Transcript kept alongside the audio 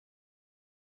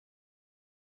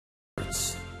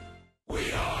We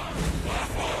are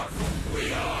Baltimore.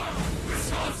 We are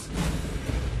Wisconsin.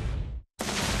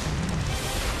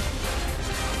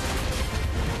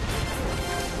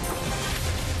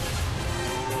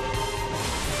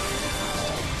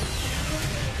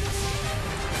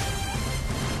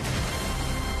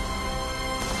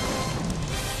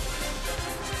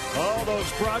 Oh,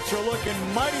 those brats are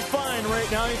looking mighty fine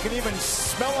right now. You can even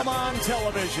smell them on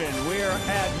television. We're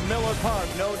at Miller Park,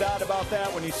 no doubt about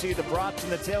that. When you see the brats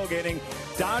and the tailgating,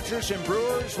 Dodgers and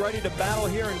Brewers ready to battle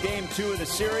here in Game 2 of the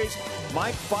series.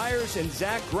 Mike Fiers and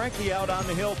Zach Greinke out on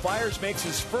the hill. Fiers makes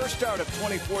his first start of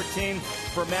 2014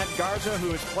 for Matt Garza,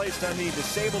 who is placed on the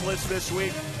disabled list this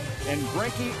week. And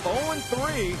Greinke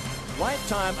 0-3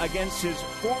 lifetime against his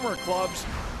former clubs,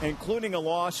 including a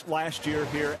loss last year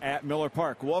here at Miller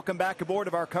Park. Welcome back aboard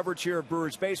of our coverage here of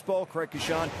Brewers baseball. Craig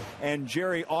Kashan and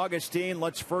Jerry Augustine.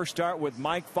 Let's first start with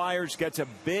Mike Fiers. Gets a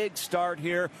big start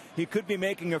here. He could be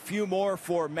making a few more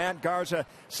for Matt Garza.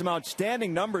 Some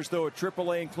outstanding numbers, though, at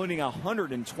AAA, including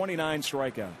 129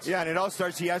 strikeouts. Yeah, and it all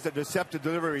starts, he has a deceptive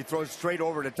delivery. He throws straight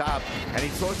over the top, and he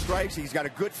throws strikes. He's got a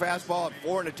good fastball, a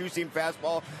 4 and a 2-seam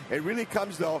fastball. It really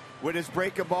comes, though, with his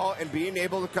breaking ball and being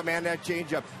able to command that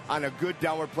changeup on a good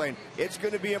downward plane. It's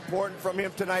going to be important from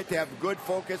him tonight to have good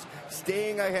focus,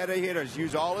 staying ahead of hitters,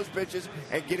 use all his pitches,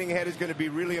 and getting ahead is going to be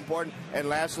really important. And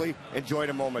lastly, enjoy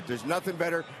the moment. There's nothing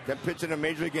better than pitching a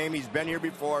major league game. He's been here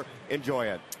before. Enjoy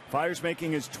it. Fiers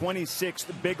making his 26th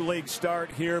big league start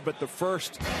here, but the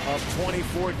first of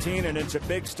 2014, and it's a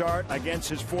big start against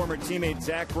his former teammate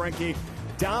Zach Greinke.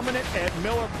 Dominant at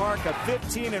Miller Park, a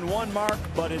 15-1 mark,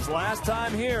 but his last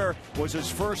time here was his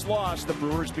first loss. The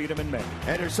Brewers beat him in May.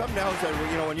 And there's something else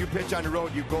that, you know, when you pitch on the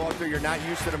road, you go out there, you're not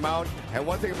used to the mound. And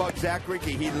one thing about Zach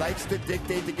Greinke, he likes to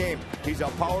dictate the game. He's a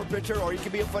power pitcher, or he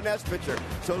can be a finesse pitcher.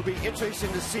 So it'll be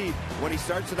interesting to see when he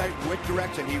starts tonight which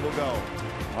direction he will go.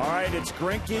 All right, it's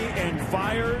Greinke and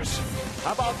Fiers.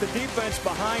 How about the defense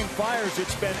behind Fiers?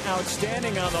 It's been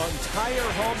outstanding on the entire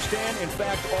homestand, in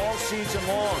fact, all season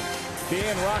long.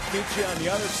 Dan Rock meets you on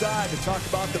the other side to talk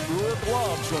about the Brewer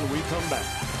gloves when we come back.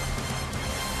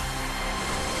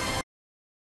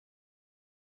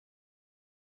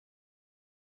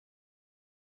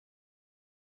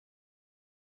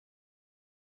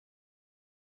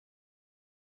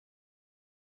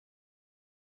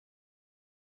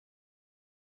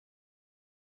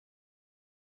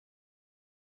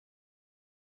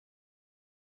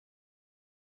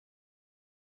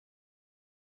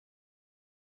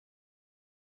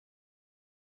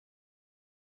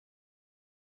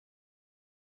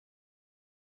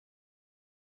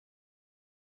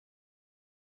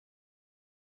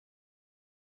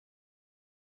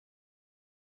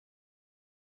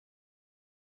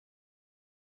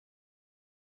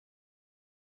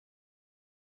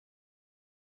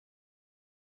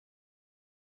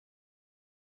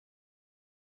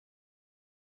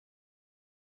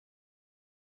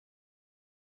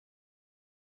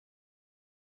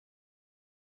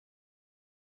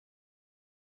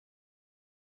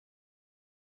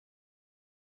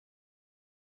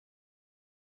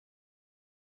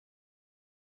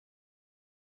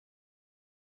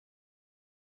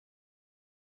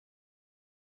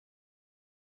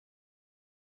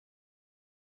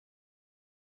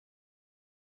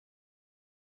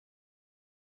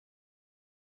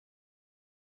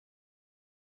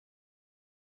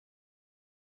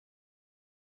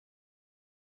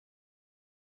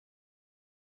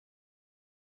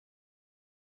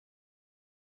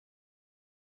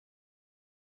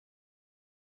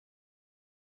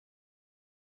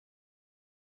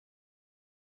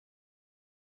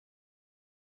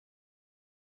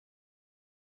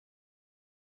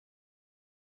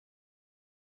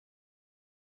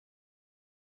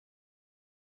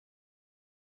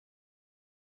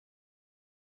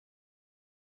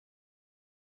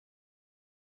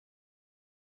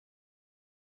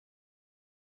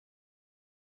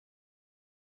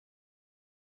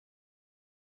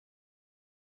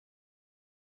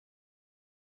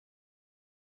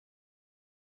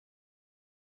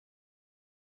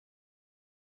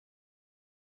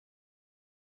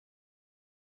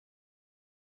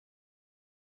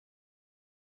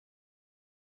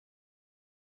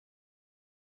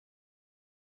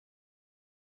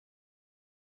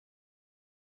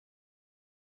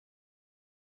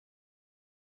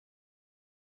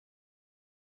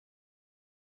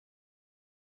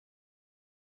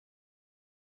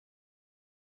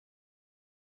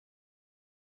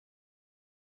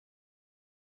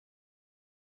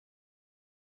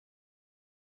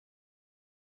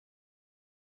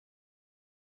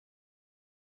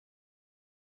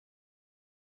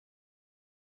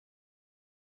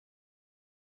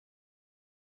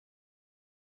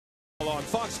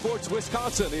 Fox Sports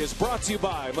Wisconsin is brought to you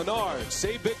by Menards.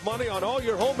 Save big money on all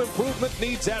your home improvement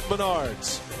needs at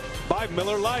Menards. By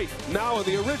Miller Lite, now in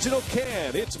the original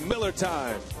can, it's Miller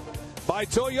time. By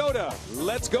Toyota,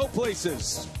 let's go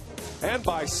places. And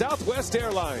by Southwest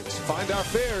Airlines. Find our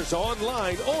fares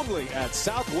online only at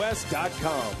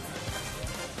southwest.com.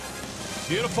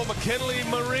 Beautiful McKinley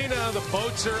Marina. The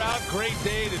boats are out. Great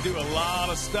day to do a lot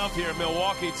of stuff here in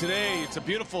Milwaukee today. It's a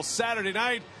beautiful Saturday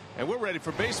night, and we're ready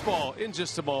for baseball in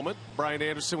just a moment. Brian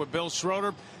Anderson with Bill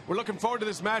Schroeder. We're looking forward to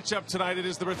this matchup tonight. It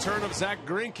is the return of Zach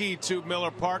Greinke to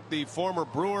Miller Park, the former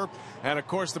Brewer. And, of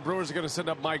course, the Brewers are going to send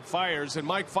up Mike Fiers. And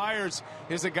Mike Fiers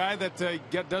is a guy that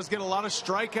does get a lot of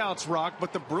strikeouts, Rock.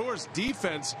 But the Brewers'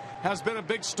 defense has been a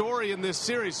big story in this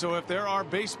series. So if there are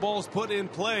baseballs put in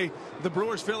play, the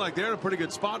Brewers feel like they're in a pretty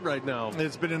good spot right now.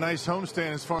 It's been a nice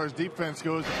homestand as far as defense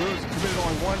goes. The Brewers have committed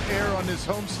only one error on this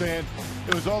homestand.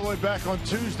 It was all the way back on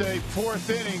Tuesday, fourth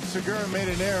inning. Segura made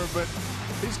an error, but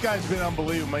these guys have been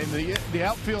unbelievable. I mean, the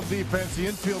outfield defense, the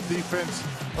infield defense.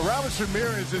 Aramis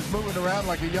Ramirez is moving around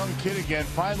like a young kid again,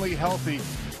 finally healthy.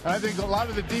 And I think a lot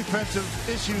of the defensive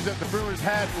issues that the Brewers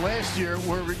had last year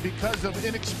were because of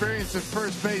inexperience at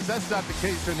first base. That's not the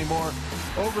case anymore.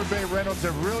 Overbay Reynolds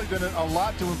have really done a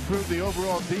lot to improve the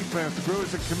overall defense. The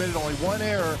Brewers have committed only one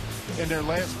error in their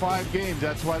last 5 games.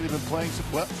 That's why they've been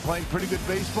playing pretty good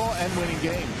baseball and winning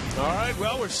games. All right,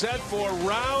 well, we're set for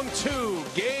round 2,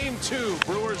 game 2.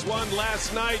 Brewers won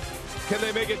last night. Can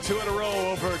they make it 2 in a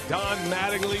row over Don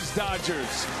Mattingly's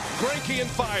Dodgers? Greinke and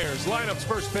Fiers. Lineup's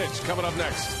first pitch coming up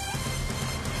next.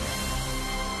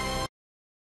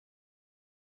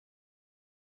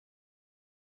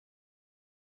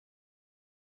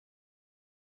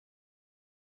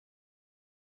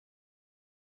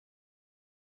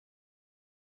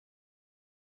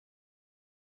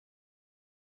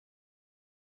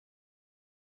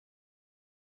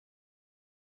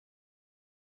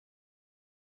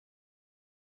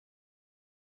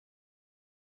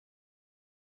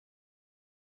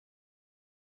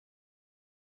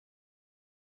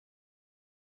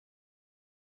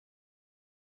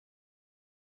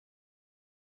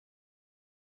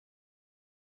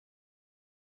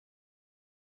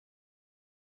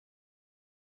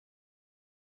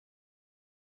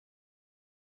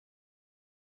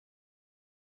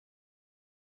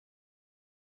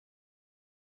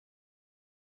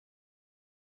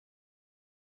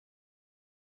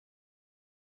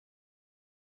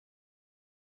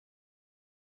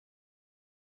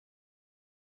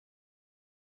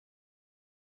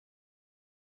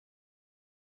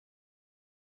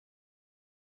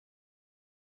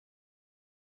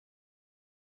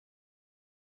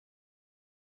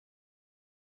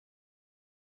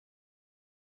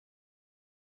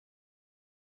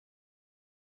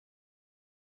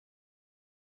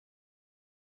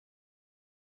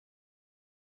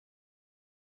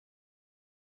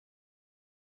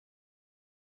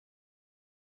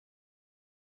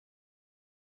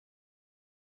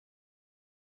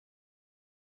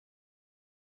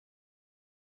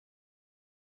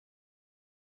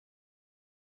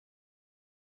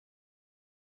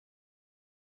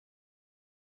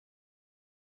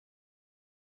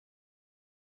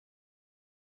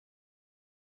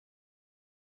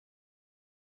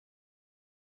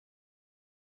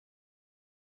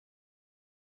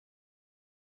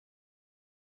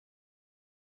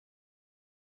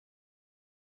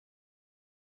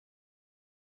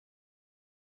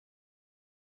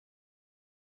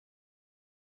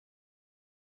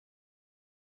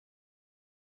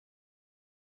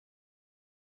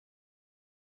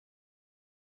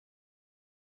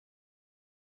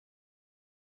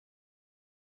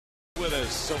 With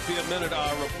us, Sophia Minute,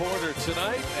 our reporter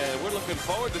tonight, and we're looking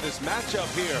forward to this matchup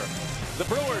here. The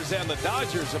Brewers and the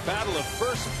Dodgers, a battle of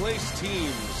first-place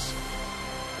teams.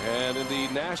 And in the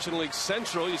National League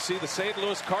Central, you see the St.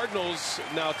 Louis Cardinals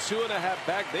now 2.5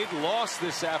 back. They'd lost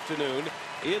this afternoon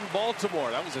in Baltimore.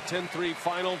 That was a 10-3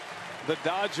 final. The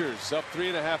Dodgers up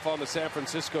 3.5 on the San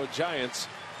Francisco Giants.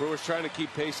 Brewers trying to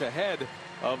keep pace ahead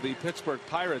of the Pittsburgh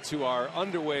Pirates, who are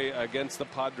underway against the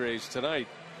Padres tonight.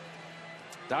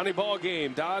 Donnie ball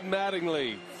game. Don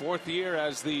Mattingly, 4th year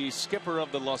as the skipper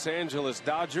of the Los Angeles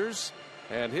Dodgers,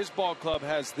 and his ball club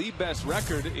has the best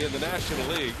record in the National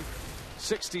League,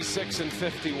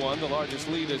 66-51, the largest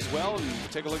lead as well.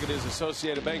 And take a look at his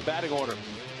Associated Bank batting order.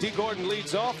 D. Gordon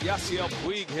leads off. Yasiel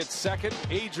Puig hits second.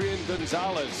 Adrian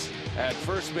Gonzalez at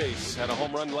first base had a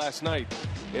home run last night.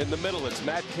 In the middle, it's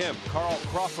Matt Kemp, Carl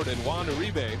Crawford, and Juan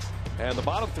Uribe. And the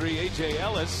bottom 3, A.J.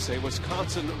 Ellis, a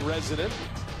Wisconsin resident.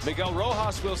 Miguel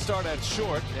Rojas will start at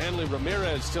short. Hanley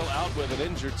Ramirez still out with an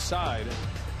injured side.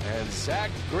 And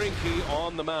Zach Greinke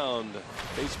on the mound.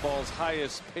 Baseball's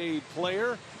highest paid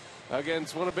player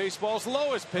against one of baseball's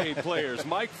lowest paid players.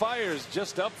 Mike Fiers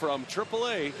just up from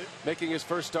AAA, making his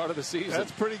first start of the season.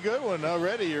 That's a pretty good one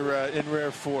already. You're in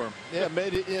rare form. Yeah,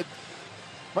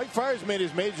 Mike Fiers made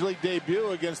his major league debut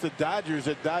against the Dodgers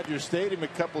at Dodger Stadium a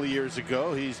couple of years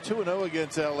ago. He's 2-0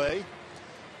 against LA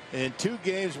in 2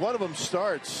 games. One of them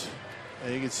starts.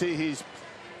 And you can see he's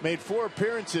made 4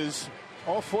 appearances,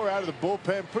 all 4 out of the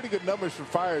bullpen. Pretty good numbers for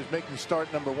Fiers, making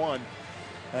start number 1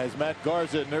 as Matt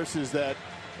Garza nurses that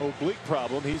oblique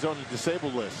problem. He's on the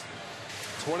disabled list.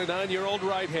 29-year-old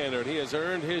right-hander, and he has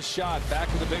earned his shot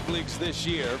back in the big leagues this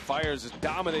year. Fiers is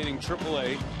dominating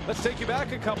AAA. Let's take you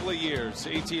back a couple of years.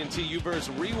 AT&T Uverse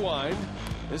Rewind.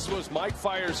 This was Mike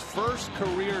Fiers' first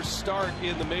career start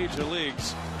in the major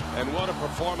leagues, and what a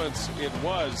performance it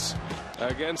was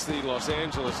against the Los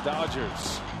Angeles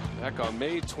Dodgers back on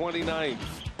May 29th.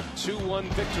 2-1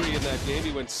 victory in that game.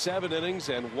 He went 7 innings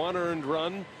and 1 earned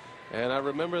run, and I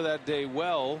remember that day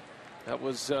well. That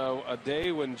was a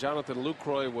day when Jonathan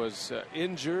Lucroy was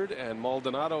injured, and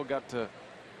Maldonado got to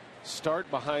start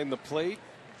behind the plate,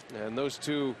 and those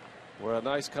two were a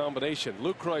nice combination.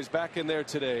 Lucroy's back in there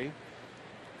today,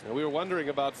 and we were wondering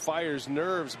about Fiers'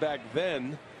 nerves back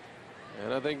then,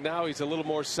 and I think now he's a little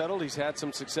more settled. He's had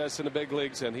some success in the big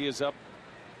leagues, and he is up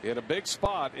in a big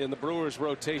spot in the Brewers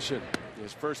rotation.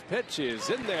 His first pitch is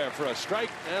in there for a strike,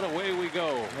 and away we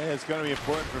go. Yeah, it's going to be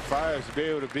important for Fiers to be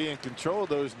able to be in control of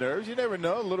those nerves. You never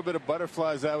know. A little bit of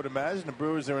butterflies, I would imagine. The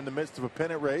Brewers are in the midst of a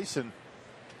pennant race, and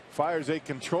Fiers a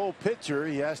control pitcher.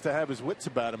 He has to have his wits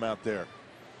about him out there.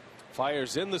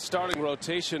 Fiers in the starting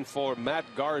rotation for Matt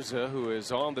Garza, who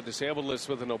is on the disabled list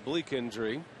with an oblique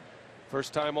injury.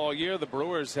 First time all year the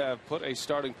Brewers have put a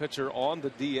starting pitcher on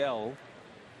the DL.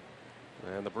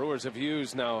 And the Brewers have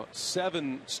used now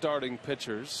 7 starting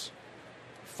pitchers,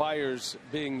 Fiers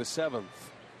being the 7th.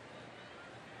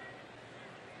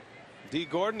 D.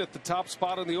 Gordon at the top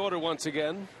spot in the order once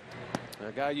again.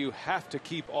 A guy you have to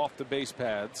keep off the base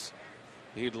paths.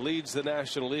 He leads the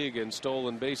National League in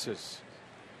stolen bases.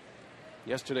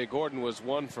 Yesterday Gordon was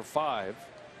 1 for 5.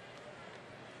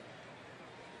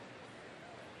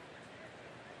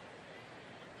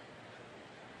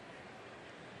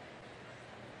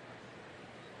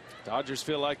 Dodgers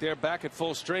feel like they're back at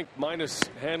full strength, minus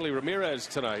Hanley Ramirez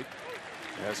tonight,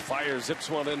 as Fiers zips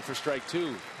one in for strike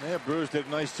 2. Yeah, Brewers did a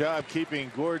nice job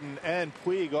keeping Gordon and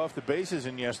Puig off the bases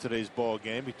in yesterday's ball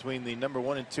game. Between the number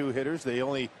 1 and 2 hitters, they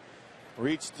only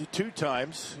reached 2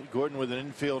 times. Gordon with an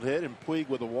infield hit and Puig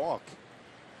with a walk.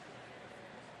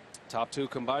 Top 2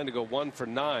 combined to go 1 for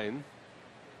 9.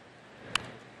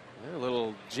 Yeah, a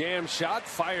little jam shot.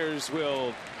 Fiers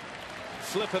will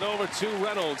flip it over to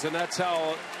Reynolds, and that's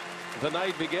how the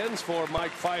night begins for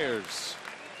Mike Fiers.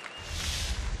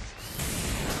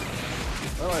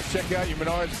 Well, let's check out your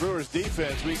Menards Brewers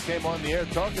defense. We came on the air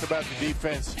talking about the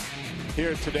defense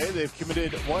here today. They've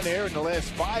committed 1 error in the last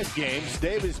 5 games.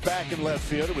 Davis back in left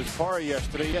field. It was Parra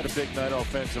yesterday. He had a big night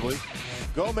offensively.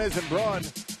 Gomez and Braun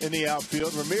in the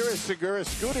outfield. Ramirez, Segura,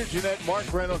 Scooter, Jeanette,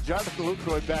 Mark Reynolds, Jonathan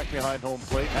Lucroy back behind home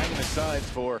plate, hanging the signs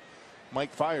for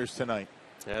Mike Fiers tonight.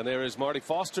 And there is Marty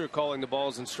Foster calling the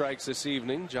balls and strikes this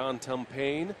evening. John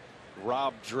Tumpain,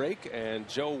 Rob Drake, and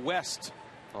Joe West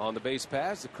on the base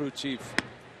paths. The crew chief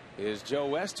is Joe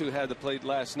West, who had the plate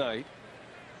last night.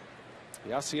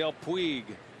 Yasiel Puig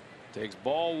takes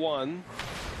ball 1.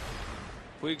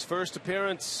 Puig's first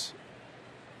appearance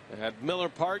at Miller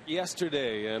Park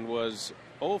yesterday and was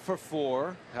 0 for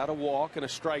 4, had a walk and a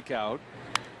strikeout.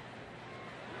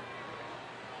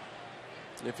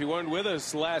 If you weren't with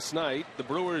us last night, the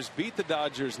Brewers beat the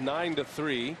Dodgers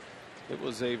 9-3. It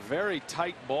was a very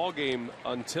tight ball game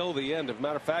until the end. As a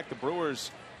matter of fact, the Brewers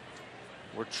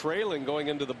were trailing going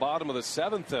into the bottom of the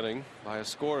 7th inning by a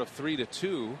score of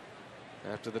 3-2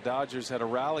 after the Dodgers had a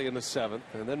rally in the 7th.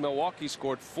 And then Milwaukee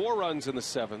scored 4 runs in the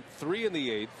 7th, 3 in the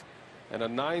 8th, and a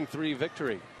 9-3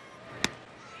 victory.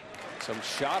 Some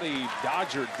shoddy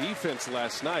Dodger defense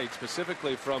last night,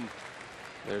 specifically from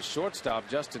their shortstop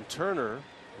Justin Turner,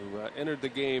 who entered the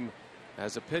game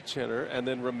as a pinch hitter and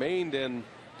then remained in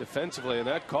defensively, and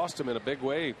that cost him in a big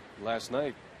way last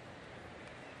night.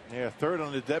 Yeah, 3rd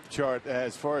on the depth chart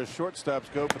as far as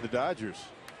shortstops go for the Dodgers.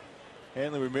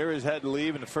 Hanley Ramirez had to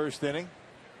leave in the 1st inning.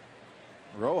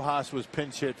 Rojas was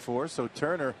pinch hit for, so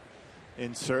Turner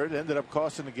insert ended up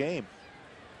costing the game.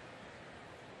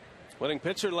 Winning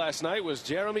pitcher last night was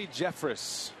Jeremy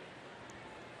Jeffress,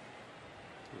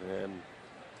 and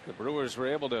the Brewers were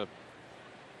able to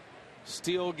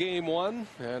steal game 1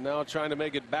 and now trying to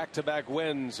make it back-to-back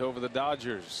wins over the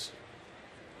Dodgers.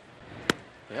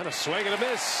 And a swing and a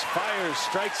miss. Fires,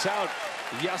 strikes out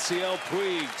Yasiel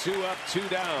Puig. 2 up, 2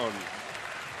 down.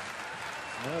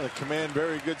 Well, the command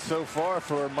very good so far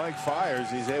for Mike Fiers.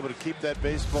 He's able to keep that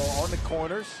baseball on the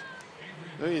corners.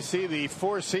 There you see the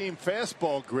four-seam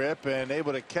fastball grip and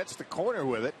able to catch the corner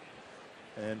with it.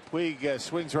 And Puig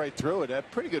swings right through it. A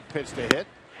pretty good pitch to hit.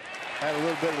 Had a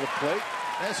little bit of the plate.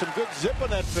 Has some good zip on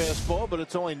that fastball, but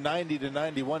it's only 90 to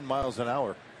 91 miles an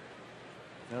hour.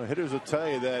 Now, hitters will tell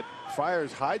you that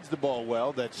Fiers hides the ball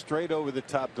well. That straight over the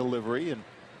top delivery, and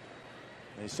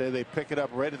they say they pick it up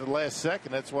right at the last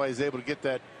second. That's why he's able to get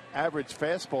that average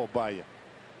fastball by you.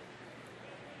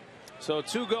 So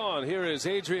 2 gone. Here is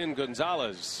Adrian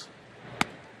Gonzalez.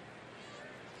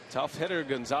 Tough hitter.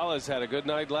 Gonzalez had a good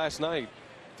night last night.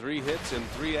 3 hits and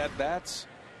 3 at-bats.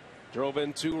 Drove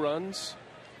in 2 runs.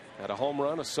 Had a home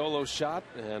run, a solo shot,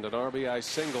 and an RBI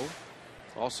single.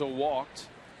 Also walked.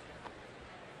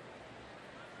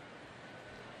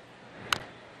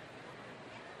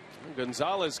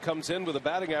 Gonzalez comes in with a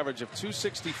batting average of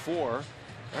 .264.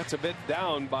 That's a bit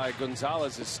down by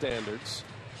Gonzalez's standards.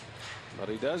 But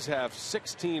he does have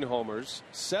 16 homers,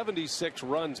 76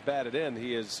 runs batted in.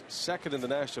 He is second in the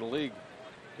National League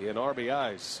in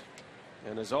RBIs,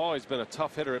 and has always been a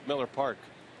tough hitter at Miller Park,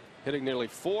 hitting nearly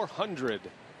 400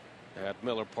 at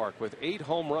Miller Park with 8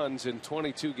 home runs in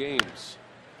 22 games.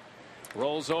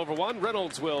 Rolls over one.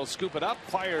 Reynolds will scoop it up,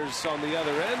 fires on the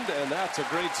other end, and that's a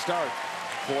great start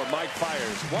for Mike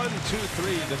Fiers. 1, 2,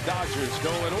 3. The Dodgers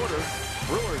go in order.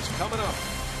 Brewers coming up.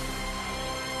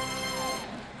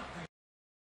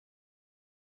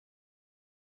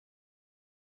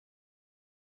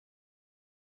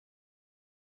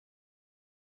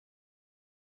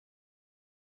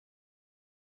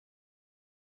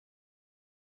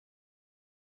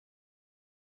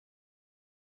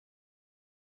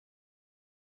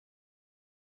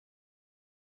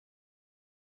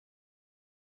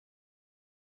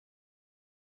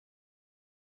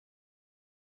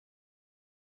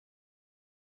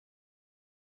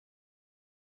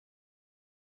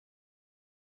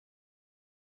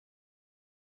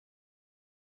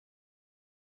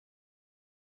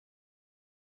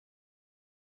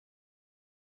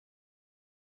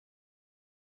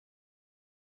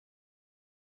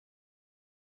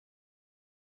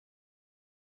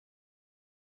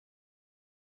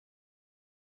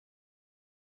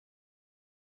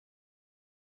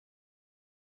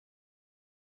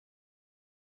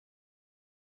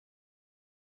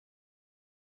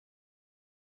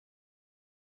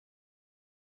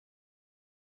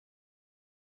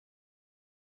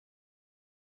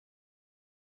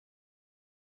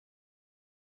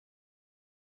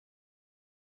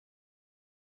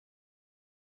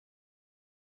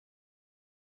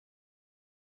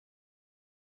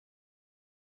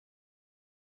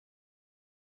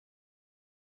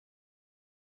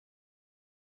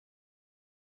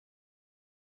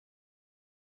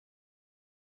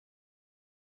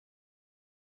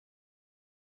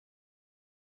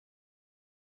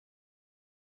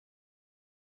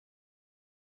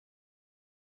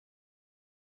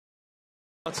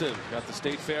 Johnson got the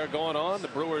State Fair going on. The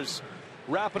Brewers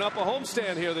wrapping up a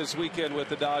homestand here this weekend with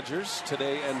the Dodgers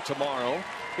today and tomorrow.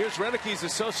 Here's Renick's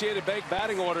Associated Bank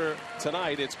batting order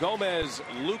tonight. It's Gomez,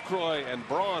 Lucroy, and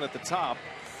Braun at the top.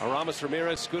 Aramis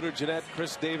Ramirez, Scooter Gennett,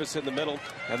 Chris Davis in the middle.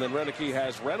 And then Renick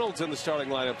has Reynolds in the starting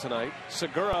lineup tonight.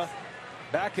 Segura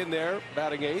back in there,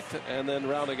 batting 8th. And then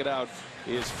rounding it out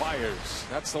is Fiers.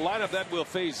 That's the lineup that will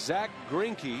face Zach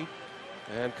Greinke.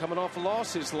 And coming off a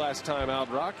loss his last time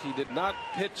out, Rock, he did not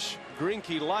pitch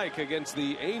Greinke-like against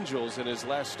the Angels in his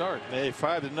last start. A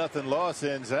 5-0 loss,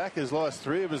 and Zach has lost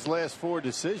 3 of his last 4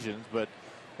 decisions, but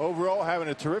overall having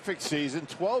a terrific season.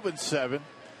 12-7,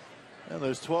 and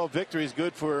those 12 victories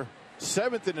good for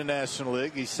 7th in the National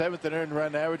League. He's 7th in earned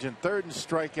run average and 3rd in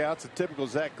strikeouts, a typical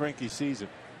Zach Greinke season.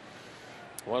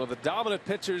 One of the dominant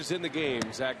pitchers in the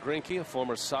game, Zach Greinke, a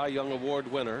former Cy Young Award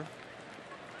winner.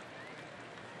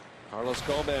 Carlos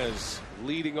Gomez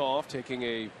leading off, taking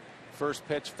a first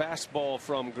pitch fastball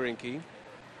from Greinke.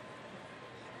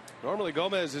 Normally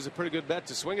Gomez is a pretty good bet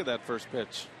to swing at that first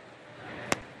pitch.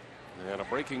 And a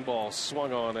breaking ball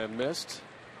swung on and missed.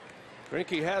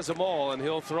 Greinke has them all, and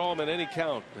he'll throw them at any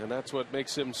count, and that's what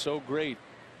makes him so great.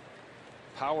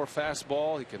 Power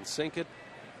fastball, he can sink it.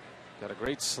 Got a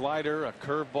great slider, a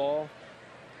curveball.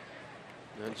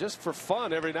 And just for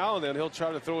fun, every now and then he'll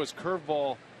try to throw his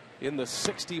curveball in the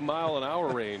 60-mile-an-hour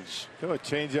range. He'll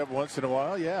change up once in a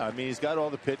while. Yeah, I mean, he's got all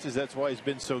the pitches. That's why he's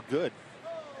been so good.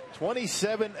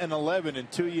 27-11 in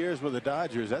 2 years with the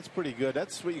Dodgers. That's pretty good.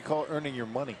 That's what you call earning your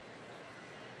money.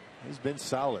 He's been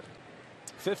solid.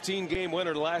 15-game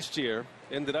winner last year.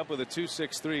 ended up with a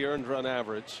 2.63 earned run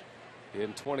average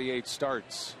in 28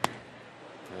 starts.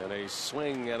 And a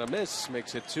swing and a miss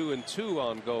makes it 2-2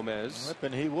 on Gomez.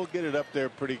 And he will get it up there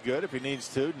pretty good if he needs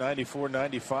to. 94,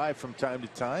 95 from time to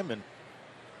time, and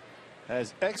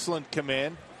has excellent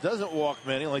command. Doesn't walk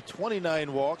many, only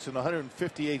 29 walks and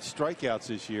 158 strikeouts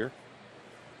this year.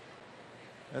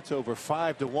 That's over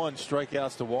 5-1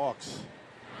 strikeouts to walks.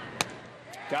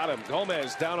 Got him.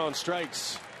 Gomez down on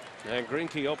strikes. And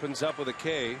Greinke opens up with a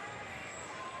K.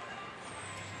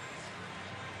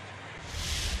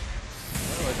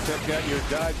 Let's check out your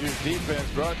Dodgers defense,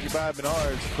 brought to you by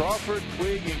Menards. Crawford,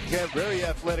 Puig, and Kemp, very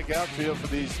athletic outfield for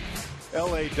these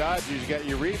LA Dodgers. You got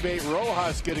your rebate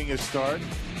Rojas getting a start.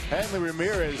 Hanley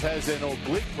Ramirez has an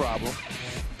oblique problem.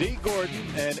 D. Gordon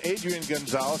and Adrian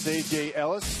Gonzalez, A.J.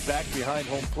 Ellis back behind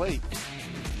home plate.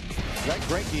 Zach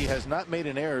Greinke has not made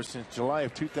an error since July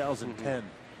of 2010.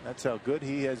 That's how good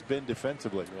he has been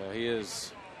defensively. Yeah, he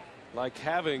is like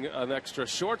having an extra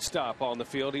shortstop on the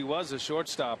field. He was a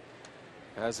shortstop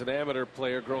as an amateur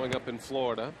player growing up in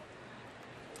Florida.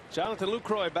 Jonathan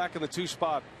Lucroy back in the 2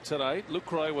 spot tonight.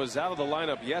 Lucroy was out of the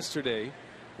lineup yesterday.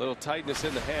 Little tightness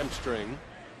in the hamstring.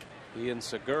 He and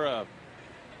Segura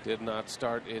did not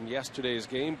start in yesterday's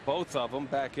game. Both of them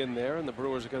back in there, and the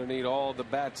Brewers are going to need all the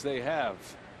bats they have.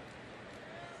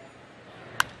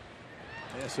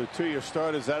 Yeah, so 2 of your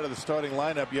starters out of the starting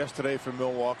lineup yesterday for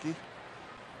Milwaukee.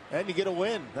 And you get a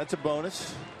win. That's a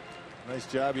bonus. Nice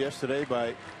job yesterday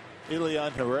by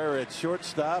Elian Herrera at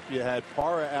shortstop. You had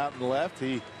Parra out in left.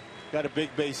 He got a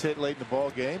big base hit late in the ball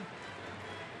game.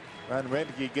 Ron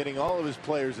Rentke getting all of his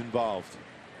players involved.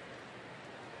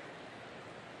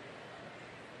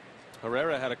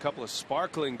 Herrera had a couple of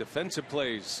sparkling defensive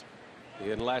plays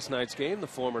in last night's game. The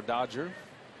former Dodger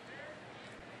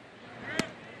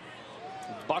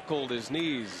buckled his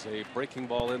knees. A breaking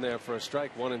ball in there for a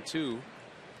strike. 1-2.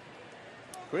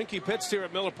 Greinke pitched here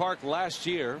at Miller Park last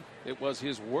year. It was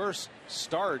his worst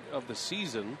start of the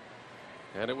season,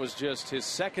 and it was just his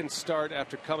second start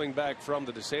after coming back from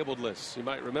the disabled list. You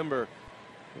might remember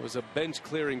it was a bench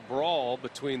clearing brawl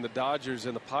between the Dodgers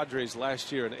and the Padres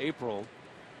last year in April,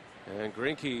 and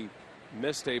Greinke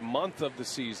missed a month of the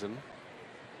season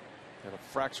and a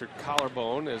fractured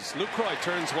collarbone as Lucroy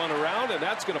turns one around, and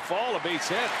that's going to fall, a base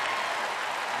hit.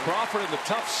 Crawford in the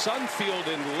tough sun field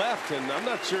in left, and I'm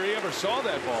not sure he ever saw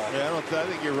that ball. Yeah, I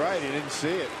think you're right. He didn't see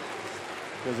it,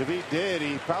 because if he did,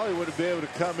 he probably would have been able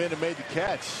to come in and made the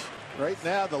catch. Right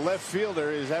now, the left fielder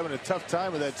is having a tough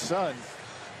time with that sun,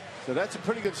 so that's a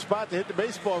pretty good spot to hit the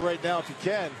baseball right now if you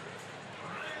can.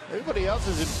 Everybody else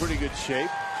is in pretty good shape.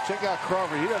 Check out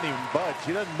Crawford. He doesn't even budge.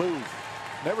 He doesn't move.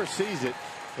 Never sees it.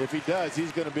 If he does,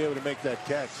 he's going to be able to make that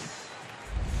catch.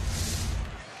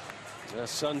 The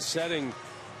sun setting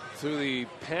through the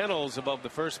panels above the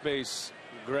first base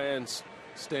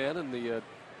grandstand and the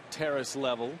terrace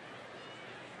level.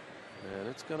 And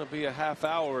it's going to be a half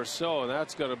hour or so, and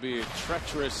that's going to be a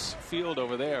treacherous field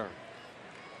over there.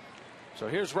 So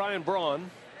here's Ryan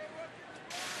Braun.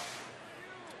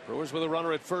 Brewers with a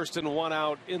runner at first and 1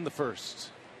 out in the first.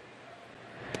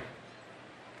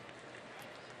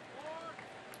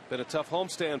 Been a tough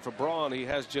homestand for Braun. He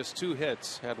has just 2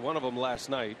 hits, had one of them last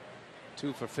night.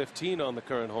 2 for 15 on the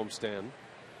current homestand.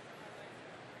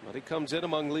 But he comes in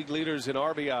among league leaders in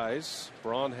RBIs.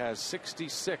 Braun has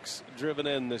 66 driven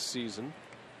in this season.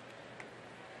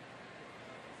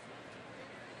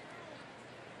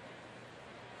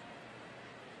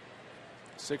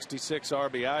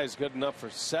 .66 RBIs, good enough for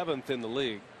 7th in the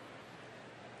league.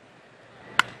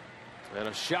 And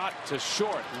a shot to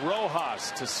short.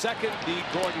 Rojas to second. D.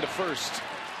 Gordon to first.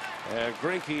 And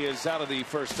Greinke is out of the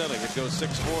first inning. It goes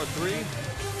 6-4-3.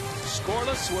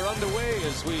 Scoreless. We're underway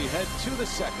as we head to the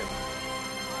second.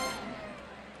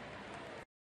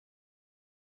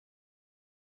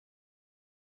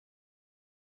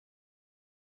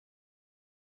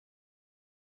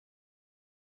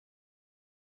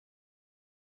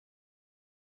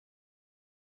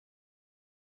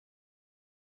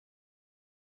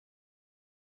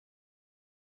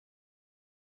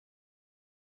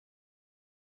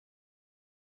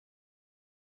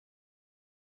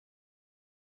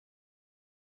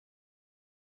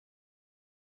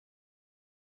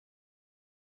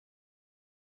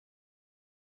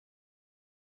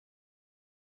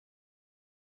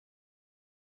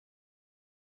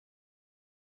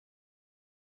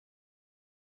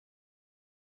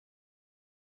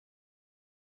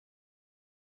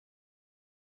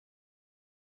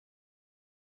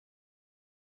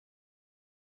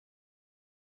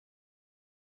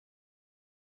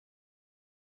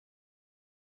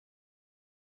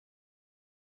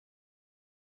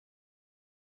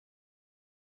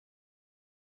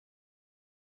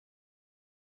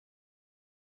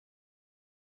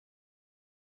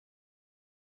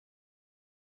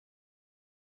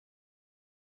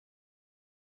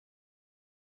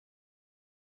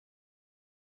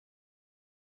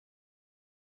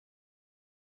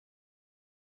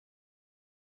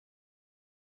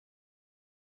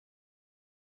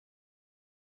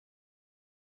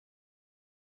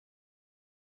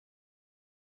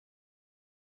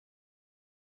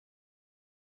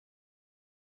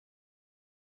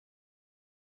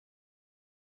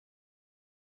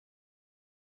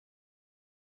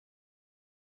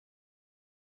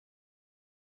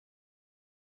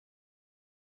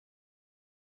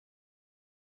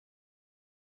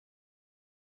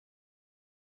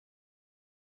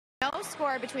 no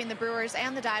score between the Brewers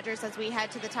and the Dodgers as we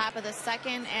head to the top of the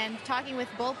second, and talking with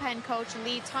bullpen coach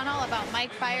Lee Tunnell about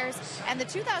Mike Fiers and the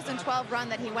 2012 run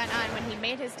that he went on when he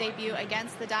made his debut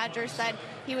against the Dodgers. Said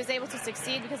he was able to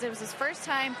succeed because it was his first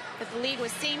time that the league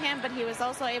was seeing him, but he was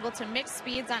also able to mix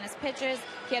speeds on his pitches.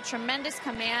 He had tremendous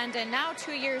command, and now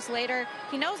 2 years later,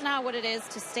 he knows now what it is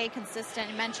to stay consistent.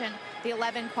 He mentioned the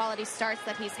 11 quality starts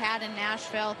that he's had in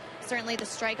Nashville, certainly the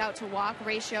strikeout to walk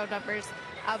ratio numbers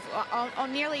of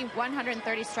nearly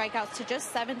 130 strikeouts to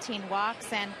just 17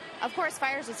 walks. And of course,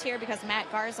 Fiers is here because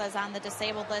Matt Garza is on the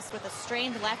disabled list with a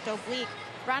strained left oblique.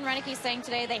 Ron Renneke saying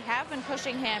today they have been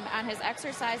pushing him on his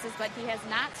exercises, but he has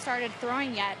not started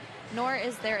throwing yet, nor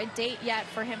is there a date yet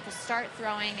for him to start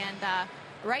throwing. And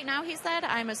right now, he said,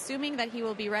 I'm assuming that he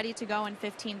will be ready to go in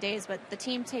 15 days, but the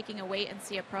team taking a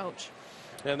wait-and-see approach.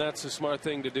 And that's a smart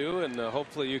thing to do, and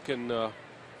hopefully you can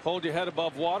hold your head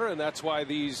above water, and that's why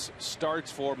these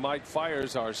starts for Mike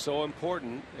Fiers are so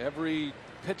important. Every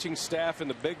pitching staff in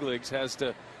the big leagues has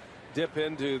to dip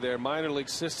into their minor league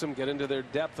system, get into their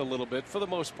depth a little bit for the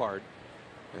most part.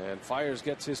 And Fiers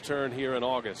gets his turn here in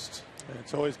August.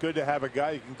 It's always good to have a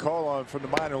guy you can call on from the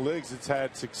minor leagues that's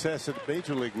had success at the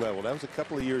major league level. That was a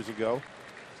couple of years ago.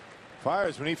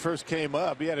 Fiers, when he first came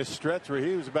up, he had a stretch where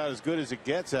he was about as good as it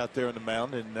gets out there on the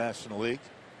mound in the National League.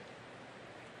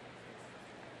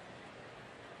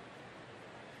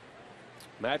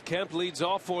 Matt Kemp leads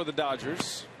off for the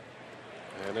Dodgers,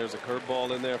 and there's a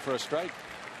curveball in there for a strike.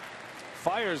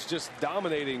 Fiers just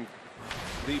dominating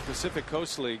the Pacific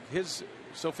Coast League.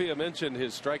 Sophia mentioned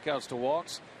his strikeouts to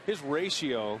walks. His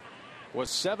ratio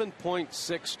was 7.6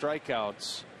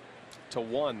 strikeouts to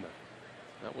 1.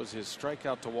 That was his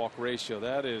strikeout to walk ratio.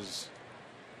 That is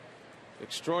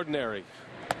extraordinary.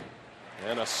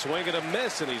 And a swing and a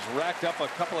miss, and he's racked up a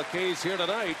couple of Ks here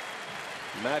tonight.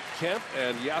 Matt Kemp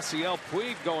and Yasiel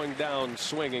Puig going down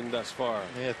swinging thus far.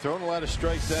 Yeah, throwing a lot of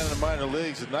strikes down in the minor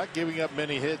leagues and not giving up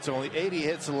many hits. Only 80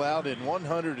 hits allowed in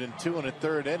 102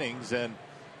 1/3 innings. And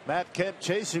Matt Kemp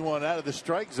chasing one out of the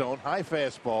strike zone. High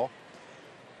fastball.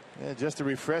 And just a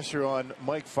refresher on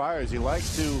Mike Fiers. He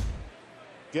likes to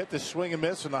get the swing and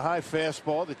miss on the high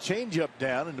fastball, the changeup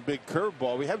down, and the big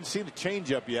curveball. We haven't seen the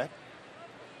changeup yet.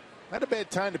 Not a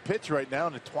bad time to pitch right now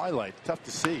in the twilight. Tough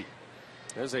to see.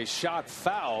 There's a shot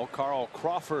foul. Carl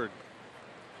Crawford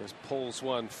just pulls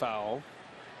one foul.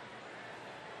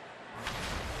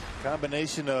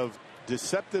 Combination of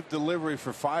deceptive delivery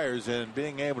for Fiers and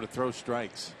being able to throw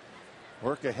strikes.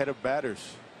 Work ahead of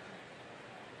batters.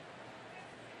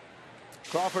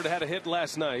 Crawford had a hit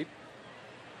last night.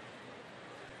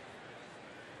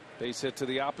 Base hit to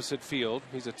the opposite field.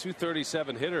 He's a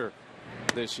 .237 hitter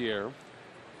this year.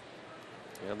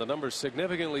 And the number's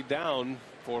significantly down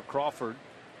for Crawford.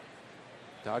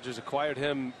 Dodgers acquired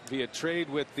him via trade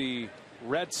with the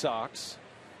Red Sox.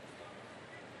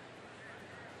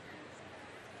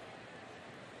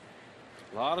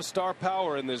 A lot of star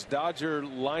power in this Dodger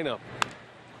lineup.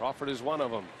 Crawford is one of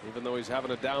them, even though he's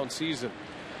having a down season.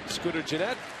 Scooter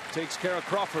Gennett takes care of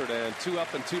Crawford, and 2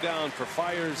 up and 2 down for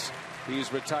Fiers.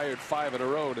 He's retired 5 in a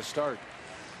row to start.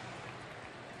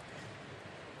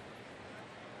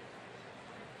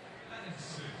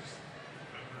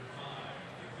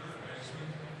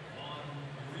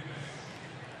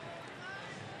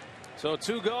 So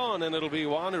 2 gone, and it'll be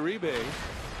Juan Uribe.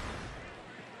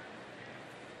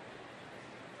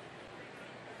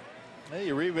 Hey,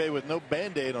 Uribe with no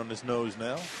Band-Aid on his nose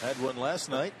now. Had one last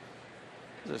night.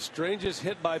 The strangest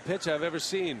hit by pitch I've ever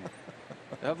seen.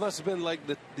 That must have been like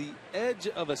the edge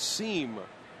of a seam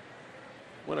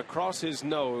went across his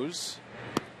nose.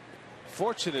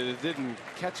 Fortunate it didn't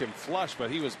catch him flush, but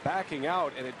he was backing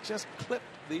out and it just clipped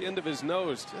the end of his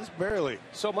nose. Just barely.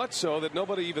 So much so that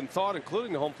nobody even thought,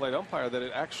 including the home plate umpire, that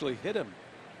it actually hit him.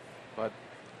 But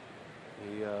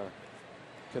he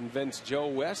convinced Joe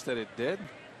West that it did.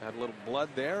 Had a little blood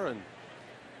there, and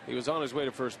he was on his way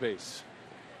to first base.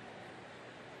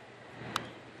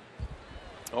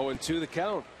 0-2 the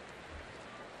count.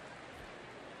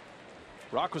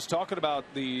 Rock was talking about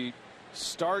the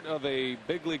start of a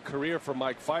big league career for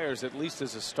Mike Fiers, at least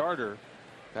as a starter,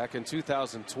 back in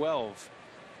 2012.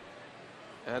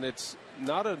 And it's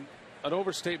not an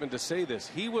overstatement to say this.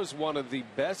 He was one of the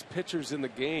best pitchers in the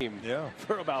game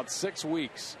for about 6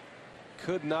 weeks.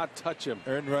 Could not touch him.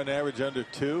 Earned run average under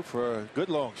 2 for a good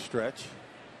long stretch.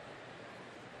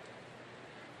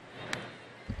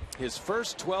 His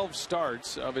first 12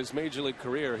 starts of his major league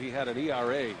career, he had an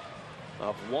ERA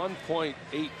of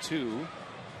 1.82.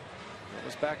 That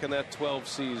was back in that 12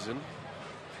 season.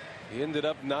 He ended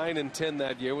up 9-10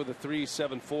 that year with a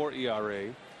 3.74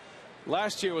 ERA.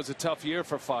 Last year was a tough year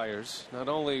for Fiers. Not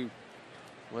only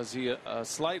Was he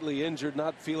slightly injured,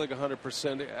 not feeling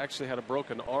 100%? Actually had a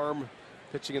broken arm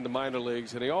pitching in the minor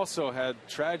leagues, and he also had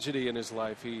tragedy in his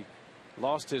life. He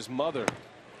lost his mother.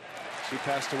 She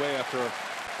passed away after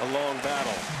a long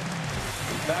battle.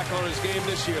 He's back on his game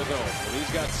this year, though, and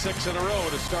he's got 6 in a row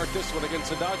to start this one against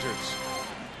the Dodgers.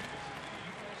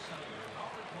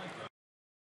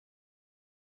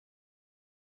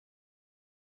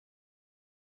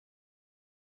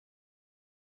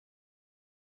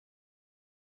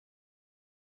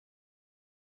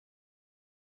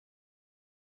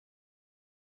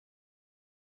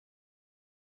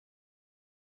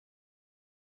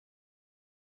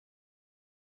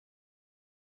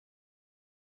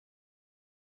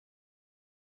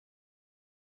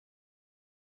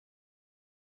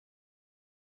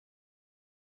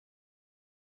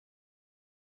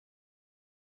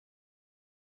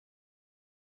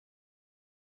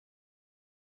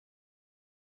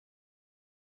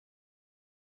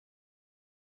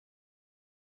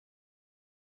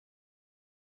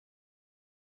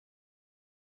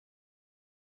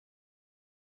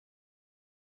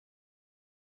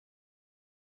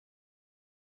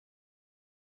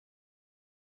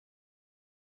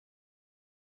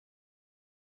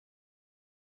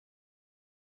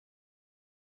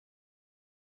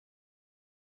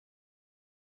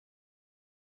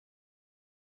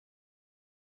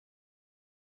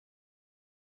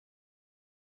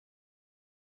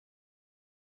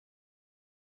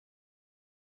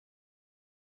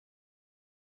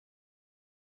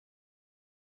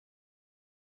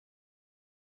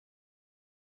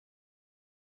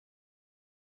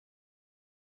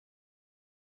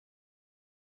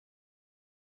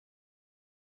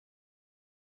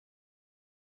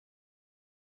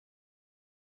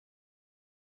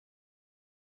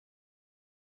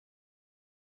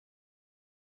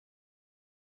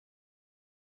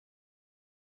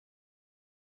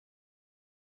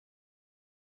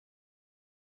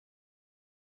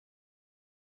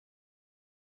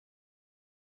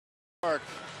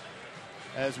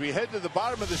 As we head to the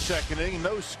bottom of the second inning,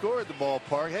 no score at the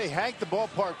ballpark. Hey, Hank, the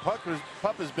ballpark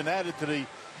pup has been added to the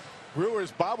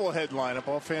Brewers bobblehead lineup.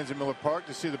 All fans in Miller Park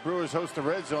to see the Brewers host the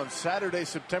Reds on Saturday,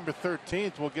 September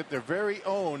 13th. Will get their very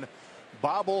own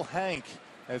Bobble Hank.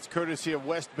 That's courtesy of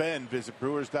West Bend. Visit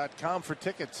Brewers.com for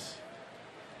tickets.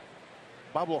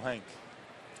 Bobble Hank.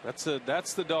 That's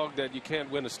the dog that you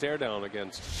can't win a stare down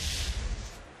against.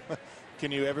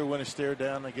 Can you ever win a stare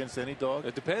down against any dog?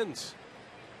 It depends.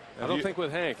 I don't think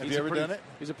with Hank. Have you ever done it?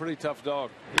 He's a pretty tough dog.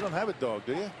 You don't have a dog,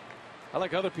 do you? I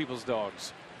like other people's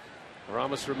dogs.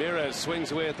 Ramos Ramirez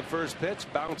swings away at the first pitch,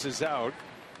 bounces out,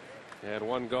 and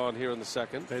one gone here in the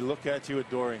second. They look at you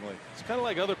adoringly. It's kind of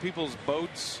like other people's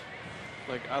boats.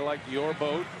 Like, I like your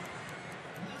boat.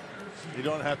 You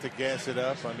don't have to gas it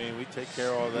up. I mean, we take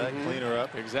care of all that, clean her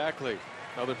up. Exactly.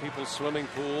 Other people's swimming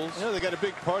pools. You know, they got a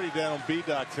big party down on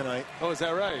B-Dock tonight. Oh, is that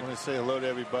right? I want to say hello to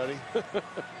everybody.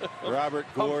 Robert,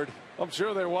 Gord. I'm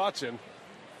sure they're watching.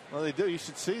 Well, they do. You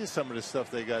should see some of the stuff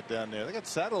they got down there. They got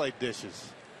satellite dishes.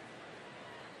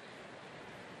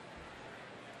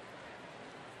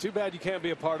 Too bad you can't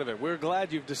be a part of it. We're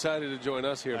glad you've decided to join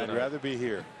us here tonight. I'd rather be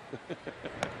here.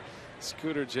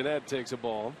 Scooter Jeanette takes a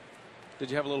ball. Did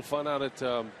you have a little fun out at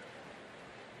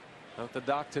the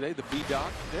dock today, the B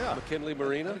dock? Yeah. McKinley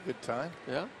Marina. Had a good time.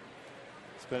 Yeah.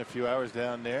 Spent a few hours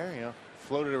down there, you know,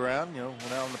 floated around, you know,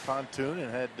 went out on the pontoon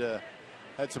and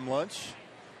had some lunch.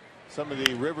 Some of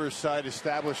the riverside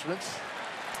establishments.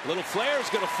 Little flare's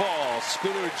going to fall.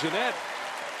 Scooter Jeanette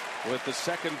with the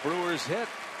second Brewers hit.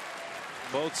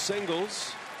 Both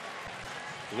singles.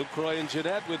 Lucroy and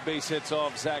Jeanette with base hits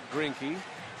off Zach Greinke.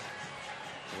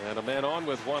 And a man on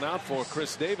with one out for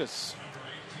Chris Davis.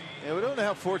 Yeah, we don't know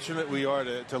how fortunate we are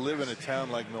to live in a town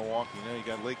like Milwaukee. You know, you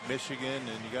got Lake Michigan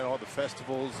and you got all the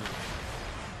festivals.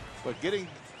 But getting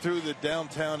through the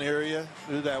downtown area,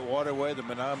 through that waterway, the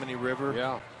Menominee River.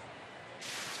 Yeah.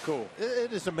 It's cool.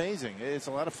 It is amazing. It's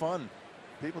a lot of fun.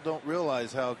 People don't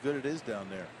realize how good it is down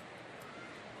there.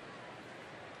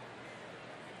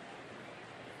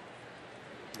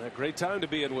 A great time to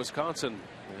be in Wisconsin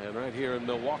and right here in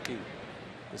Milwaukee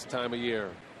this time of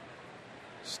year.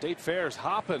 State Fair's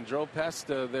hopping. Drove past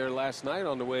there last night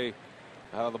on the way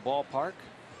out of the ballpark.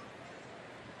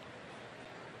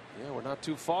 Yeah, we're not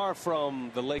too far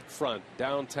from the lakefront,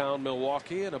 downtown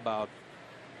Milwaukee, and about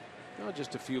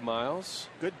just a few miles.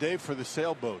 Good day for the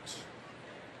sailboats.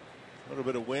 A little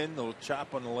bit of wind, a little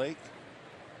chop on the lake.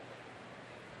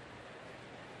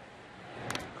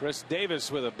 Chris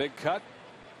Davis with a big cut.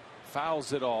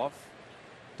 Fouls it off.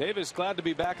 Davis glad to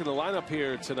be back in the lineup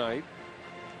here tonight.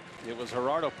 It was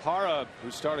Gerardo Parra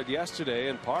who started yesterday,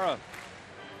 and Parra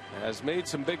has made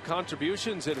some big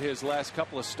contributions in his last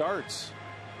couple of starts.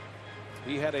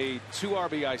 He had a 2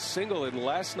 RBI single in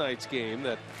last night's game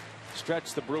that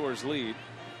stretched the Brewers lead,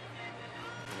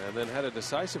 and then had a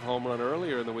decisive home run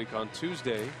earlier in the week on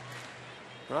Tuesday.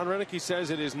 Ron Renicky says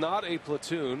it is not a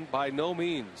platoon by no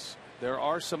means. There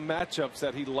are some matchups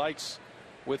that he likes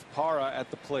with Parra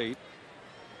at the plate,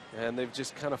 and they've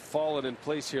just kind of fallen in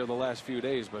place here the last few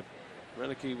days. But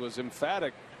Renicky was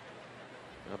emphatic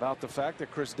about the fact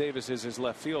that Chris Davis is his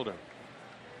left fielder.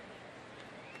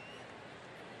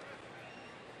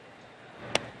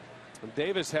 And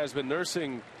Davis has been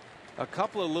nursing a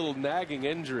couple of little nagging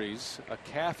injuries, a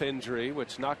calf injury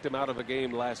which knocked him out of a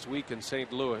game last week in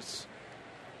St. Louis,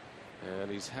 and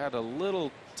he's had a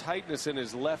little tightness in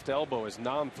his left elbow, his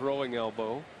non-throwing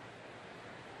elbow.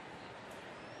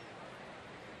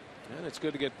 And it's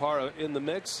good to get Parra in the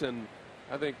mix, and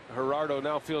I think Gerardo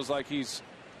now feels like he's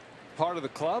part of the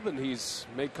club, and he's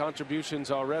made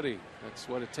contributions already. That's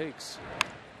what it takes.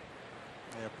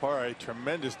 Yeah, Parra, a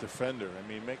tremendous defender. I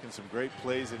mean, making some great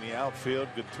plays in the outfield,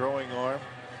 good throwing arm.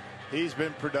 He's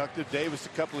been productive. Davis a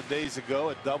couple of days ago,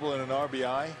 a double and an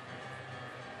RBI.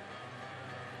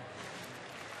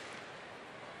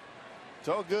 It's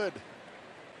all good.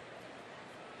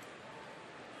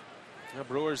 The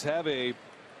Brewers have a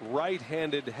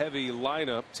right-handed heavy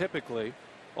lineup typically.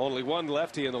 Only one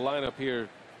lefty in the lineup here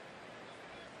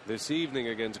this evening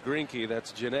against Greinke.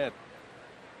 That's Jeanette.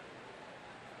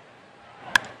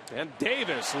 And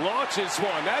Davis launches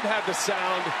one. That had the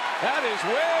sound. That is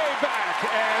way back.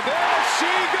 And there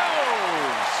she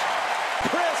goes.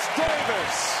 Chris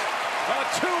Davis. A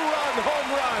 2-run home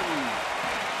run.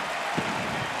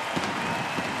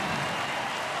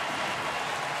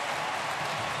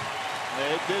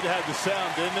 It did have the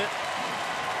sound, didn't it?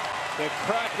 The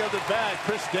crack of the bat.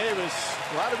 Chris Davis,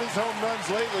 a lot of his home runs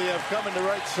lately have come into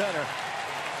right center.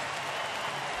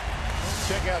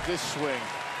 Check out this swing.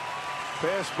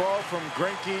 Fastball from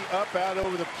Greinke up out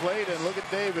over the plate, and look at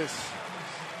Davis.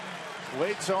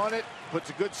 Waits on it, puts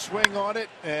a good swing on it,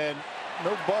 and no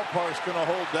ballpark's going to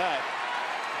hold that.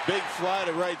 Big fly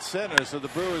to right center, so the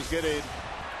Brewers get an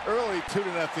early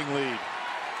 2-0 lead.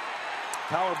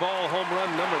 Powerball home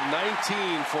run number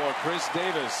 19 for Chris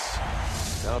Davis.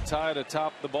 Now tied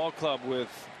atop the ball club with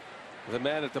the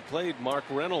man at the plate, Mark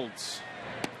Reynolds.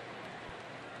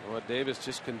 Well, Davis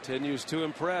just continues to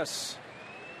impress.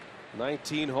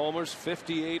 19 homers,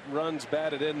 58 runs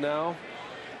batted in now.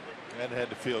 That had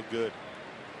to feel good.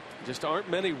 Just aren't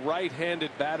many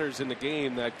right-handed batters in the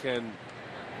game that can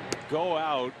go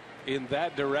out in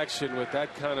that direction with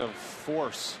that kind of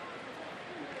force.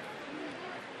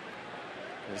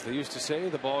 As they used to say,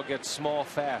 the ball gets small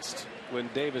fast when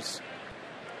Davis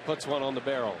puts one on the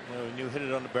barrel. You know, when you hit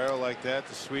it on the barrel like that,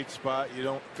 the sweet spot, you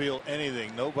don't feel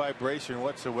anything, no vibration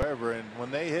whatsoever. And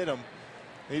when they hit them,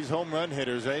 these home run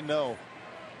hitters, they know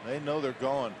they're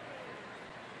gone.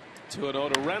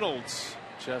 2-0 to Reynolds.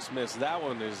 Just missed that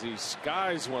one as he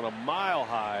skies one a mile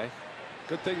high.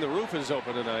 Good thing the roof is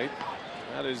open tonight.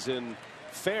 That is in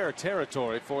fair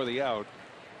territory for the out.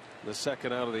 The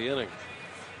second out of the inning.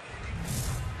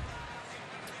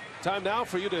 Time now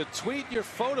for you to tweet your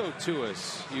photo to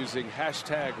us using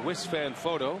hashtag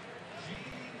WisFanPhoto.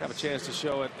 Have a chance to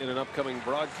show it in an upcoming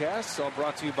broadcast. All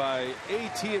brought to you by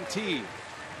AT&T.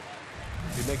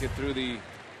 You make it through the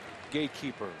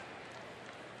gatekeeper.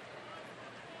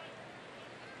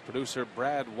 Producer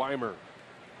Brad Weimer.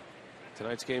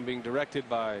 Tonight's game being directed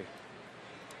by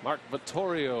Mark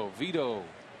Vittorio, Vito,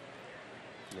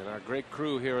 and our great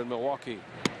crew here in Milwaukee.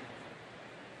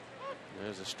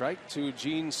 There's a strike to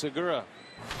Gene Segura.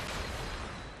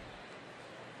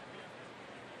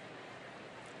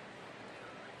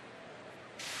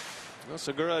 Well,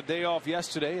 Segura a day off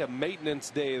yesterday, a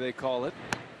maintenance day they call it.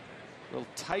 A little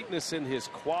tightness in his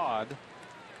quad,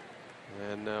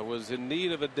 and was in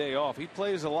need of a day off. He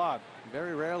plays a lot.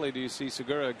 Very rarely do you see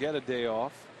Segura get a day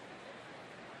off.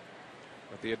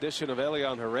 But the addition of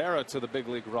Elian Herrera to the big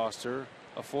league roster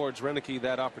affords Renicky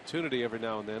that opportunity every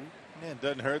now and then. Yeah, it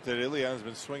doesn't hurt that Elian's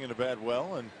been swinging the bat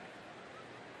well and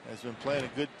has been playing a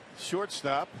good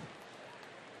shortstop.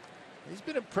 He's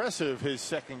been impressive his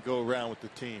second go around with the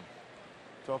team.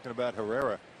 Talking about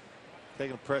Herrera,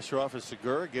 taking the pressure off of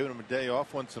Segura, giving him a day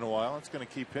off once in a while. It's going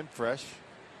to keep him fresh.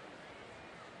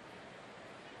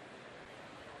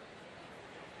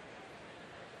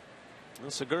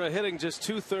 Well, Segura hitting just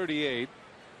 .238,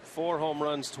 4 home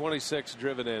runs, 26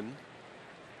 driven in.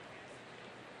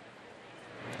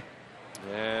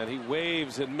 And he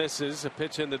waves and misses. A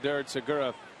pitch in the dirt.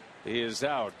 Segura is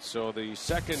out. So the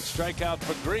second strikeout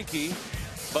for Greinke,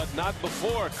 but not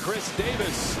before Chris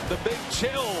Davis. The big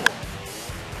chill.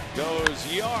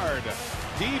 goes yard,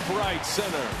 deep right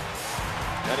center.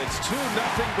 And it's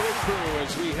 2-0 breakthrough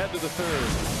as we head to the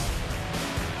third.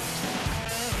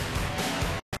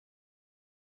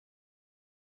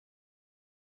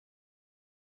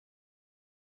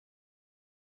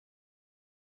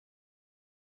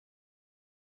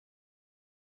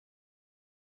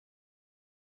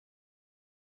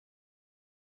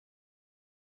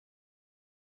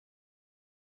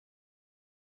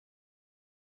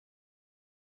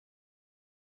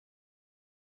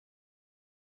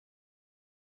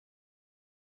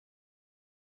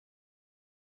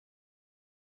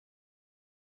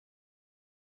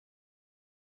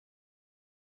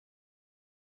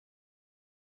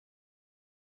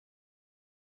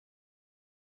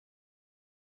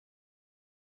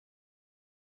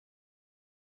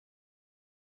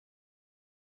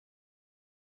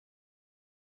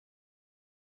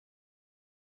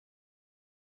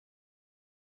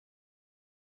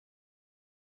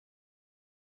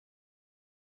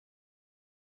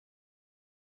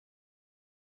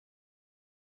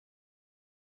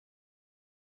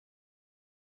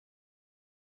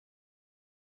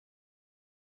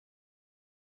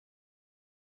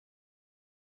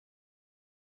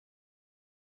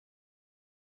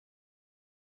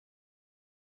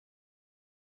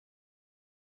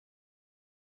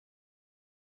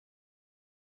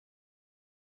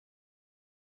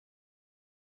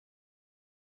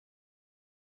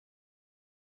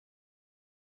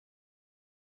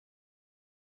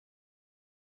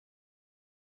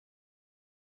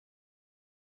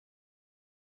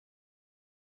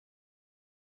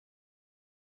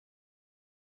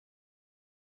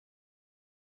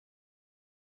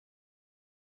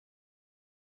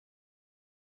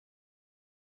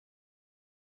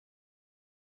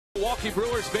 Milwaukee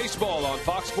Brewers baseball on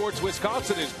Fox Sports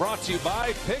Wisconsin is brought to you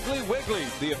by Piggly Wiggly,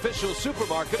 the official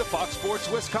supermarket of Fox Sports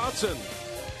Wisconsin,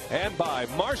 and by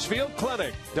Marshfield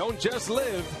Clinic. Don't just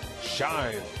live,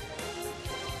 shine.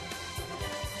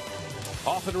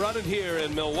 Off and running here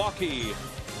in Milwaukee,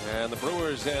 and the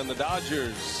Brewers and the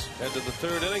Dodgers head to the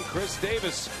third inning. Chris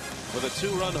Davis with a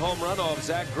 2-run home run off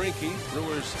Zach Greinke.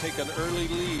 Brewers take an early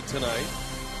lead tonight.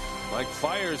 Mike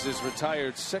Fiers is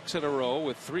retired 6 in a row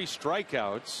with 3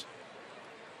 strikeouts.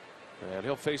 And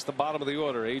he'll face the bottom of the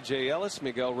order. A.J. Ellis,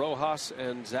 Miguel Rojas,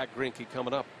 and Zach Greinke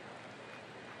coming up.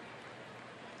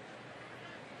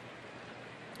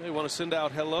 We want to send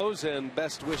out hellos and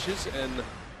best wishes and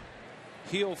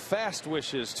heel fast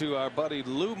wishes to our buddy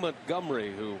Lou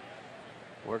Montgomery, who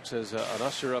works as an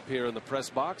usher up here in the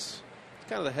press box.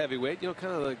 Kind of the heavyweight, you know,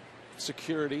 kind of the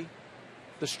security,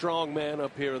 the strong man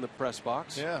up here in the press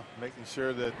box. Yeah, making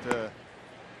sure that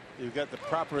you've got the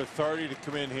proper authority to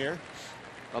come in here.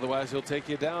 Otherwise, he'll take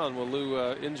you down. Well,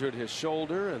 Lou injured his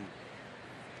shoulder and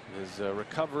is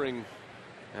recovering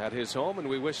at his home, and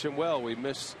we wish him well. We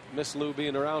miss Lou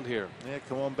being around here. Yeah,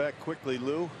 come on back quickly,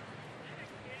 Lou.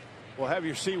 We'll have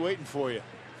your seat waiting for you.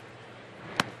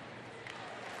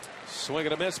 Swing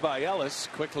and a miss by Ellis.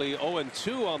 Quickly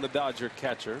 0-2 on the Dodger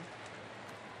catcher.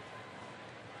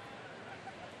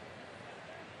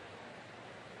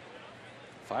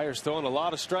 Fiers throwing a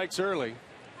lot of strikes early.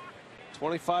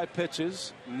 25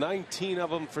 pitches, 19 of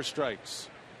them for strikes.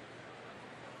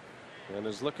 And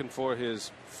is looking for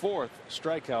his 4th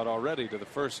strikeout already to the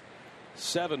first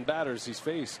 7 batters he's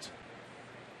faced.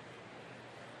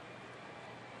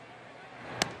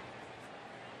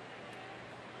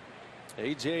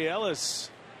 A.J. Ellis,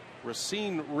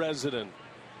 Racine resident.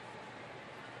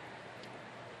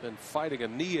 Been fighting a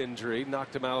knee injury,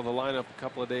 knocked him out of the lineup a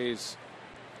couple of days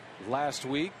last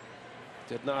week.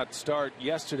 Did not start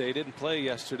yesterday, didn't play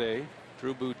yesterday.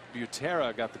 Drew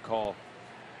Butera got the call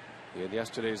in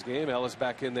yesterday's game. Ellis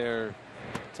back in there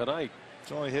tonight.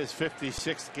 It's only his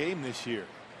 56th game this year.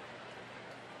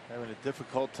 Having a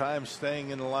difficult time staying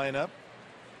in the lineup.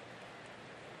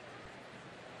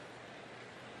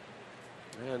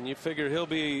 And you figure he'll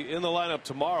be in the lineup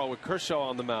tomorrow with Kershaw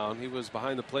on the mound. He was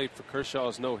behind the plate for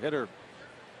Kershaw's no-hitter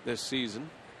this season.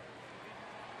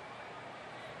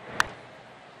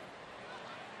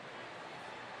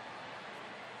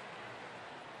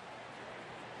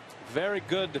 Very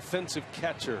good defensive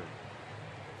catcher.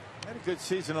 Had a good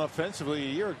season offensively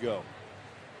a year ago.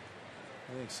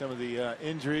 I think some of the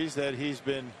injuries that he's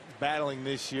been battling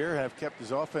this year have kept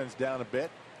his offense down a bit.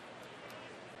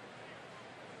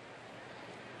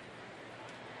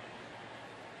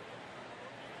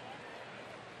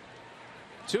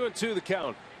 Two and two the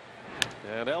count.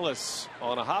 And Ellis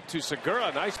on a hop to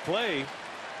Segura. Nice play.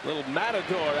 Little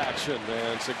matador action.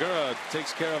 And Segura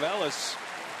takes care of Ellis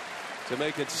to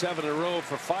make it 7 in a row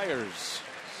for Fiers.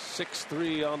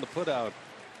 6-3 on the putout.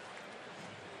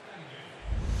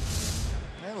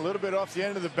 And a little bit off the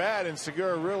end of the bat, and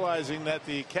Segura realizing that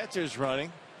the catcher's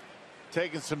running,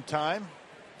 taking some time,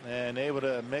 and able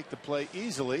to make the play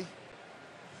easily.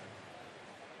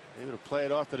 Able to play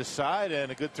it off to the side,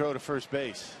 and a good throw to first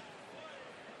base.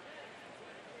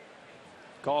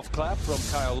 Golf clap from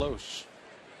Kyle Loesch,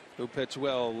 who pitched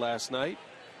well last night.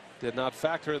 Did not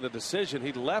factor in the decision.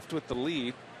 He left with the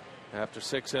lead after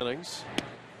 6 innings.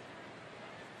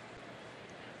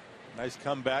 Nice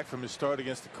comeback from his start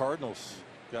against the Cardinals.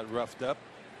 Got roughed up.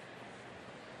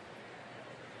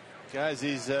 Guys,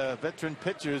 these veteran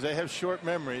pitchers, they have short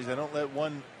memories. They don't let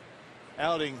one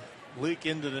outing leak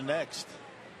into the next.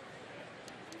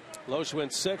 Loesch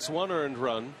went 6, 1 earned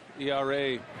run.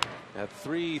 ERA at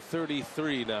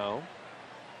 3.33 now.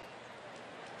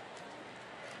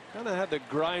 Kind of had to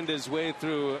grind his way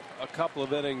through a couple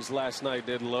of innings last night,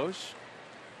 did Loesch.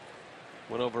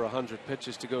 Went over 100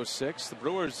 pitches to go 6. The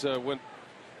Brewers went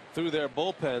through their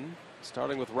bullpen,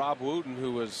 starting with Rob Wooten,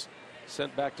 who was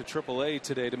sent back to AAA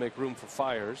today to make room for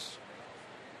Fiers.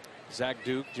 Zach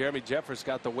Duke, Jeremy Jeffress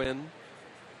got the win.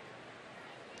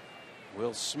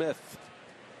 Will Smith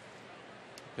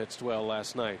pitched well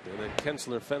last night, and then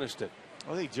Kinsler finished it.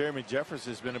 I think Jeremy Jeffress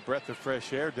has been a breath of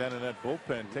fresh air down in that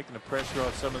bullpen, taking the pressure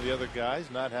off some of the other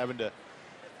guys, not having to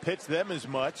pitch them as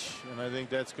much, and I think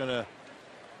that's going to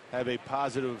have a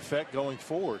positive effect going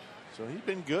forward. So he's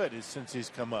been good since he's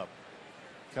come up.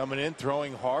 Coming in,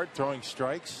 throwing hard, throwing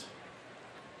strikes.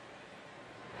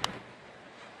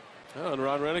 Oh, and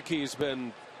Ron Renick's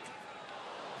been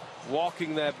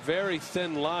walking that very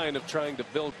thin line of trying to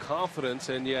build confidence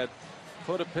and yet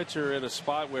put a pitcher in a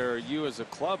spot where you as a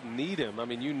club need him. I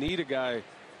mean, you need a guy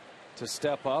to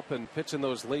step up and pitch in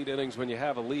those late innings when you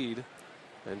have a lead.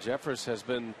 And Jeffress has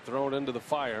been thrown into the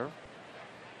fire.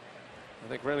 I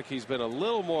think Renick's been a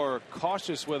little more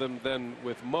cautious with him than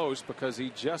with most because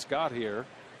he just got here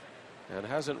and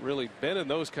hasn't really been in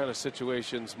those kind of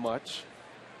situations much.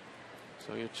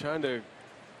 So you're trying to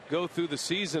go through the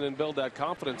season and build that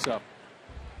confidence up.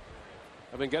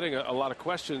 I've been getting a lot of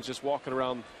questions just walking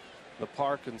around the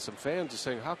park, and some fans are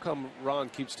saying, how come Ron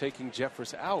keeps taking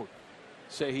Jeffress out?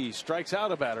 Say he strikes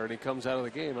out a batter and he comes out of the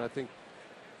game. And I think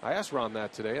I asked Ron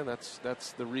that today, and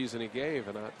that's the reason he gave,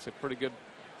 and it's a pretty good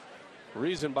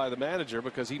reason by the manager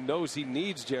because he knows he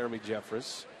needs Jeremy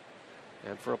Jeffress,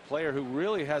 and for a player who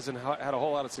really hasn't had a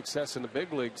whole lot of success in the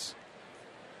big leagues,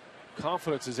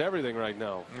 confidence is everything right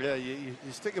now. Yeah, you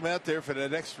stick him out there for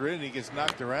that extra inning, he gets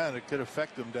knocked around, it could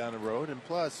affect him down the road. And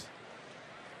plus,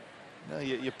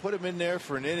 you put him in there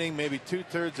for an inning, maybe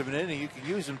 2/3 of an inning, you can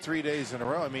use him 3 days in a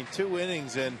row. I mean, 2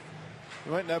 innings and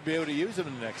you might not be able to use him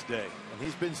the next day. And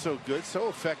he's been so good, so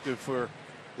effective for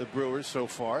the Brewers so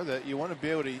far that you want to be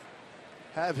able to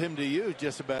have him to use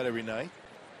just about every night.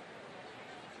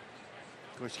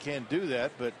 Of course, you can't do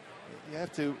that, but you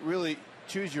have to really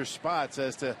choose your spots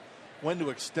as to when to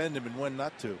extend him and when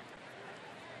not to.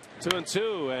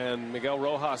 2-2, and Miguel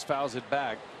Rojas fouls it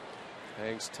back.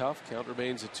 Hangs tough. Count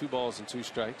remains at 2 balls and 2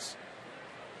 strikes.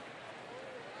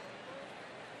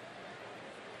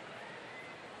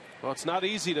 Well, it's not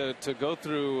easy to go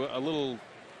through a little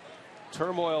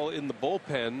turmoil in the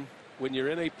bullpen when you're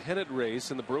in a pennant race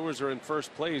and the Brewers are in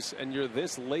first place and you're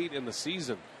this late in the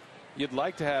season. You'd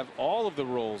like to have all of the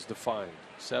roles defined.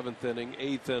 7th inning,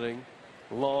 8th inning,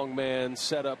 long man,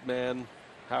 setup man,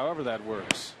 however that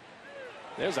works.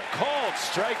 There's a called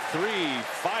strike 3.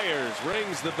 Fiers,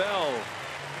 rings the bell,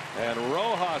 and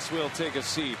Rojas will take a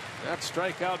seat. That's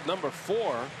strikeout number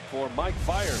 4 for Mike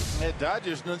Fiers. Yeah,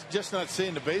 Dodgers just not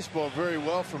seeing the baseball very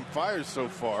well from Fiers so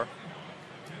far.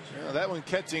 That one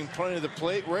catching plenty of the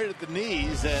plate right at the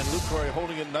knees, and Lucroy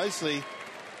holding it nicely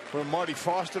for Marty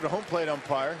Foster, the home plate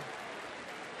umpire.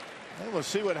 And we'll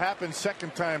see what happens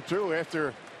second time through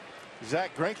after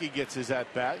Zach Greinke gets his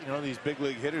at bat. These big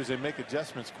league hitters, they make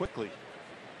adjustments quickly.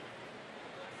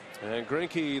 And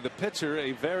Greinke, the pitcher,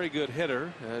 a very good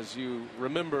hitter, as you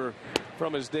remember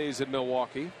from his days in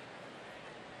Milwaukee.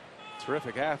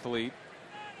 Terrific athlete.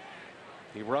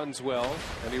 He runs well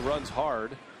and he runs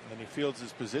hard. And he fields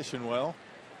his position well.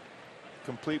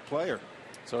 Complete player.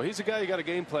 So he's a guy you got a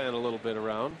game plan a little bit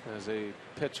around as a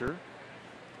pitcher.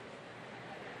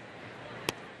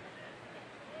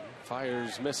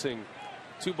 Fiers missing.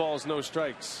 2 balls, no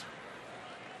strikes.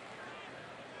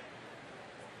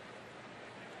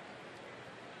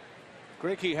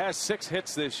 Greinke has 6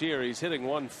 hits this year. He's hitting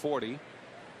 140,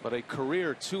 but a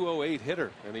career .208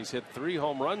 hitter, and he's hit 3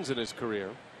 home runs in his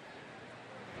career.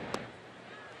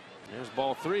 There's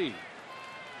ball 3.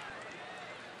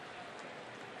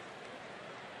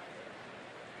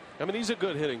 I mean, he's a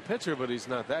good hitting pitcher, but he's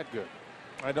not that good.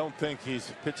 I don't think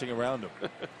he's pitching around him.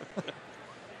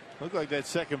 Looked like that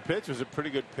second pitch was a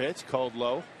pretty good pitch, called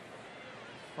low.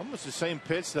 Almost the same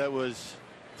pitch that was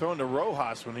thrown to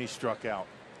Rojas when he struck out.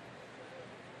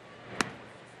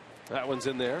 That one's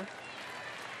in there.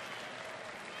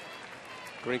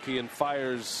 Greinke and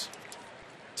Fiers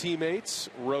teammates,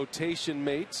 rotation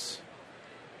mates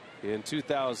in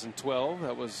 2012.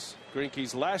 That was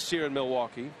Greinke's last year in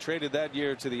Milwaukee. Traded that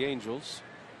year to the Angels.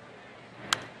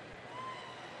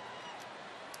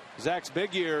 Zach's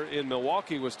big year in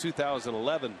Milwaukee was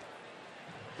 2011.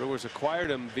 Brewers acquired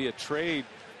him via trade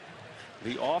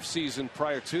the offseason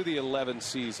prior to the 11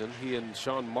 season. He and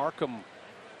Sean Markham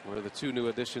were the two new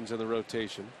additions in the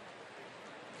rotation.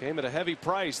 Came at a heavy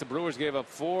price. The Brewers gave up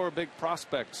 4 big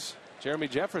prospects. Jeremy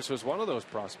Jeffress was one of those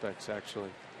prospects,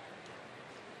 actually.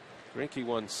 Greinke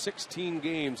won 16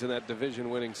 games in that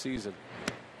division-winning season.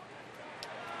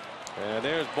 And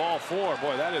there's ball 4.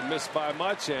 Boy, that didn't miss by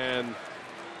much, and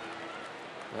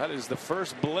that is the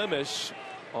first blemish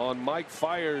on Mike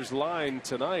Fiers' line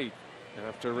tonight.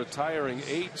 After retiring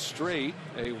 8 straight,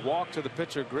 a walk to the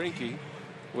pitcher Greinke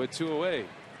with 2 away.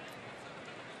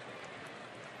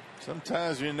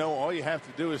 Sometimes, you know, all you have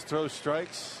to do is throw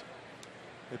strikes.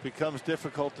 It becomes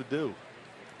difficult to do.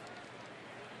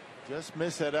 Just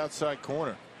miss that outside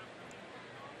corner.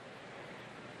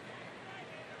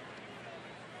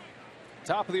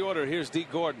 Top of the order, here's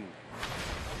Deke Gordon.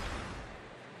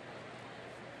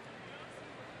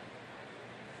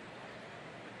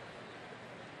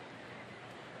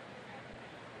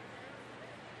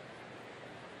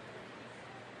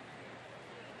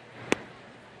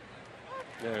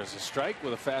 There's a strike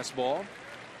with a fastball.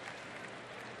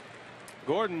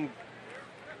 Gordon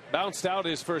bounced out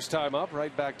his first time up,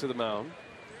 right back to the mound.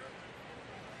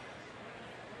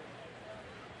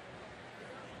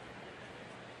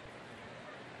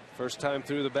 First time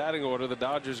through the batting order, the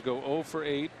Dodgers go 0 for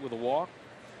 8 with a walk,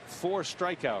 4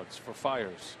 strikeouts for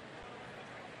Fiers.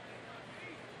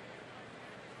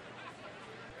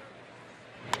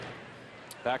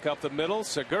 Back up the middle,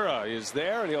 Segura is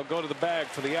there, and he'll go to the bag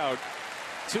for the out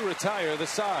to retire the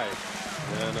side.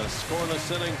 And a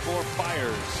scoreless inning for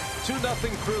Fiers.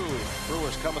 2-0 Crew.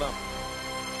 Brewers coming up.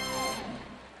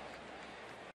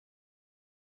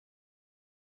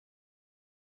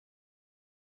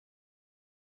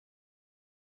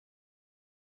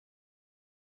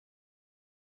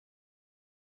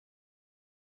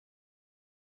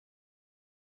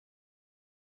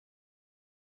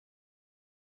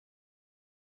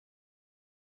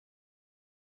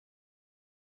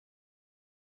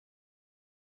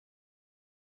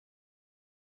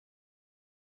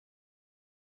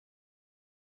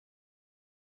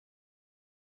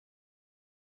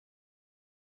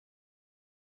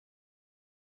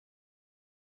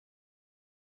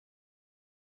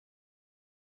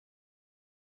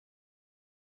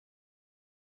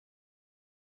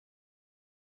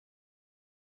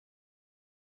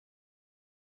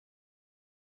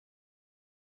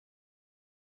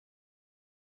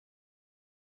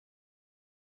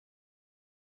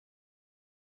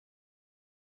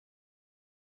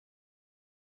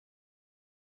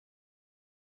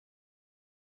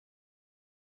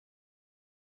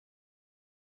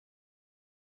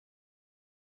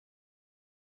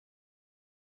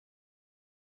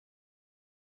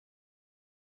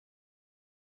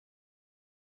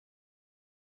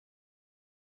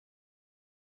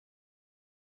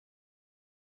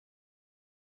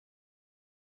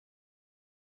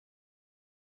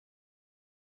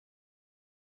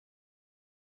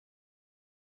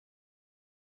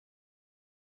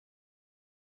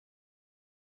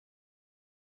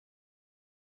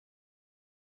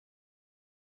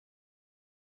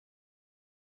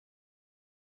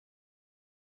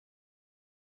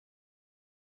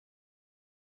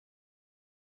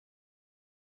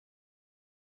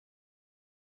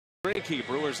 Greinke,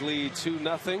 Brewers lead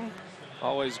 2-0.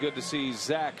 Always good to see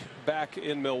Zach back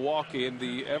in Milwaukee, and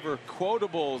the ever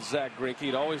quotable Zach Greinke.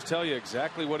 He'd always tell you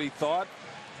exactly what he thought.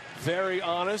 Very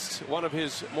honest. One of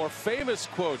his more famous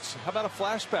quotes. How about a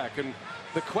flashback? And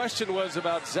the question was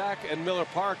about Zach and Miller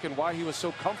Park and why he was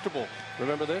so comfortable.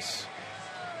 Remember this?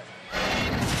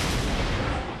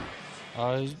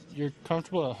 You're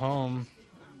comfortable at home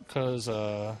because,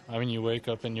 I mean, you wake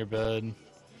up in your bed.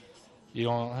 You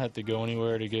don't have to go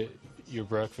anywhere to get your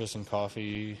breakfast and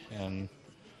coffee, and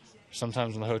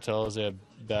sometimes in the hotels they have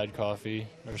bad coffee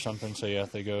or something, so you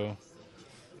have to go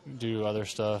do other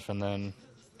stuff, and then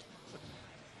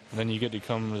you get to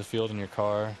come to the field in your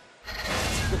car.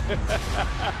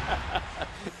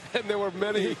 And there were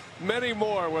many, many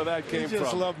more where that came from. He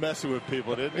just loved messing with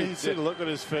people, didn't he? You see the look on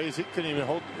his face. He couldn't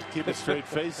even keep a straight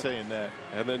face saying that.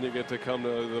 And then you get to come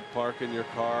to the park in your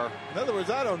car. In other words,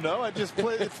 I don't know. I just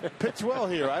pitch well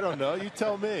here. I don't know. You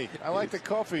tell me. I like the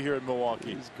coffee here in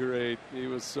Milwaukee. He's great. He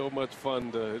was so much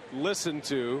fun to listen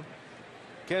to.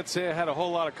 Can't say I had a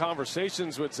whole lot of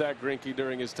conversations with Zach Greinke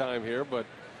during his time here, but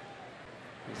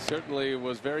he certainly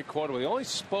was very quotable. He only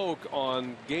spoke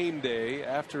on game day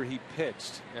after he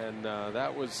pitched, and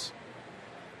that was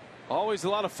always a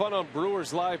lot of fun on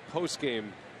Brewers Live postgame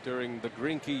during the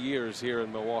Greinke years here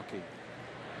in Milwaukee.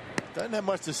 Doesn't have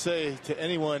much to say to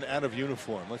anyone out of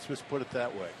uniform. Let's just put it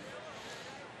that way.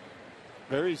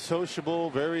 Very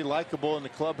sociable, very likable in the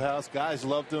clubhouse. Guys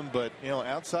loved him, but you know,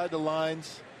 outside the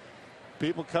lines,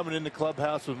 people coming in the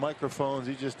clubhouse with microphones,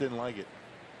 he just didn't like it.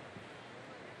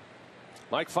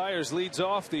 Mike Fiers leads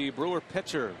off, the Brewer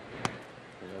pitcher.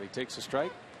 And he takes a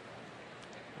strike.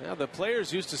 Now, the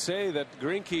players used to say that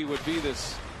Greinke would be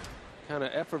this kind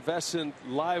of effervescent,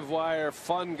 live wire,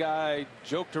 fun guy,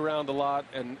 joked around a lot,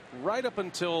 and right up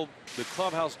until the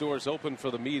clubhouse doors opened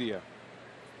for the media.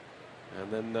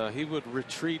 And then he would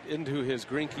retreat into his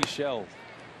Greinke shell.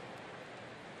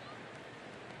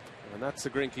 And that's the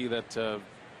Greinke that,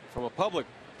 from a public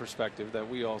perspective, that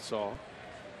we all saw.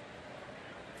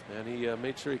 And he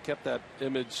made sure he kept that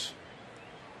image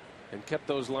and kept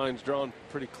those lines drawn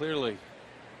pretty clearly.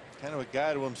 Kind of a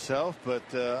guy to himself, but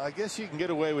I guess you can get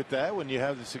away with that when you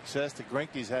have the success that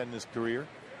Greinke's had in his career.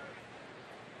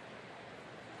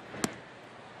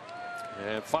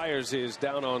 And Fiers is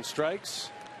down on strikes.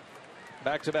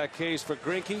 Back-to-back Ks for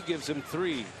Greinke, gives him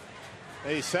 3.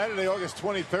 Hey, Saturday, August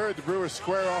 23rd, the Brewers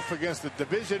square off against the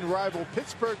division rival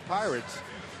Pittsburgh Pirates.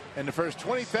 And the first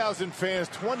 20,000 fans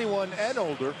 21 and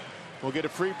older will get a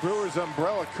free Brewers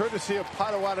umbrella courtesy of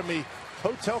Potawatomi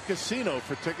Hotel Casino.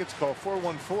 For tickets, call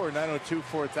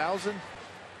 414-902-4000 or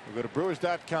go to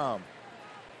Brewers.com.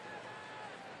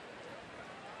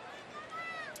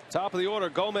 Top of the order,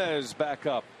 Gomez back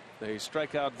up. A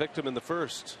strikeout victim in the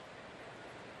first.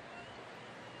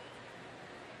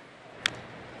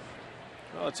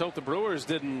 Well, let's hope the Brewers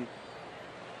didn't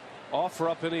offer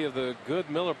up any of the good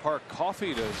Miller Park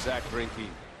coffee to Zach Greinke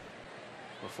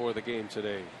before the game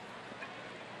today.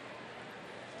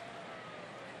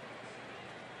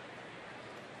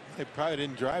 They probably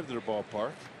didn't drive to the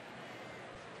ballpark.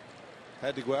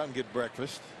 Had to go out and get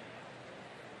breakfast.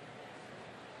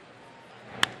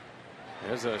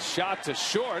 There's a shot to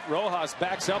short. Rojas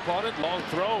backs up on it. Long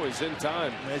throw is in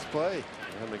time. Nice play.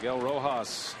 And Miguel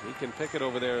Rojas, he can pick it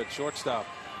over there at shortstop.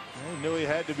 He knew he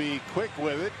had to be quick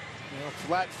with it. You know,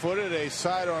 flat-footed, a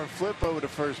sidearm flip over to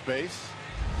first base.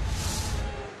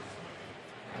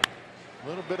 A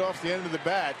little bit off the end of the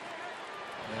bat.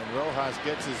 And Rojas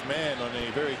gets his man on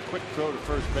a very quick throw to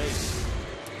first base.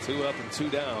 2 up and 2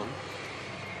 down.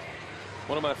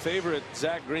 One of my favorite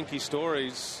Zach Greinke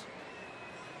stories.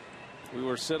 We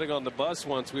were sitting on the bus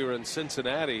once. We were in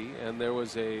Cincinnati, and there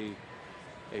was a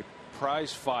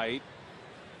prize fight,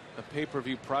 a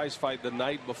pay-per-view prize fight the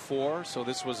night before. So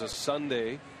this was a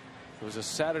Sunday. It was a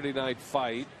Saturday night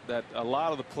fight that a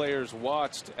lot of the players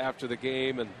watched after the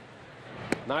game, and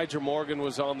Nigel Morgan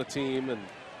was on the team, and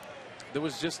there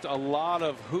was just a lot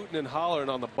of hooting and hollering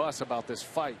on the bus about this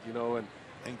fight, you know. And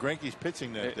Greinke's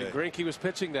pitching that day. Greinke was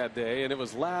pitching that day, and it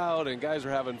was loud, and guys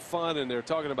were having fun, and they're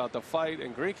talking about the fight.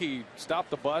 And Greinke stopped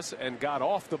the bus and got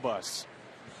off the bus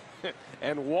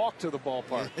and walked to the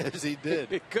ballpark. Yes, he did.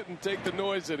 He couldn't take the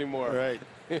noise anymore. Right.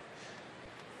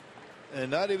 And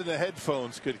not even the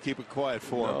headphones could keep it quiet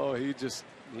for him. No, he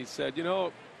said, you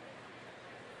know,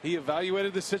 he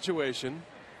evaluated the situation.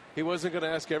 He wasn't going to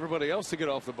ask everybody else to get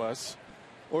off the bus.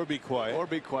 Or be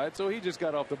quiet. So he just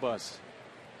got off the bus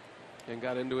and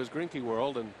got into his Greinke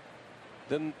world. And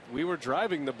then we were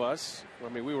driving the bus. I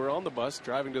mean, we were on the bus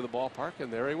driving to the ballpark,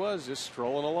 and there he was, just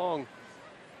strolling along.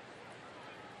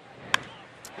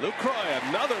 Lucroy,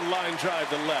 another line drive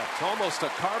to left, almost a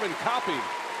carbon copy.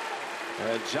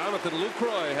 And Jonathan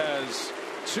Lucroy has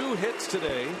 2 hits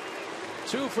today,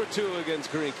 2 for 2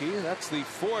 against Greinke. That's the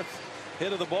 4th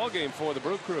hit of the ball game for the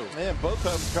Brew Crew. Man, both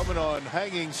of them coming on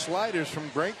hanging sliders from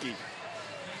Greinke.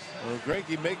 Well,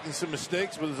 Greinke making some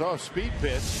mistakes with his off-speed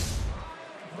pitch.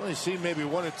 Only seen maybe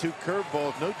 1 or 2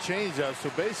 curveballs, no changeup. So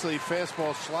basically,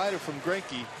 fastball slider from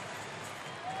Greinke.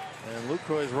 And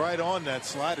Lucroy is right on that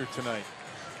slider tonight.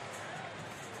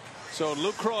 So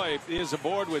Lucroy is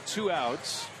aboard with 2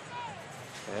 outs.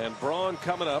 And Braun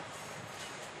coming up.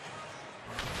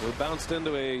 We bounced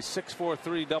into a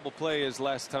 6-4-3 double play his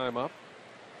last time up.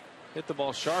 Hit the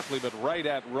ball sharply, but right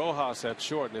at Rojas at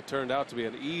short, and it turned out to be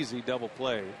an easy double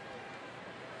play.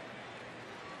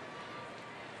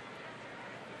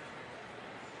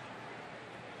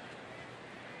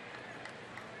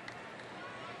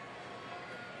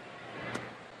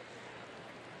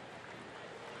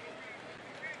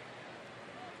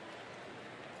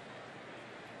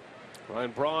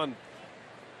 Ryan Braun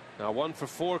now 1 for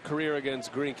 4 career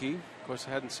against Greinke. Of course,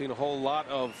 I hadn't seen a whole lot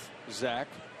of Zach.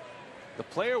 The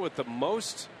player with the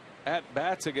most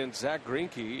at-bats against Zach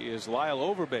Greinke is Lyle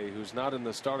Overbay, who's not in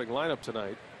the starting lineup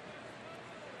tonight.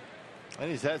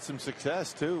 And he's had some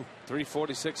success, too.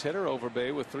 .346 hitter,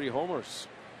 Overbay, with 3 homers.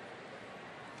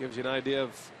 Gives you an idea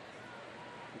of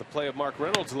the play of Mark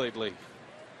Reynolds lately.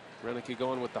 Greinke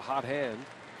going with the hot hand.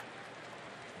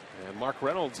 And Mark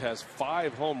Reynolds has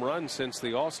 5 home runs since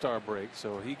the All-Star break,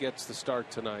 so he gets the start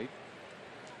tonight.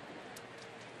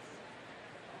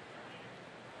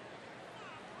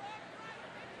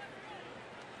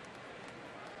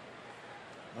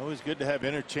 Always good to have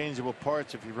interchangeable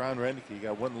parts if you're Ron Renneke. You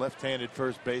got one left-handed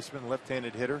first baseman,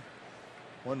 left-handed hitter,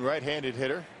 one right-handed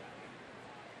hitter.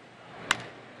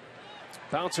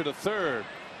 Bouncer to third.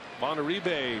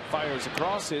 Monteribe fires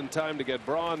across in time to get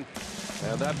Braun,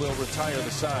 and that will retire the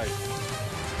side.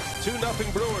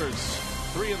 2-0 Brewers,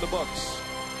 3 in the books.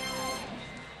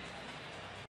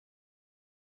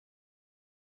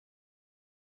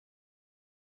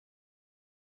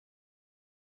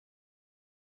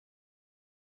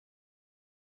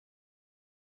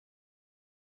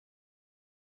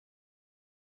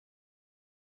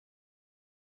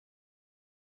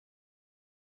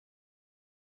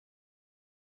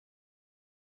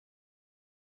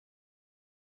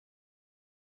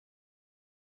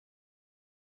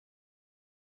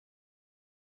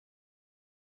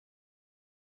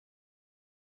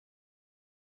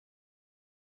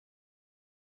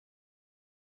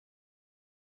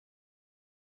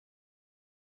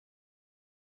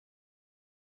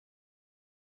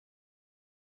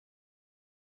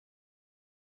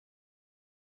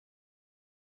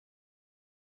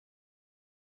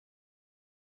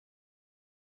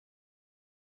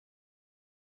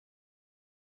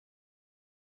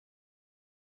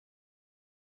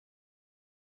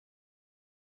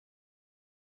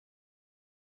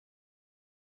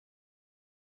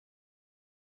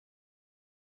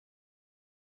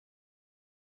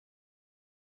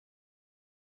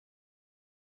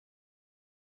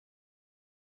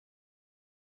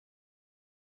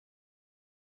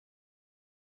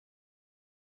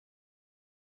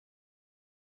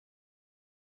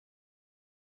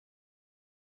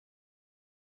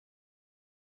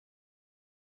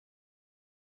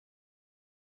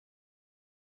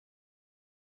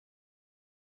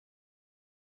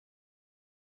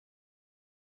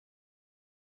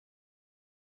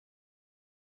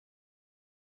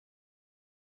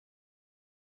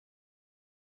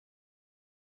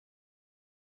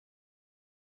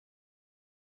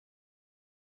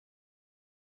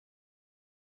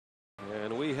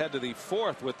 And we head to the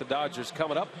 4th with the Dodgers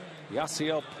coming up.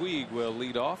 Yasiel Puig will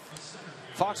lead off.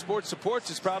 Fox Sports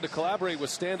Supports is proud to collaborate with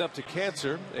Stand Up to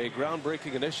Cancer, a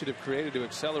groundbreaking initiative created to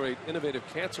accelerate innovative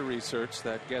cancer research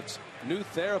that gets new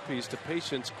therapies to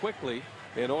patients quickly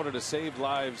in order to save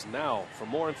lives now. For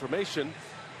more information,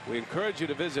 we encourage you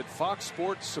to visit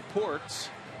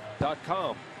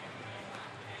foxsportsupports.com.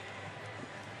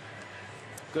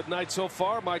 Good night so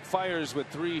far. Mike Fiers with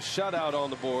 3 shutout on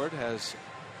the board, has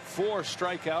 4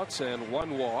 strikeouts and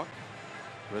 1 walk.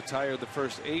 Retired the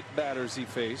first 8 batters he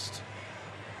faced.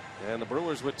 And the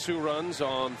Brewers with 2 runs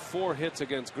on 4 hits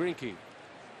against Greinke.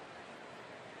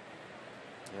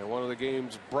 And one of the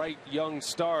game's bright young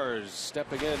stars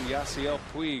stepping in, Yasiel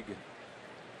Puig,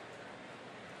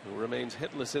 who remains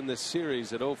hitless in this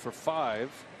series at 0 for 5.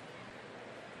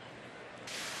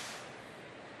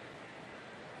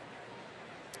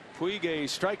 Puig a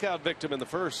strikeout victim in the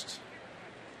first.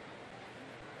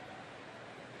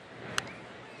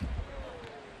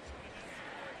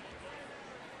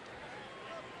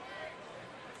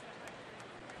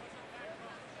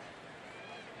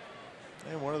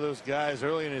 And one of those guys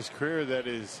early in his career that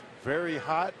is very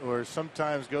hot, or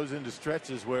sometimes goes into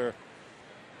stretches where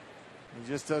he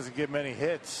just doesn't get many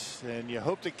hits, and you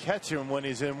hope to catch him when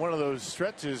he's in one of those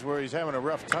stretches where he's having a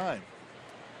rough time.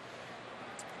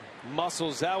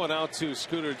 Muscles that one out to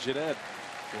Scooter Gennett,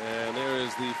 and there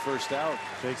is the first out.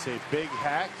 Takes a big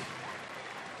hack.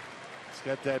 He's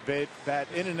got that bat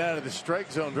in and out of the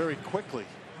strike zone very quickly.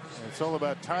 And it's all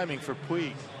about timing for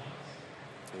Puig.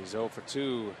 He's 0 for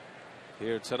 2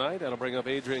 here tonight. That'll bring up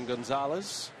Adrian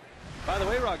Gonzalez. By the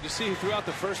way, Rock, you see he threw out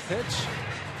the first pitch?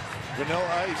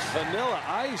 Vanilla ice. Vanilla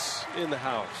ice in the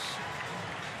house.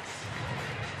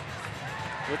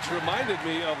 Which reminded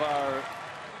me of our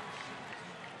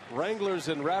Wranglers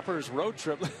and Rappers road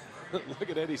trip. Look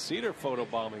at Eddie Cedar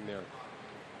photobombing there.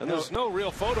 And there's no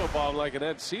real photobomb like an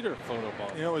Ed Cedar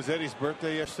photobomb. You know, it was Eddie's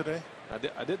birthday yesterday.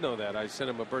 I did know that. I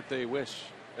sent him a birthday wish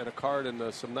and a card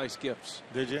and some nice gifts.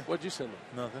 Did you? What'd you send him?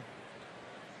 Nothing.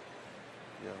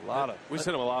 Yeah, we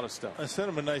sent him a lot of stuff. I sent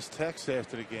him a nice text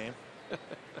after the game.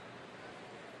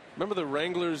 Remember the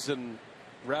Wranglers and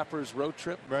Rappers road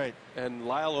trip? Right. And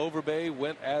Lyle Overbay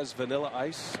went as Vanilla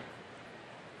Ice.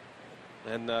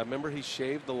 And remember, he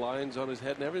shaved the lines on his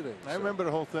head and everything. I remember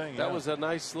the whole thing. That was a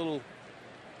nice little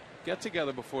get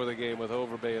together before the game with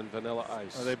Overbay and Vanilla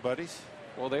Ice. Are they buddies?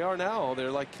 Well, they are now.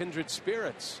 They're like kindred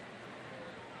spirits.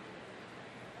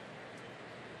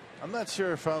 I'm not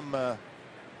sure if I'm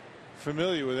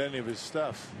familiar with any of his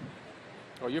stuff.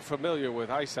 Oh, you're familiar with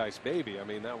Ice Ice Baby. I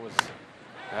mean, that was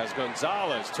as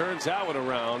Gonzalez turns that one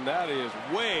around. That is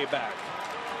way back.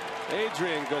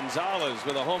 Adrian Gonzalez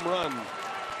with a home run.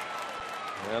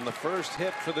 And the first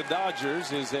hit for the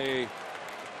Dodgers is a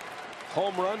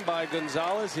home run by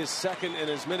Gonzalez, his second in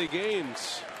as many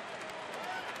games.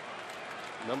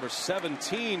 Number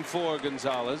 17 for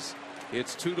Gonzalez.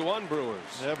 It's 2-1 Brewers.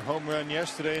 Yep, home run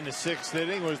yesterday in the 6th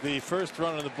inning was the first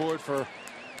run on the board for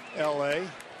L.A.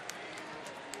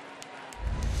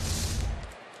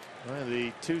 Well,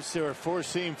 the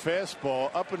four-seam fastball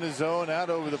up in the zone, out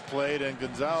over the plate, and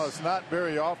Gonzalez not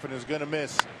very often is going to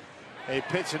miss a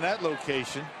pitch in that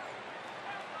location.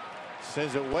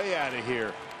 Sends it way out of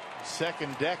here.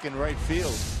 Second deck in right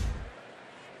field.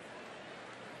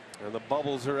 And the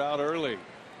bubbles are out early.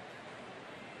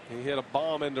 He hit a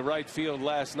bomb into right field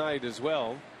last night as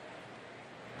well.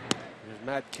 There's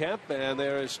Matt Kemp, and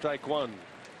there is strike one.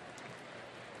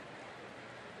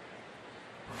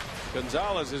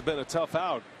 Gonzalez has been a tough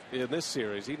out in this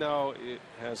series. He now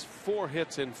has 4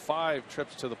 hits in 5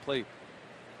 trips to the plate,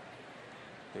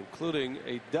 including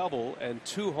a double and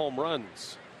 2 home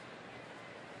runs.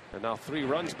 And now 3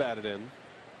 runs batted in.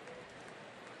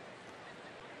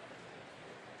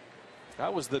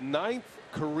 That was the 9th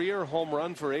career home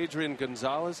run for Adrian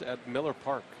Gonzalez at Miller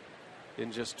Park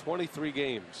in just 23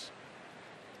 games.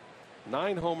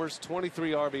 9 homers,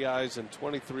 23 RBIs, and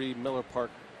 23 Miller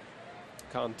Park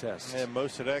contests. And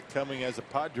most of that coming as a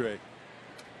Padre.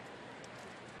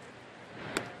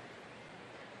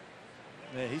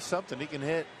 Man, he's something. He can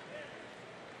hit.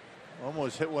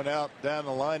 Almost hit one out down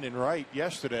the line in right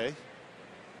yesterday.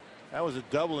 That was a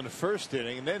double in the first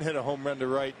inning, and then hit a home run to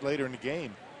right later in the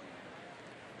game.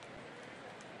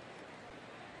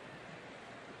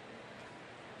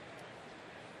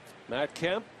 Matt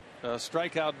Kemp, a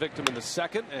strikeout victim in the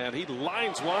second, and he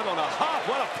lines one on a hop.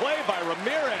 What a play by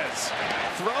Ramirez.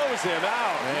 Throws him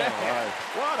out. Man,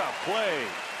 what a play.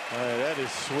 That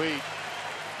is sweet.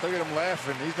 Look at him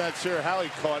laughing. He's not sure how he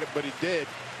caught it, but he did.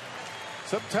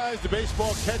 Sometimes the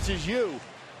baseball catches you.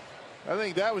 I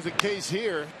think that was the case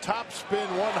here. Top spin,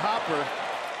 one hopper.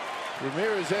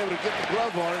 Ramirez able to get the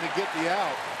glove on it and get the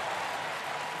out.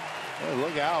 Oh,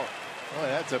 look out. Oh,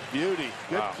 that's a beauty.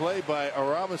 Good play by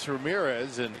Aramis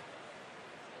Ramirez, and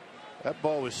that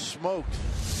ball was smoked.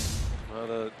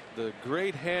 Well, the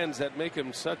great hands that make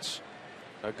him such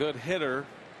a good hitter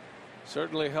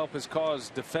certainly help his cause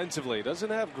defensively.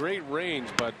 Doesn't have great range,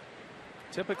 but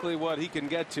typically what he can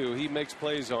get to, he makes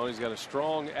plays on. He's got a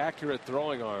strong, accurate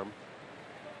throwing arm.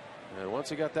 And once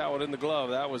he got that one in the glove,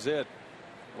 that was it.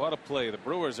 What a play. The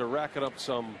Brewers are racking up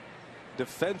some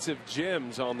defensive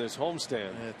gems on this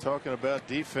homestand. Yeah, talking about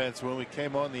defense, when we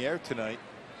came on the air tonight,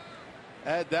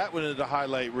 add that one to the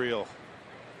highlight reel.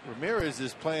 Ramirez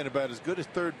is playing about as good as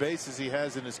third base as he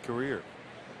has in his career.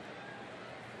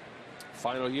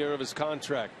 Final year of his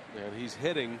contract, and he's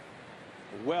hitting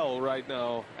well right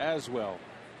now as well.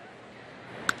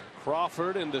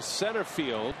 Crawford into center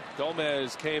field.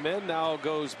 Gomez came in, now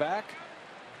goes back,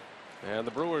 and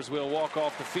the Brewers will walk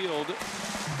off the field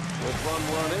with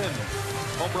run in.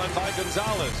 Home run by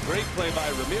Gonzalez. Great play by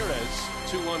Ramirez.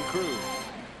 2-1 Crew.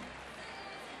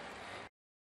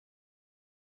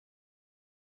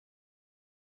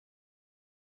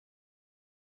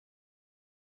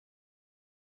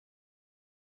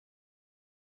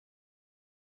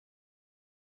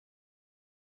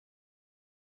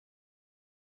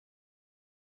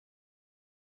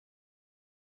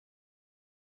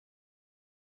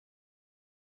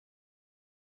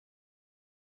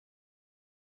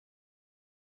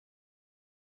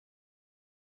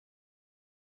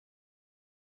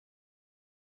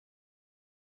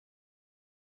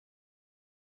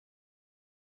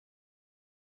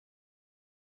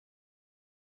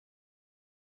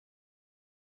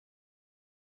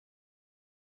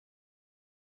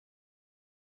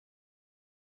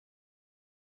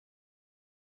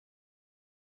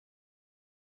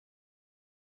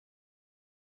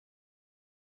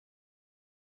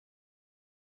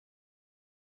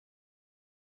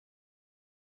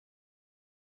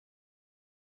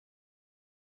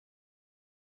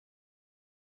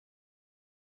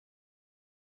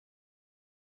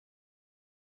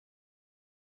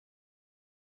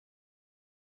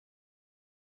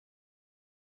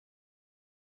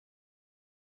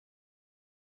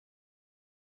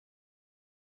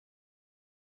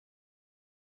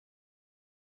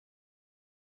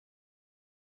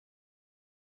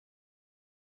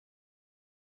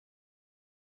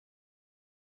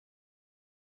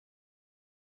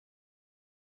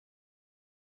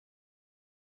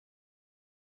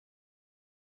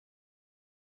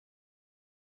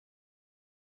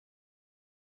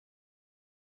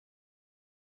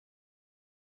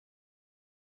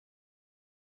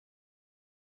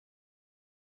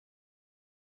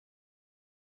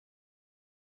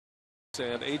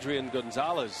 and Adrian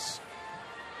Gonzalez.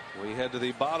 We head to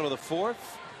the bottom of the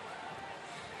fourth.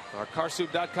 Our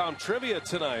Carsoup.com trivia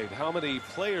tonight. How many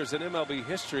players in MLB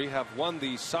history have won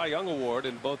the Cy Young Award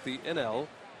in both the NL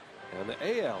and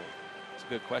the AL? It's a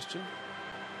good question.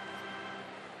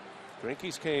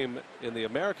 Greinke's came in the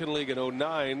American League in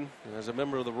 09 as a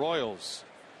member of the Royals.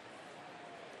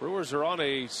 Brewers are on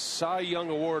a Cy Young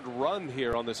Award run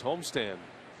here on this homestand,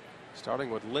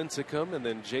 starting with Lincecum and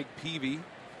then Jake Peavy.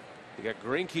 You got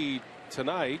Greinke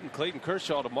tonight and Clayton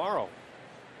Kershaw tomorrow.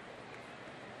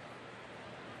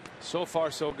 So far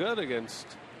so good against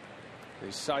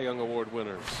the Cy Young Award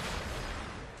winners.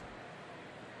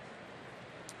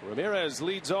 Ramirez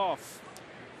leads off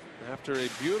after a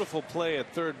beautiful play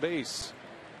at third base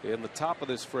in the top of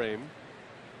this frame.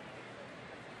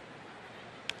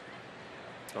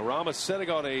 Aramis setting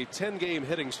on a 10-game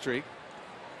hitting streak,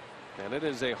 and it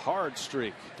is a hard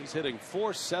streak. He's hitting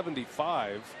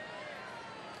 .475,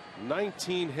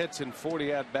 19 hits in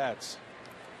 40 at-bats,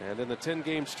 and in the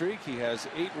 10-game streak he has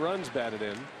 8 runs batted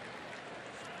in.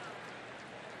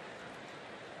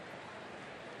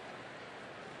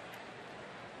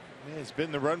 Yeah, he's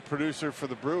been the run producer for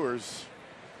the Brewers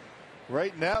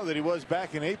right now that he was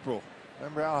back in April.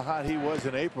 Remember how hot he was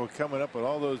in April, coming up with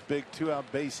all those big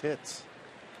 2-out base hits.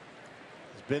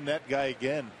 He's been that guy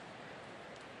again.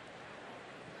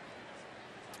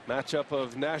 Matchup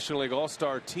of National League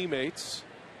All-Star teammates,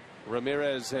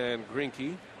 Ramirez and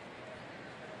Greinke.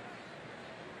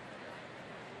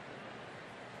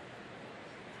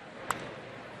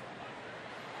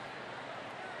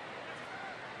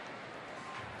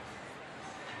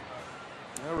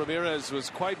 Ramirez was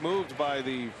quite moved by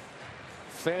the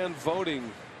fan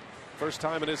voting. First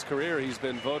time in his career he's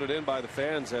been voted in by the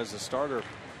fans as a starter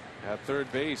at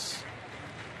third base.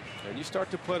 And you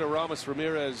start to put Aramis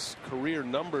Ramirez career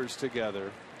numbers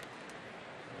together,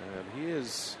 and he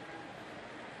is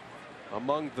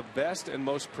among the best and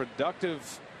most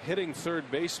productive hitting third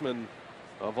baseman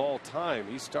of all time.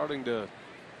 He's starting to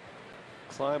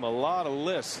climb a lot of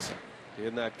lists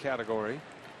in that category.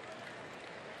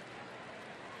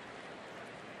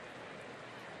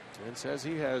 And says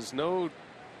he has no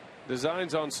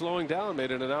designs on slowing down.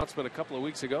 Made an announcement a couple of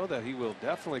weeks ago that he will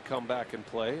definitely come back and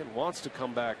play, and wants to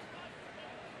come back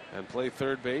and play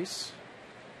third base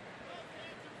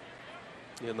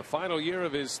in the final year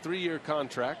of his 3-year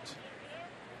contract.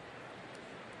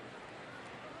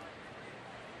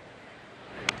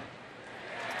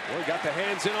 Well, he got the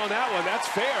hands in on that one. That's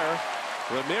fair.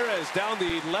 Ramirez down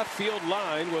the left field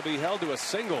line will be held to a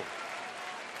single.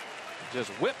 Just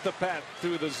whipped the bat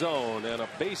through the zone, and a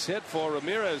base hit for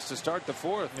Ramirez to start the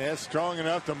fourth. Yeah, strong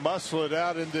enough to muscle it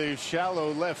out into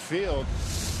shallow left field.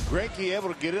 Greinke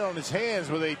able to get it on his hands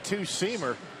with a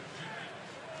 2-seamer.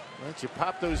 Once you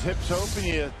pop those hips open,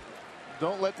 you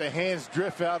don't let the hands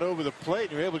drift out over the plate,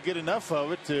 and you're able to get enough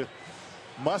of it to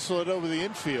muscle it over the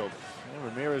infield. And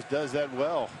Ramirez does that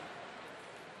well.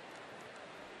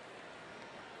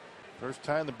 First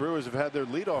time the Brewers have had their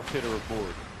leadoff hitter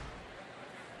aboard.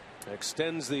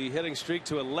 Extends the hitting streak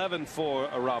to 11 for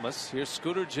Aramis. Here's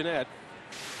Scooter Gennett.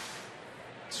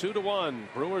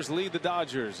 2-1. Brewers lead the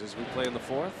Dodgers as we play in the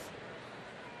fourth.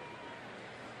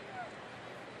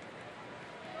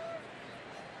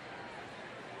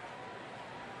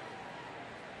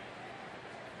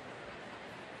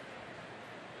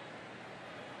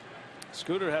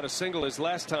 Scooter had a single his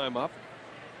last time up.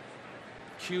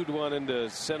 Cued one into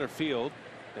center field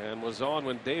and was on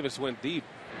when Davis went deep.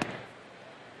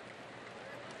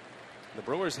 The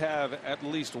Brewers have at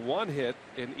least one hit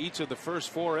in each of the first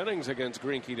 4 innings against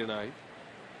Greinke tonight.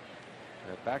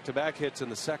 Back-to-back hits in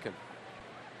the second.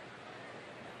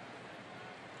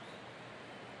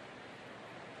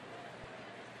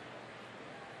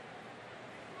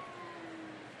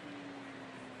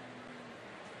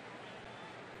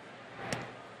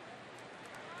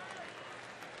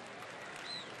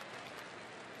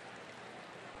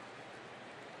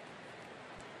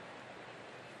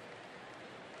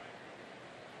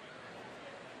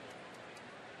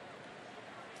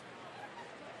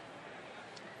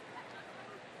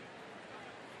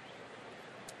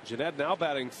 Gennett now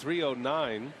batting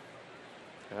 .309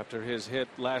 after his hit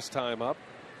last time up.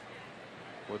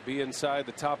 Would be inside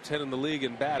the top 10 in the league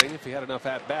in batting if he had enough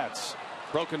at bats.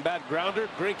 Broken bat grounder.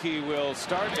 Greinke will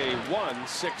start a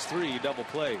 1-6-3 double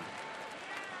play.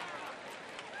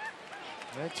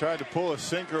 They tried to pull a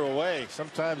sinker away.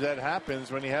 Sometimes that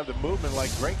happens when you have the movement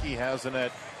like Greinke has, in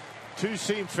that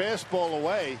 2-seam fastball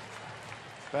away.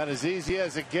 About as easy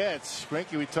as it gets.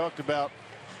 Greinke, we talked about,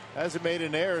 hasn't made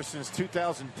an error since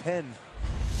 2010.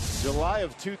 July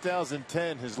of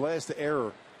 2010, his last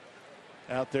error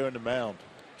out there on the mound.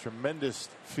 Tremendous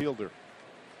fielder.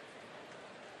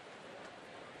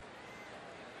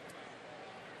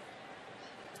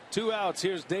 Two outs.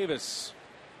 Here's Davis.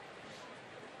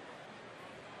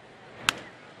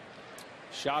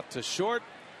 Shot to short.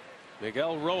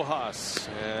 Miguel Rojas,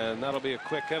 and that'll be a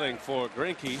quick inning for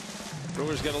Greinke.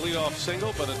 Brewers get a leadoff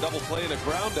single, but a double play and a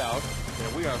ground out,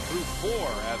 and we are through 4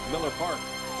 at Miller Park.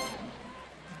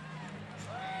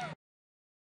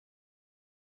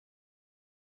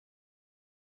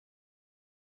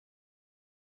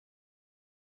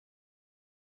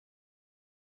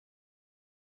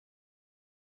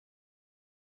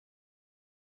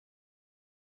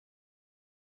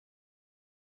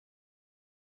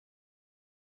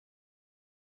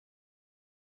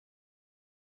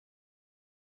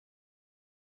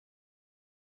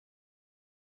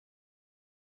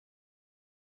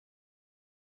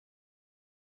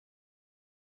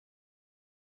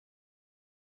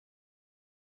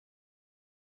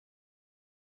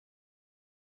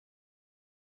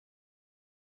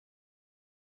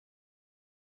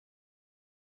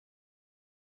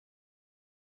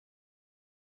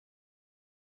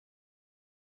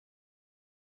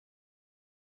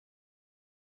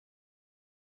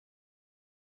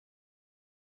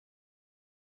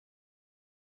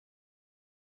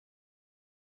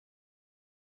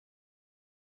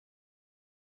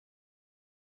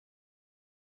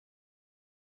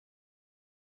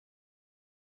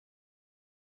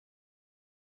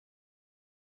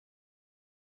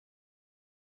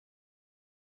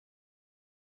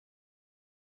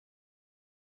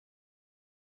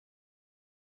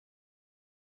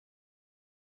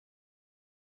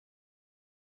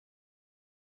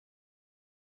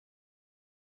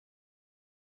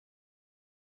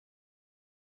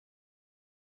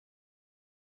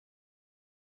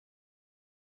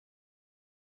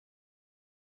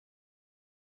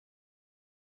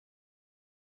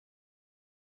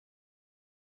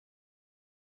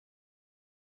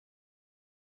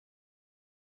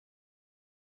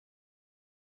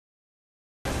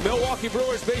 Milwaukee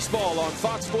Brewers baseball on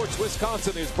Fox Sports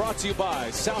Wisconsin is brought to you by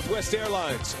Southwest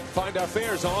Airlines. Find our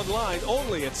fares online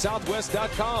only at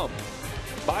southwest.com.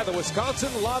 By the Wisconsin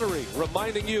Lottery,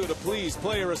 reminding you to please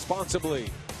play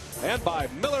responsibly. And by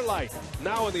Miller Lite,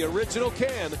 now in the original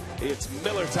can, it's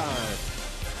Miller time.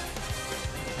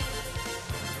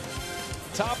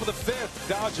 Top of the 5th,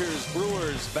 Dodgers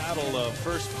Brewers battle of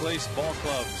first place ball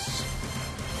clubs.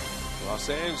 Los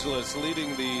Angeles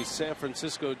leading the San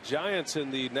Francisco Giants in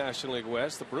the National League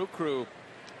West. The Brew Crew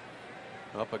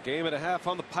up a game and a half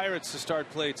on the Pirates to start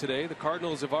play today. The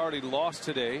Cardinals have already lost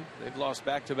today. They've lost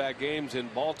back-to-back games in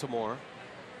Baltimore.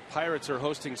 Pirates are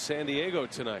hosting San Diego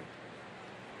tonight.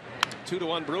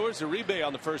 2-1 Brewers. Uribe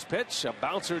on the first pitch. A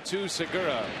bouncer to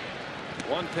Segura.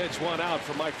 1 pitch, 1 out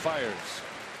for Mike Fiers.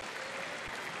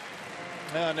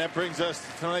 And that brings us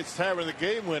to tonight's Tavern of the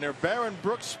Game winner, Baron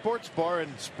Brooks Sports Bar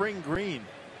in Spring Green.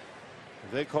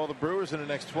 If they call the Brewers in the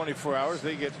next 24 hours,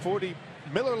 they get 40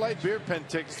 Miller Lite beer pen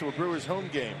tickets to a Brewers home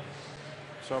game.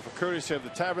 So for courtesy of the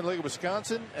Tavern League of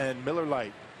Wisconsin and Miller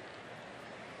Lite.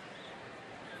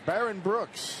 Baron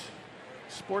Brooks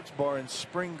Sports Bar in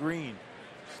Spring Green.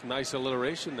 Nice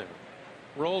alliteration there.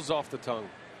 Rolls off the tongue.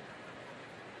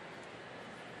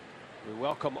 We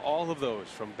welcome all of those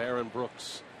from Baron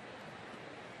Brooks.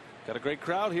 Got a great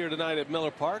crowd here tonight at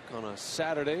Miller Park on a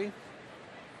Saturday.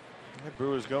 The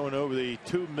Brewers going over the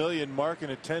 2 million mark in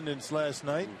attendance last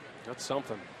night. That's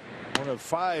something. One of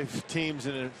 5 teams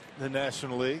in the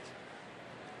National League.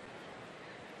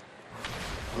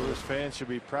 Brewers fans should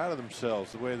be proud of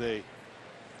themselves the way they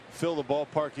fill the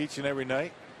ballpark each and every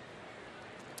night.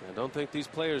 I don't think these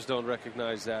players don't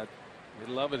recognize that.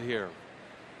 They love it here.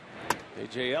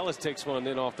 A.J. Ellis takes one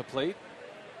in off the plate.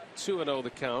 2-0 the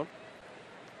count.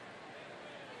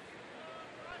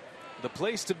 The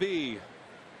place to be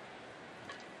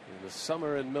in the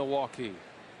summer in Milwaukee,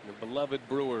 the beloved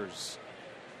Brewers.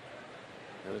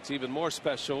 And it's even more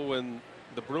special when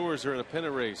the Brewers are in a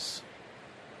pennant race.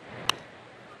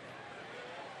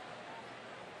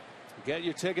 Get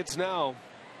your tickets now.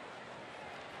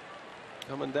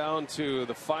 Coming down to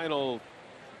the final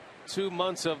 2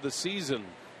 months of the season.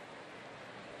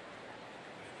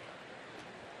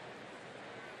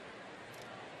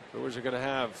 Brewers are going to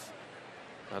have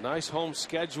a nice home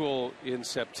schedule in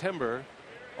September.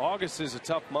 August is a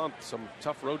tough month. Some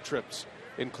tough road trips,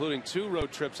 including 2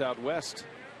 road trips out west.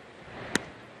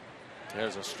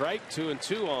 There's a strike.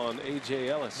 2-2 on A.J.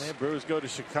 Ellis. And Brewers go to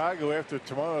Chicago after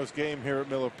tomorrow's game here at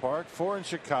Miller Park. 4 in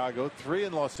Chicago, 3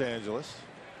 in Los Angeles.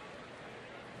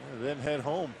 And then head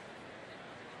home.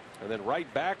 And then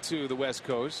right back to the West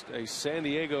Coast, a San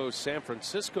Diego, San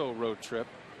Francisco road trip.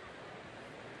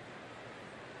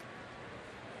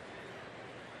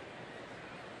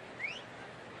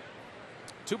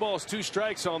 Two balls, two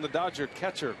strikes on the Dodger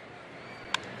catcher.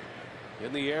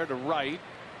 In the air to right.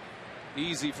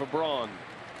 Easy for Braun.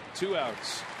 2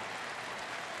 outs.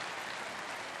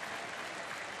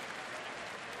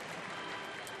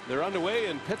 They're underway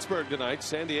in Pittsburgh tonight.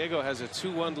 San Diego has a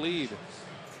 2-1 lead.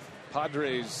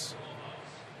 Padres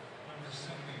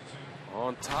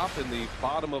on top in the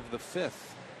bottom of the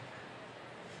 5th.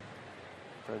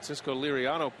 Francisco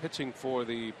Liriano pitching for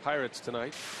the Pirates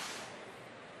tonight.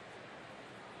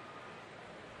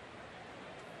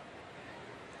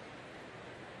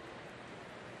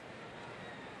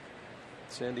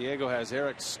 San Diego has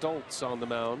Eric Stoltz on the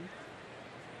mound.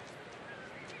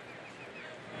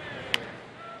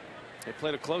 They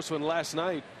played a close one last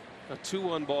night, a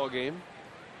 2-1 ball game.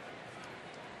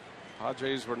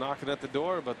 Padres were knocking at the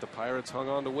door, but the Pirates hung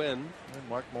on to win. And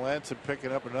Mark Melancon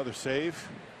picking up another save.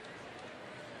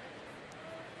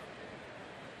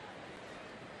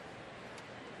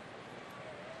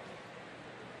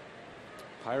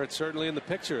 Pirates certainly in the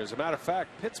picture. As a matter of fact,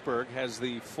 Pittsburgh has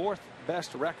the 4th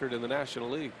best record in the National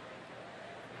League.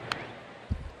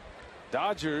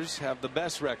 Dodgers have the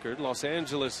best record. Los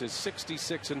Angeles is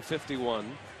 66-51.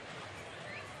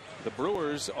 The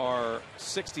Brewers are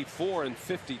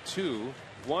 64-52,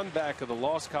 one back of the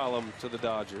loss column to the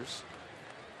Dodgers.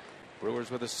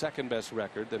 Brewers with the 2nd best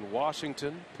record, then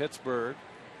Washington, Pittsburgh,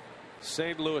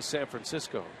 St. Louis, San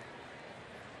Francisco.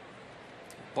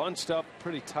 Bunched up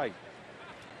pretty tight.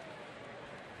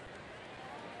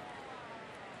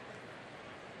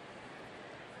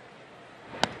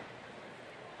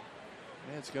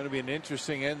 It's going to be an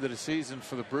interesting end of the season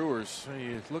for the Brewers. When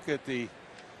you look at the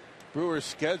Brewers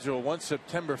schedule, once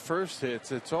September 1st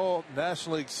hits, it's all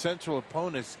National League Central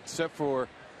opponents except for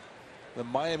the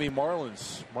Miami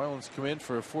Marlins. Marlins come in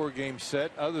for a 4-game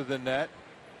set. Other than that,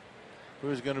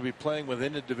 Brewers going to be playing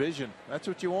within the division. That's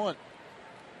what you want.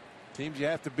 Teams you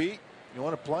have to beat, you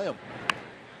want to play them.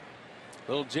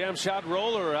 Little jam shot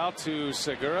roller out to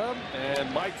Segura,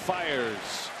 and Mike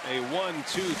fires a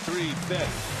 1-2-3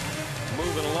 5th.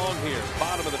 Moving along here,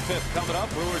 bottom of the 5th coming up.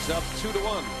 Brewers up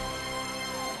 2-1.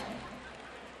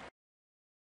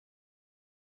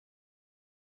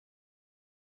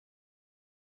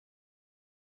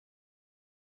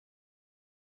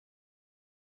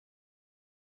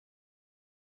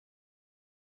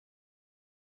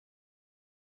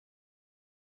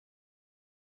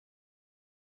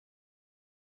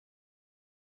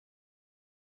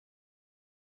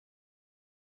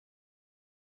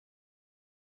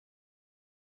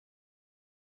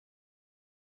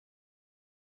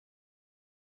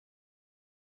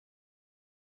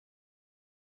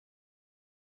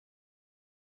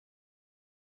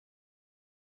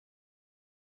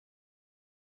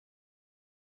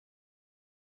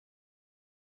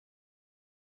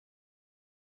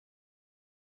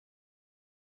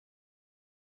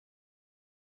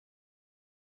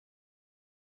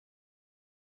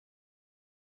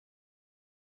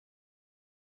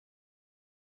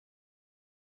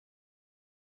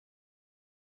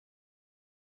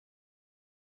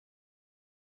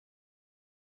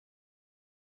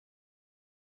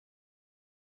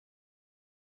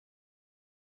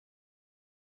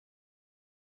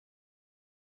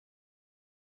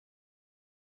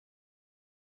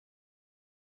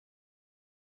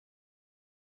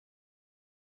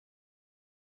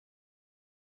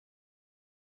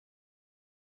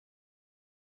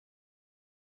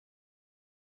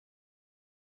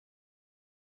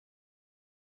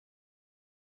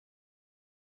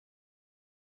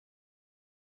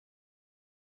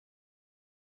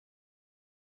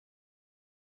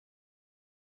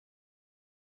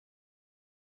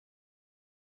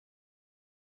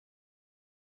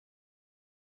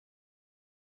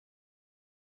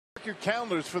 Mark your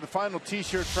calendars for the final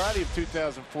T-shirt Friday of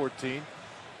 2014.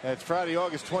 That's Friday,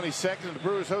 August 22nd. The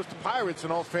Brewers host the Pirates,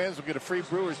 and all fans will get a free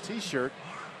Brewers T-shirt,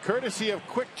 courtesy of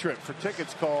Quick Trip. For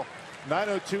tickets, call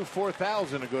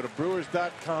 902-4000 or go to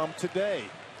Brewers.com today.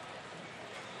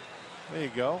 There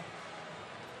you go.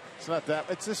 It's not that.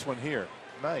 It's this one here.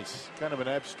 Nice. Kind of an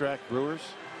abstract Brewers.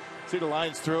 See the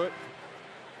lines through it?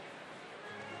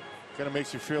 Kind of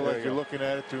makes you feel like you're looking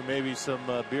at it through maybe some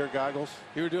beer goggles.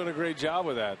 You were doing a great job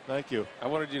with that. Thank you. I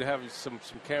wanted you to have some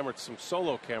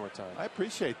solo camera time. I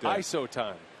appreciate that. ISO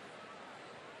time.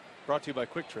 Brought to you by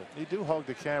Quick Trip. You do hug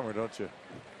the camera, don't you?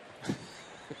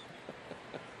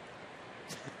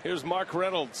 Here's Mark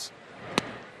Reynolds.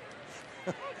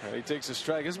 He takes a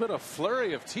strike. It's been a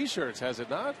flurry of T-shirts, has it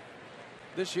not?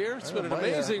 this year? It's been an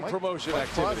amazing promotion my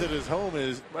activity.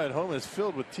 closet at home is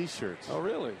filled with T-shirts. Oh,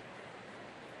 really?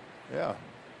 Yeah.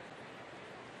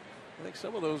 I think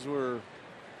some of those were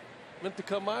meant to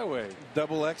come my way.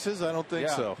 Double X's? I don't think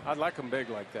so. I'd like them big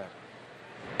like that.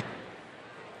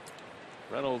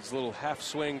 Reynolds' little half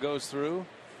swing goes through.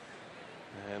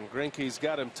 And Greinke's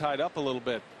got him tied up a little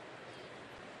bit.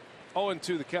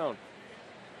 0-2 the count.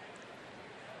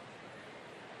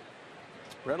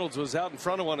 Reynolds was out in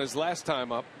front of one his last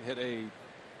time up. Hit a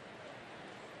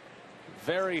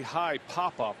very high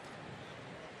pop-up.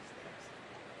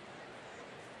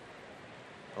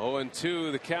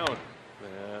 0-2 the count.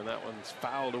 And that one's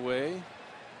fouled away.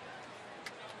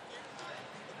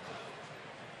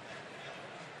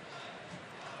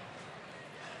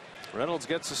 Reynolds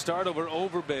gets a start over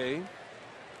Overbay.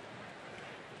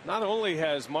 Not only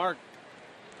has Mark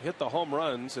hit the home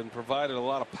runs and provided a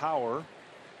lot of power,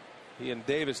 he and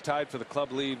Davis tied for the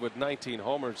club lead with 19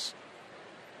 homers.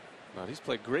 But he's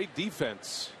played great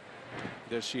defense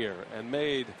this year and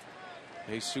made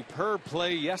a superb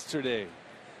play yesterday.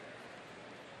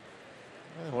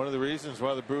 One of the reasons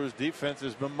why the Brewers defense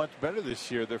has been much better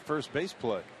this year, their first base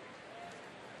play.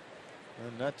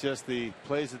 And not just the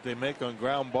plays that they make on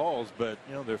ground balls, but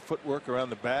their footwork around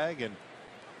the bag and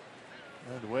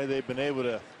the way they've been able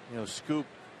to scoop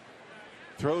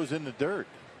throws in the dirt.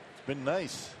 It's been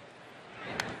nice.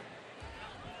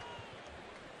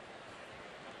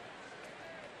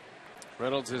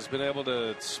 Reynolds has been able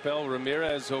to spell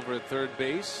Ramirez over at third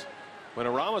base. When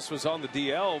Aramis was on the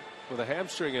DL with a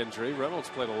hamstring injury, Reynolds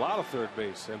played a lot of third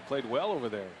base and played well over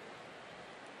there.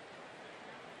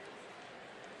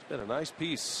 Been a nice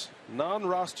piece.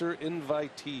 Non-roster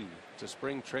invitee to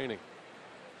spring training.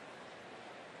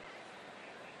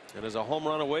 And is a home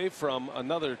run away from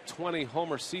another 20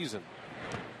 homer season.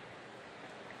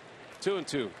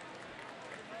 2-2.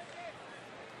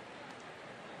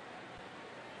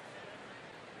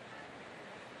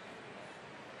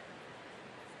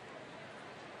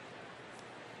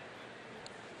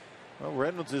 Well,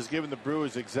 Reynolds has given the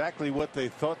Brewers exactly what they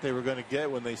thought they were going to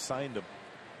get when they signed him.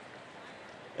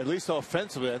 At least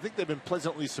offensively, I think they've been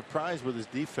pleasantly surprised with his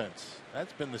defense.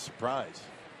 That's been the surprise.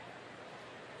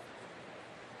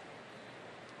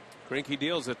 Greinke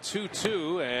deals a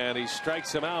 2-2 and he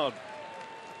strikes him out.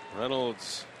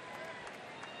 Reynolds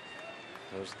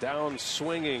goes down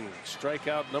swinging.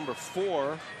 Strikeout number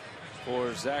 4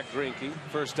 for Zach Greinke.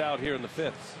 First out here in the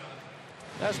 5th.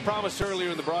 As promised earlier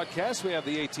in the broadcast, we have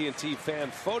the AT&T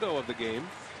fan photo of the game.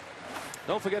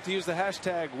 Don't forget to use the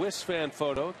hashtag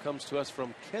WisFanPhoto. It comes to us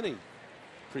from Kenny.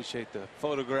 Appreciate the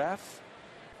photograph.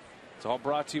 It's all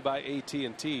brought to you by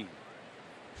AT&T.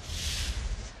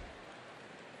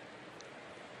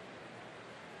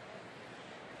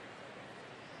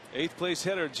 Eighth place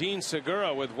hitter Gene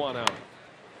Segura with 1 out.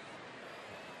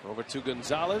 Over to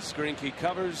Gonzalez. Greinke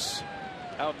covers.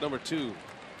 Out number 2.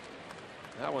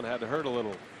 That one had to hurt a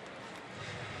little.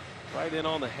 Right in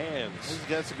on the hands. He's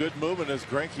got some good movement as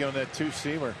Greinke on that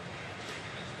 2-seamer.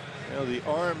 The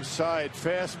arm side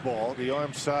fastball, the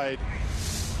arm side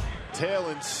tail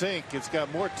and sink. It's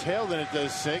got more tail than it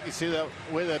does sink. You see that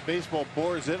way that baseball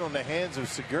bores in on the hands of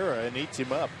Segura and eats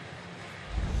him up.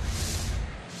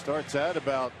 Starts out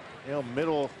about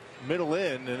middle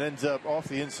in and ends up off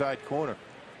the inside corner.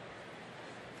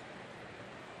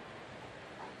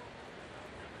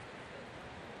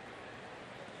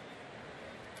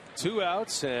 Two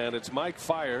outs and it's Mike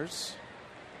Fiers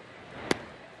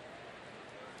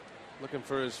looking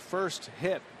for his first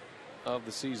hit of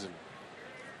the season.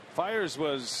 Fiers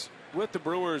was with the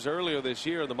Brewers earlier this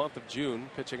year in the month of June,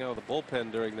 pitching out of the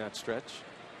bullpen during that stretch,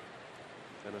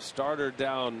 and a starter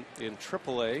down in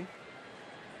AAA.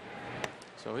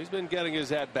 So he's been getting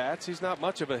his at bats. He's not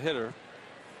much of a hitter.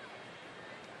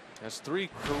 Has 3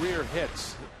 career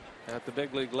hits at the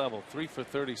big league level, 3 for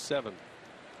 37.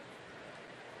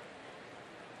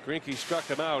 Greinke struck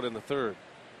him out in the 3rd.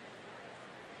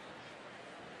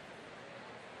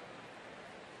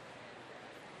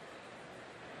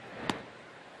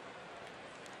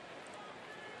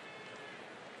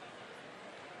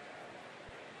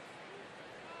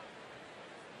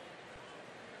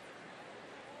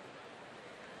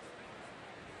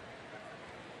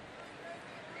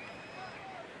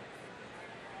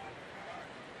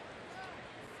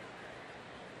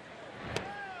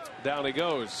 Down he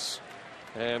goes.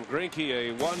 And Greinke,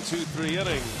 a 1-2-3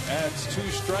 inning, adds 2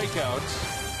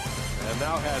 strikeouts and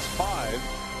now has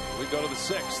 5. We go to the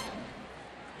 6th.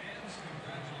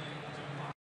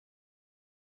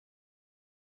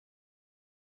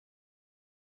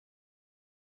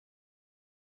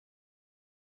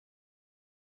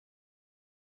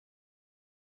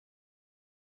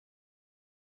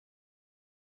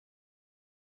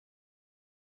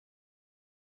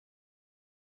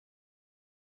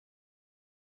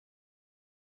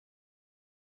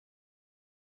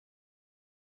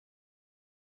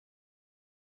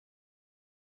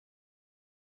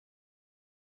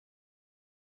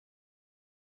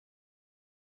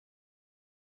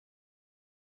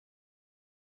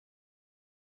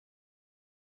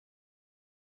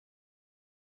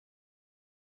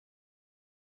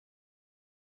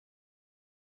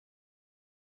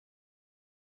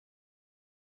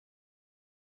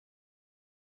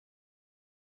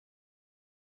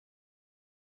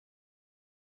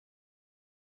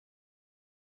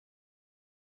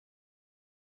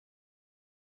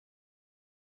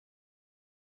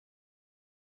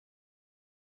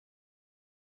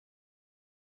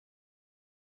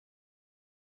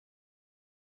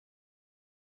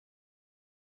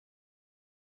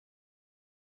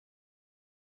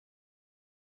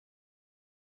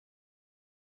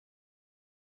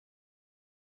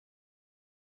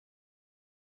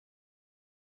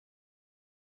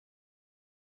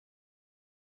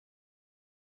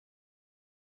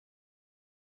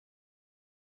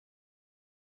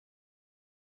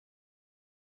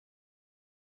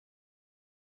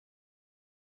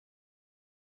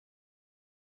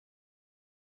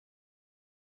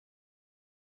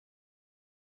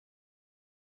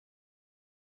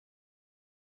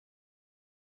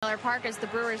 Miller Park as the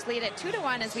Brewers lead at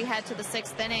 2-1 as we head to the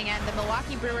 6th inning, and the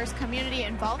Milwaukee Brewers Community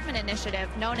Involvement Initiative,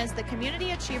 known as the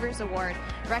Community Achievers Award,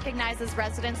 recognizes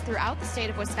residents throughout the state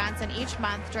of Wisconsin each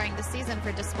month during the season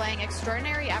for displaying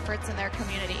extraordinary efforts in their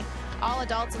community. All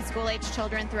adults and school-age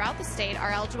children throughout the state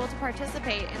are eligible to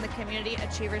participate in the Community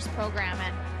Achievers program,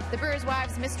 and the Brewers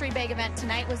Wives Mystery Bag event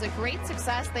tonight was a great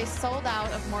success. They sold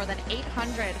out of more than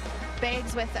 800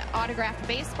 bags with autographed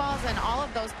baseballs, and all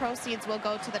of those proceeds will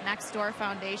go to the Next Door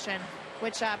Foundation,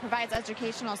 which provides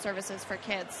educational services for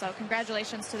kids. So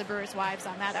congratulations to the Brewers Wives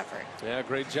on that effort. Yeah,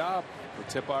 great job. We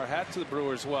tip our hat to the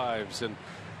Brewers Wives. And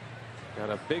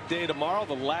got a big day tomorrow.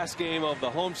 The last game of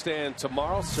the homestand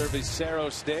tomorrow,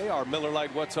 Cerveceros Day. Our Miller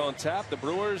Lite What's on Tap. The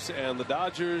Brewers and the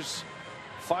Dodgers.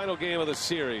 Final game of the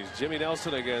series. Jimmy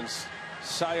Nelson against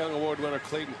Cy Young Award winner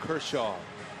Clayton Kershaw.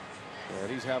 And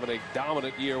he's having a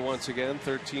dominant year once again.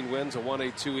 13 wins, a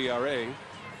 1.82 ERA.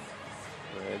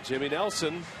 And Jimmy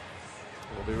Nelson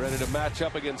will be ready to match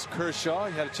up against Kershaw.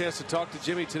 You had a chance to talk to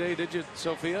Jimmy today, did you,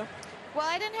 Sophia? Well,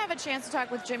 I didn't have a chance to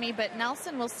talk with Jimmy, but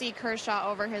Nelson will see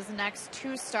Kershaw over his next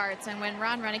 2 starts. And when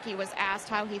Ron Renneke was asked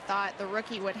how he thought the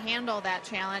rookie would handle that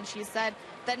challenge, he said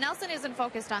that Nelson isn't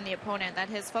focused on the opponent, that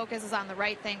his focus is on the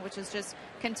right thing, which is just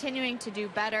continuing to do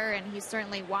better, and he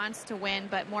certainly wants to win.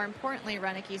 But more importantly,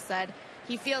 Renneke said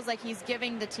he feels like he's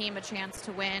giving the team a chance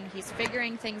to win. He's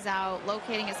figuring things out,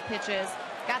 locating his pitches,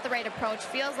 got the right approach.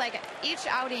 Feels like each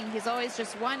outing he's always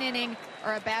just 1 inning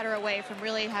or a batter away from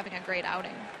really having a great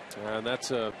outing. And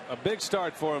that's a big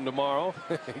start for him tomorrow.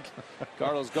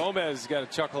 Carlos Gomez got a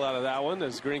chuckle out of that one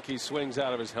as Greinke swings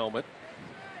out of his helmet.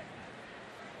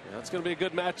 That's going to be a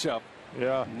good matchup.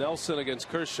 Yeah. Nelson against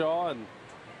Kershaw, and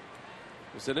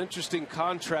it was an interesting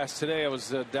contrast today. I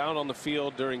was down on the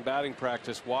field during batting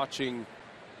practice watching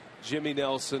Jimmy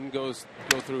Nelson go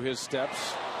through his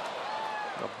steps.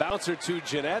 A bouncer to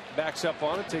Jeanette, backs up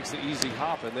on it, takes the easy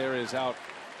hop, and there is out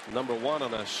number 1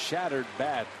 on a shattered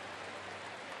bat.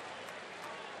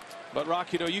 But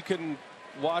Rock, you know, you can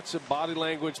watch the body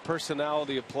language,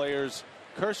 personality of players.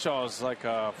 Kershaw's like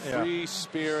a free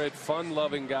spirit,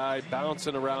 fun-loving guy,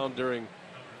 bouncing around during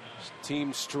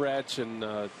team stretch, and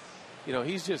you know,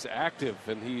 he's just active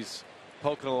and he's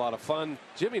poking a lot of fun.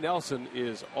 Jimmy Nelson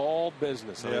is all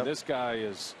business. I mean, this guy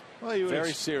is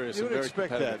very serious. You would and very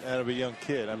expect that out of a young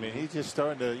kid. I mean, he's just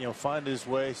starting to, you know, find his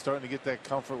way, starting to get that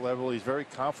comfort level. He's very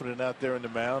confident out there in the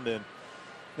mound, and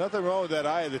nothing wrong with that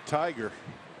eye of the tiger.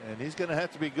 And he's going to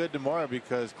have to be good tomorrow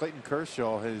because Clayton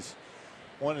Kershaw has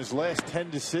won his last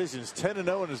 10 decisions,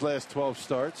 10-0 in his last 12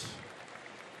 starts.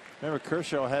 Remember,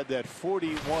 Kershaw had that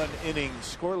 41-inning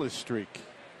scoreless streak.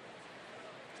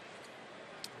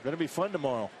 Going to be fun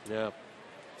tomorrow. Yeah,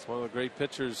 it's one of the great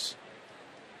pitchers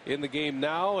in the game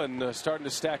now, and starting to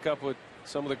stack up with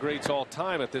some of the greats all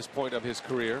time at this point of his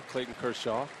career, Clayton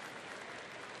Kershaw.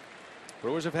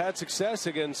 Brewers have had success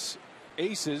against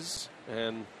aces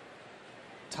and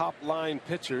top line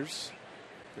pitchers.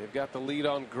 They've got the lead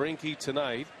on Greinke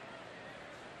tonight.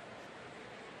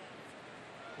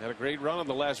 Had a great run on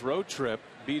the last road trip,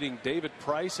 beating David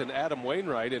Price and Adam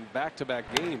Wainwright in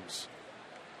back-to-back games.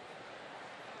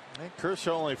 I think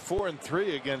Kershaw only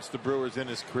 4-3 against the Brewers in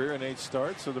his career in 8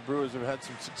 starts, so the Brewers have had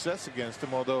some success against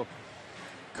him, although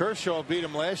Kershaw beat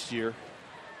him last year.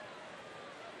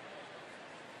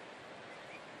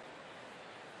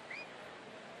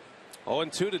 Oh,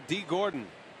 and 2 to D. Gordon.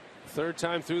 3rd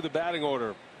time through the batting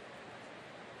order.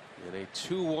 In a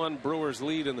 2-1 Brewers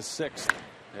lead in the 6th.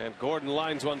 And Gordon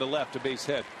lines one to left, a base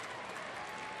hit.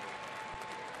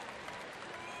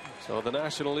 So the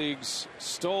National League's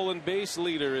stolen base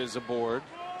leader is aboard.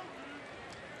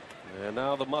 And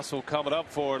now the muscle coming up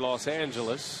for Los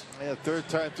Angeles. Yeah, 3rd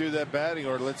time through that batting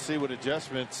order. Let's see what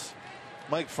adjustments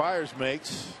Mike Fiers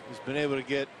makes. He's been able to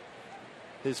get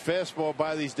his fastball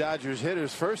by these Dodgers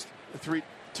hitters first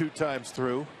 2 times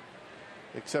through,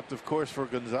 except of course for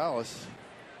Gonzalez.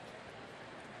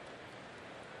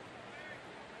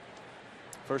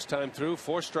 First time through,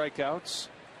 4 strikeouts.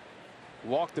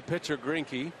 Walked the pitcher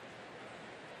Greinke.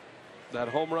 That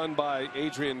home run by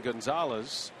Adrian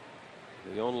Gonzalez,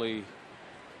 the only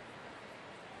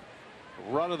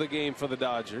run of the game for the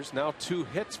Dodgers. Now 2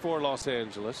 hits for Los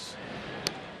Angeles.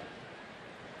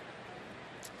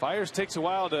 Fiers takes a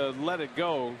while to let it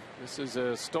go. This is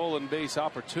a stolen base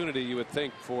opportunity, you would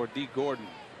think, for D. Gordon,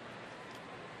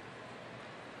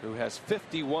 who has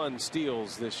 51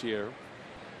 steals this year.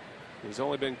 He's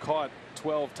only been caught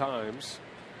 12 times.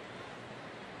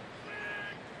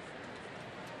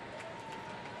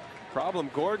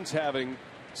 Problem Gordon's having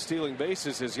stealing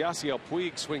bases is Yasiel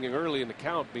Puig swinging early in the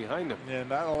count behind him. Yeah,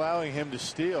 not allowing him to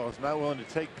steal. He's not willing to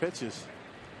take pitches.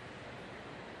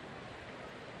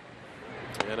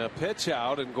 And a pitch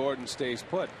out, and Gordon stays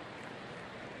put.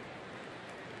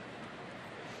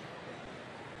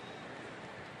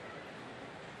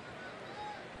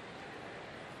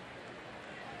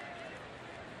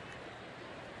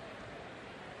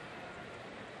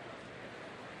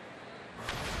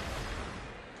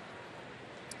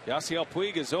 Yasiel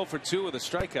Puig is 0 for 2 with a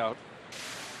strikeout.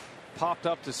 Popped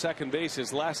up to second base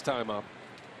his last time up.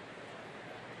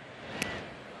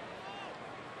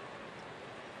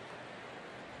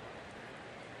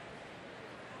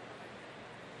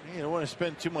 You don't want to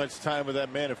spend too much time with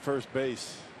that man at first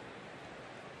base.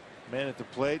 Man at the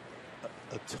plate,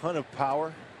 a ton of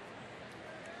power.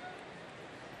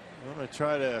 You don't want to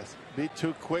try to be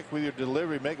too quick with your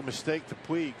delivery, make a mistake to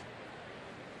Puig.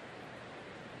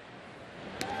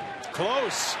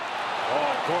 Close.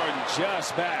 Oh, Gordon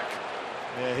just back.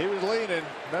 Yeah, he was leaning.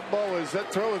 That throw was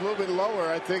a little bit lower.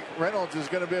 I think Reynolds is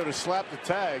going to be able to slap the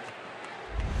tag.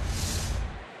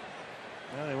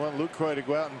 Well, they want Lucroy to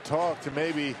go out and talk to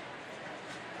maybe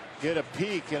get a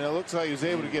peek, and it looks like he was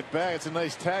able to get back. It's a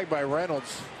nice tag by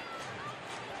Reynolds.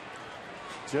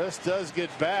 Just does get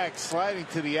back, sliding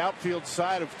to the outfield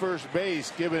side of first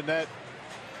base, giving a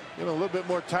little bit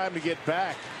more time to get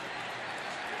back.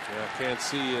 Yeah, can't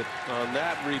see it on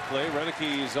that replay.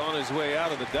 Renicky is on his way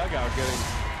out of the dugout, getting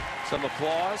some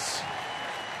applause.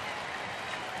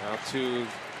 Now to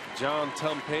John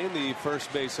Tumpane, the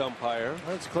first base umpire.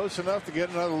 That's close enough to get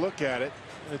another look at it.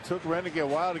 It took Renicky a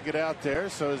while to get out there,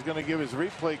 so he's going to give his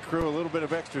replay crew a little bit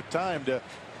of extra time to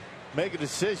make a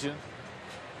decision.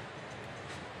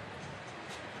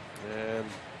 And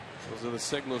those are the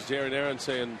signals. Jared Aaron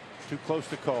saying too close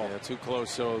to call. Yeah, too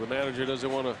close. So the manager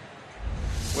doesn't want to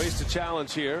waste a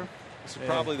challenge here. This is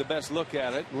probably the best look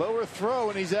at it. Lower throw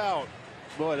and he's out.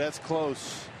 Boy, that's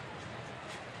close.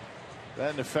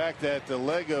 That and the fact that the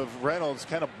leg of Reynolds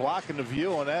kind of blocking the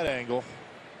view on that angle.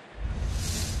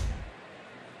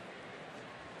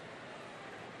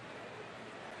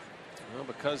 Well,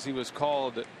 because he was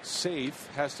called safe,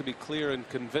 has to be clear and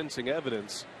convincing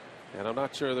evidence. And I'm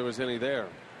not sure there was any there.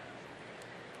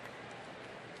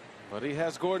 But he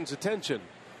has Gordon's attention.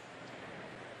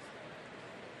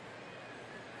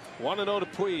 1-0 to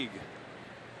Puig.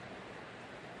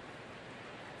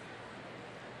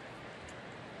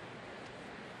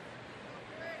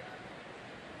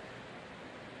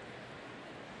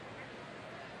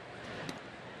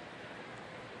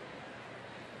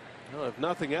 Well, if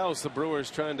nothing else, the Brewers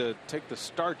trying to take the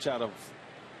starch out of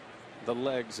the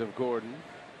legs of Gordon.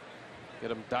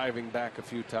 Get him diving back a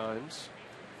few times.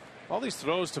 All these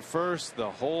throws to first,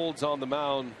 the holds on the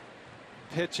mound,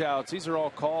 pitch outs, these are all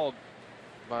called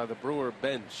by the Brewer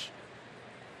bench.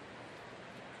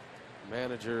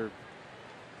 Manager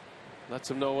lets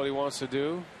him know what he wants to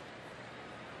do.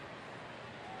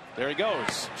 There he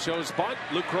goes. Shows bunt.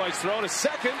 Lucroy's throw to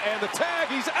second, and the tag.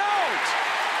 He's out.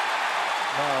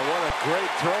 Oh, what a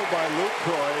great throw by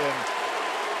Lucroy. And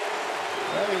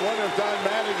I wonder if Don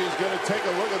Manager is going to take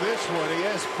a look at this one. He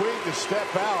asked Puig to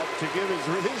step out to give his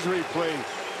replay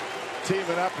team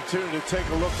an opportunity to take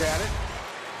a look at it.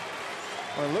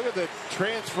 Well, look at the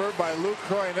transfer by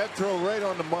Lucroy, and that throw right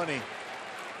on the money.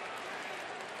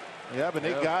 Yeah, but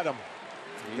they got him.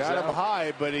 Got him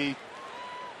high, but he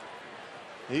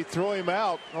threw him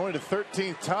out. Only the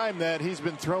 13th time that he's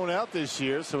been thrown out this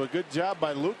year. So a good job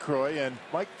by Lucroy, and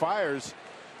Mike Fiers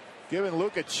giving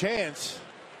Luke a chance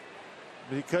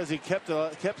because he kept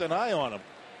an eye on him.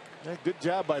 Yeah, good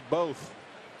job by both.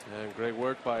 And great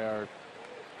work by our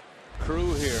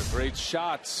crew here. Great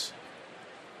shots.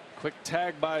 Quick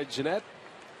tag by Jeanette.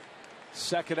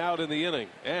 Second out in the inning,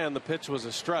 and the pitch was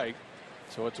a strike.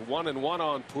 So it's 1-1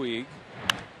 on Puig.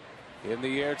 In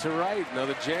the air to right.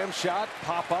 Another jam shot.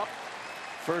 Pop up.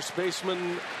 First baseman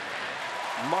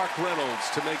Mark Reynolds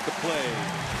to make the play.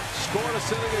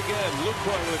 Scoreless inning again.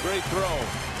 Lucroy with a great throw.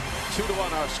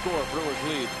 2-1 our score. Brewers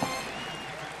lead.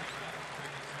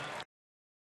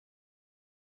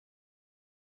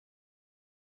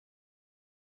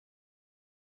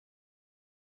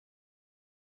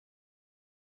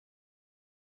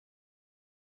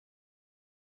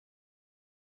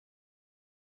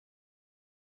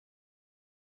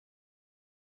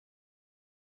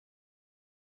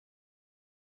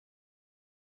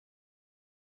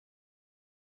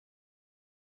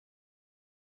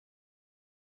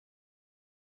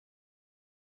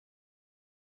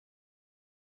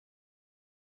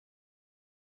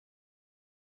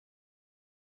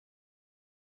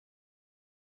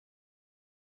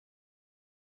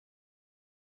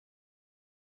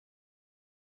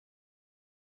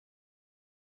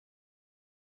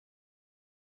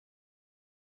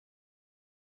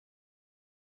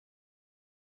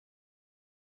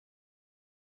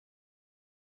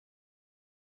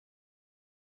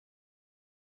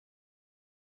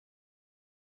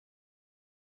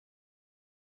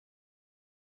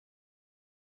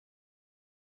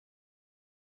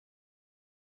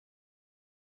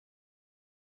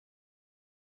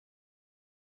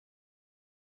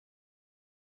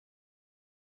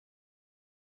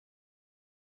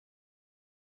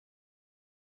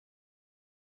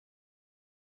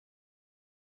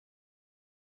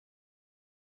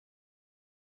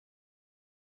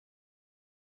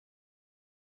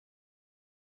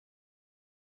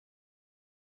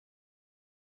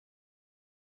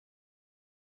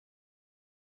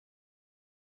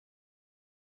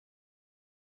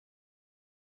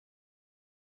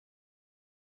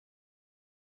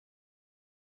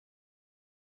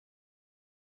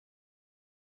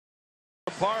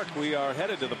 Park. We are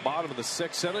headed to the bottom of the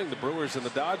 6th inning. The Brewers and the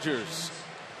Dodgers.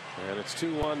 And it's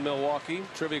 2-1 Milwaukee.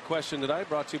 Trivia question tonight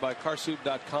brought to you by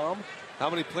carsoup.com. How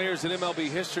many players in MLB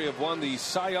history have won the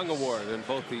Cy Young Award in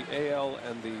both the AL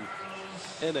and the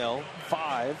NL?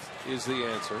 5 is the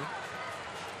answer.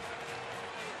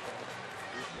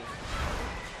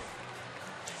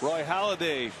 Roy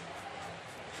Halladay,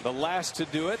 the last to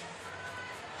do it.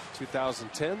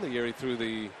 2010, the year he threw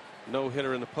the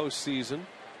no-hitter in the postseason.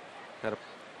 Had a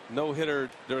no-hitter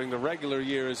during the regular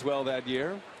year as well that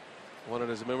year. Won it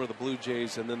as a member of the Blue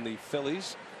Jays and then the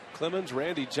Phillies. Clemens,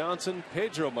 Randy Johnson,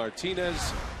 Pedro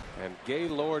Martinez, and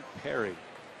Gaylord Perry.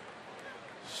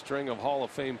 String of Hall of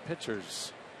Fame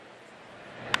pitchers.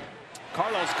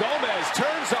 Carlos Gomez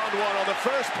turns on one on the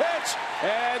first pitch,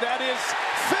 and that is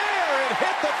fair and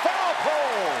hit the foul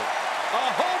pole. A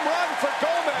home run for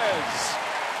Gomez.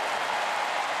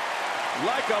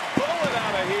 Like a bullet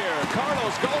out of here.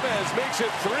 Carlos Gomez makes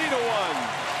it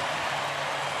 3-1.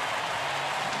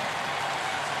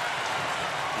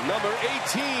 Number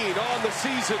 18 on the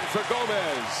season for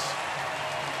Gomez.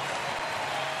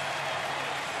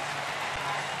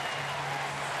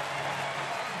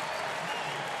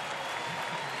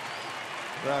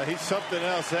 He's something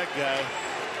else, that guy.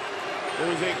 It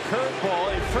was a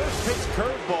curveball, a first pitch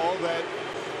curveball that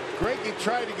Greinke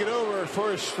tried to get over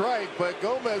for a strike, but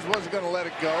Gomez wasn't going to let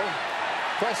it go.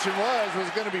 Question was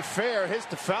it going to be fair? Hits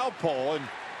the foul pole and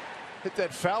hit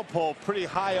that foul pole pretty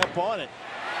high up on it.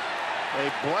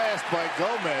 A blast by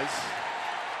Gomez.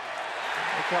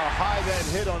 Look how high that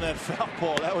hit on that foul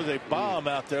pole. That was a bomb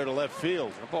out there to left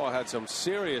field. The ball had some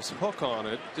serious hook on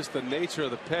it. Just the nature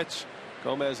of the pitch.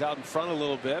 Gomez out in front a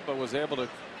little bit, but was able to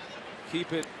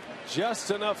keep it just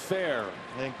enough fair.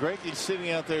 And Greinke's sitting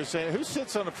out there saying, who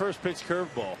sits on the first pitch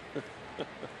curveball? Well,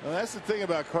 that's the thing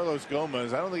about Carlos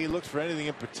Gomez. I don't think he looks for anything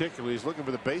in particular. He's looking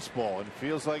for the baseball, and it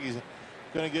feels like he's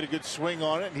going to get a good swing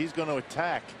on it, and he's going to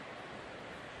attack.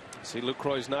 See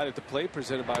Lucroy's night at the plate,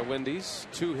 presented by Wendy's.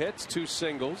 2 hits, 2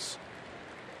 singles.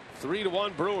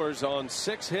 3-1 Brewers on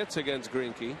 6 hits against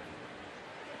Greinke.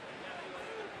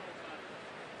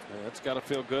 That's got to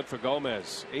feel good for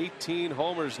Gomez. 18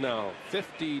 homers now,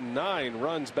 59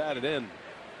 runs batted in.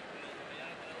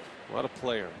 What a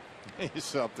player. He's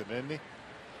something, isn't he?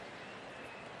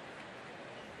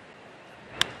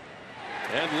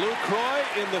 And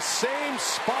Lucroy in the same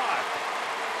spot.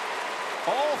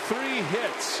 All 3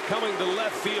 hits coming to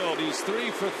left field. He's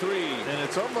 3 for 3. And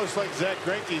it's almost like Zach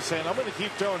Greinke saying, I'm going to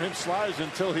keep throwing him sliders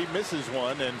until he misses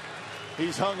one. And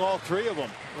he's hung all 3 of them.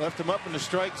 Left him up in the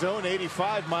strike zone,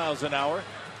 85 miles an hour.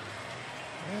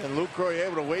 And Lucroy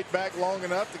able to wait back long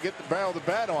enough to get the barrel of the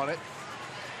bat on it.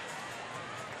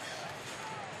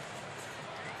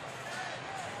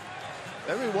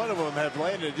 Every one of them have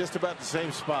landed just about the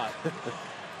same spot.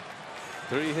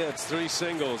 3 hits, 3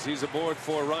 singles. He's aboard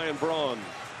for Ryan Braun.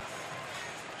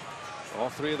 All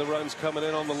 3 of the runs coming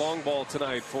in on the long ball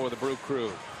tonight for the Brew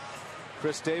Crew.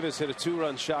 Chris Davis hit a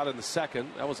 2-run shot in the second.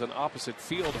 That was an opposite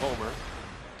field homer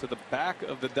to the back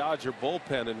of the Dodger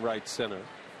bullpen in right center.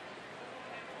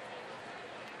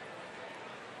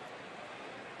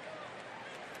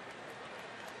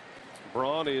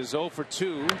 Braun is 0 for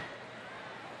 2.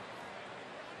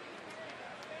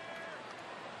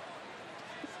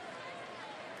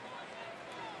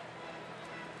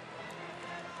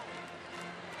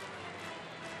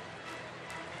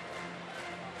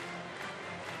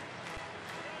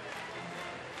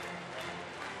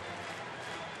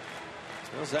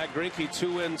 Well, Zach Greinke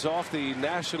 2 wins off the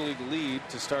National League lead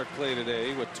to start play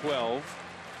today with 12.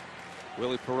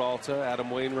 Willie Peralta, Adam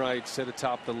Wainwright sit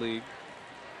atop the league.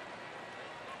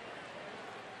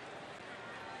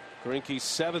 Greinke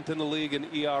 7th in the league in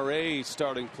ERA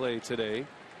starting play today,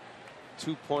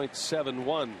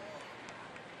 2.71.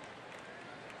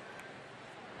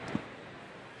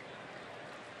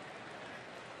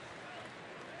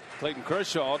 Clayton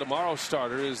Kershaw, tomorrow's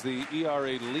starter, is the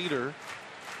ERA leader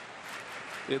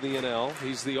in the NL.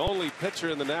 He's the only pitcher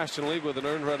in the National League with an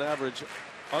earned run average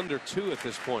under 2 at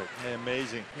this point.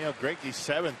 Amazing. You know, Greinke's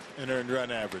 7th in earned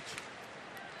run average.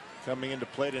 Coming into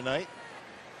play tonight.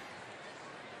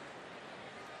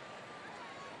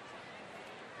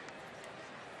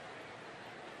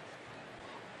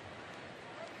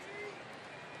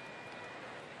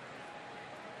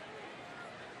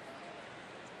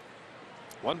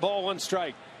 One ball, 1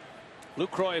 strike.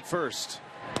 Lucroy at first.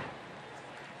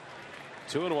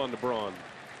 2-1 to Braun.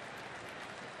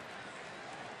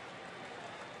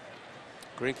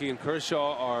 Greinke and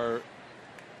Kershaw are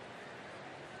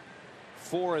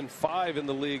 4 and 5 in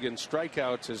the league in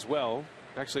strikeouts as well.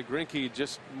 Actually, Greinke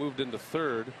just moved into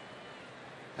 3rd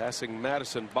passing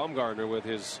Madison Bumgarner with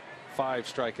his 5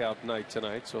 strikeout night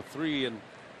tonight. So 3 and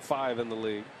 5 in the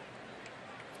league.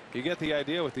 You get the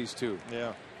idea with these two.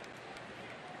 Yeah.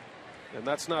 And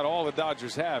that's not all the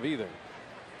Dodgers have either.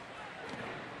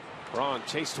 Braun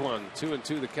chased one,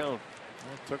 2-2 the count.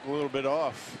 Well, took a little bit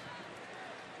off.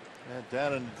 And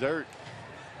down in the dirt.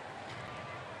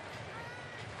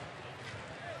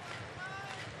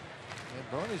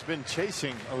 Yeah, Bronny's been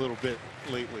chasing a little bit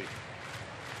lately.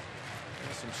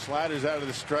 Some sliders out of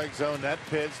the strike zone. That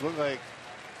pitch looked like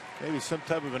maybe some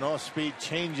type of an off-speed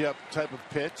changeup type of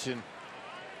pitch, and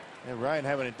Ryan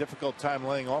having a difficult time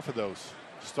laying off of those.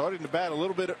 Starting to bat a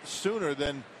little bit sooner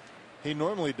than he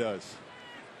normally does.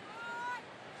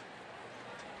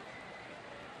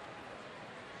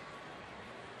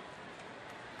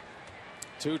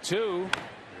 Two,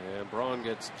 and Braun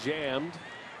gets jammed,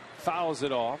 fouls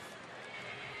it off.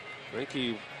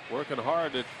 Greinke working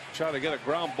hard to try to get a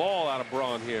ground ball out of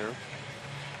Braun here.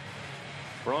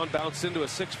 Braun bounced into a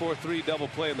 6-4-3 double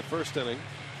play in the first inning.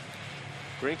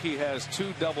 Greinke has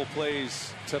 2 double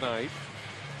plays tonight.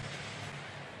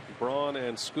 Braun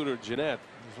and Scooter Gennett.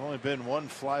 There's only been 1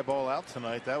 fly ball out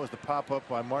tonight. That was the pop up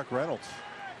by Mark Reynolds.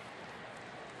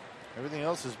 Everything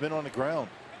else has been on the ground.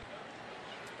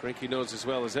 Greinke knows as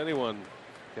well as anyone,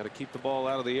 got to keep the ball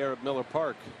out of the air at Miller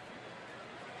Park.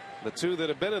 The 2 that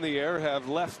have been in the air have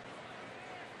left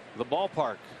the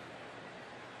ballpark.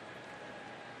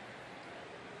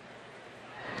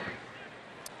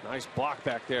 Nice block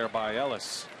back there by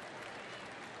Ellis.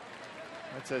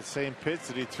 That's that same pitch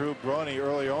that he threw Bronny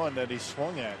early on that he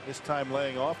swung at. This time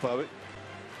laying off of it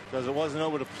because it wasn't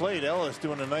over the plate. Ellis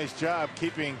doing a nice job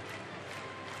keeping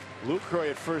Lucroy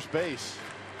at first base.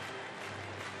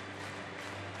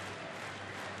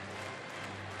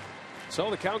 So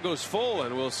the count goes full,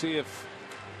 and we'll see if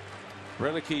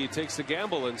Greinke takes the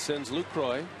gamble and sends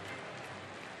Lucroy.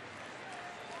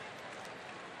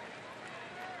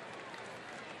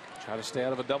 Try to stay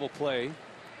out of a double play.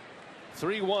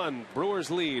 3-1 Brewers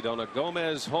lead on a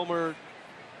Gomez homer,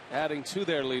 adding to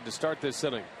their lead to start this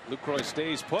inning. Lucroy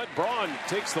stays put. Braun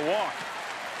takes the walk.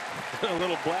 A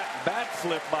little bat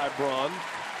flip by Braun.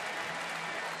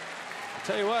 I'll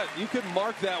tell you what, you could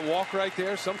mark that walk right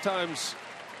there. Sometimes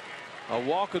a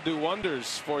walk will do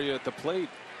wonders for you at the plate.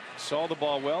 Saw the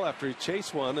ball well after he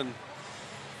chased one, and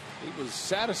he was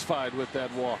satisfied with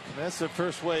that walk. That's the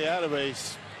first way out of a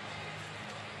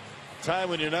time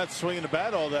when you're not swinging the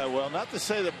bat all that well. Not to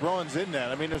say that Braun's in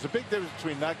that. I mean, there's a big difference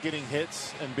between not getting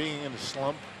hits and being in a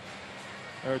slump.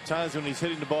 There are times when he's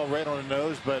hitting the ball right on the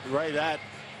nose, but right at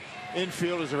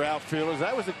infielders or outfielders.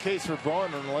 That was the case for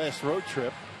Braun on the last road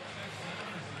trip.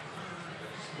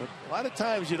 But a lot of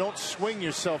times you don't swing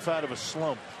yourself out of a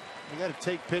slump. You got to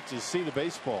take pitches, see the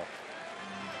baseball.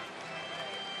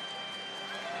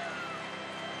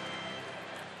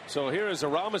 So here is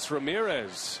Aramis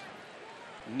Ramirez.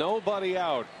 Nobody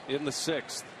out in the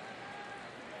 6th.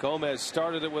 Gomez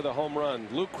started it with a home run.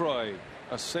 Lucroy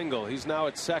a single. He's now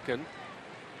at second.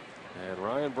 And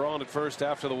Ryan Braun at first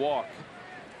after the walk.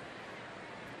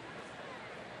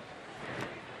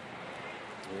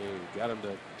 And got him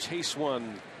to chase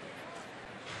one.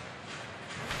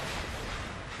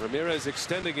 Ramirez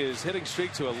extending his hitting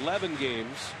streak to 11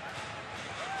 games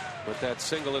with that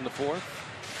single in the 4th.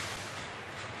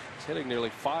 He's hitting nearly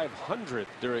 500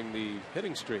 during the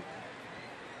hitting streak.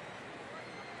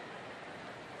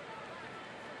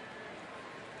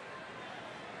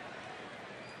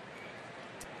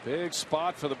 Big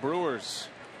spot for the Brewers.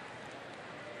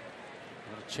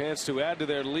 Got a chance to add to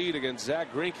their lead against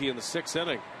Zach Greinke in the 6th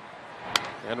inning.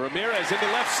 And Ramirez into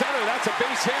left center. That's a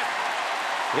base hit.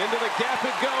 Into the gap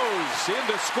it goes. In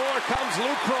to score comes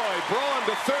Lucroy. Braun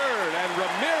to third, and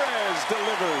Ramirez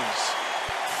delivers.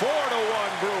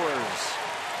 4-1 Brewers.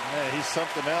 Yeah, he's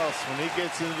something else. When he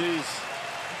gets into these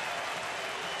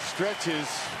stretches,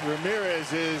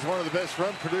 Ramirez is one of the best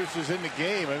run producers in the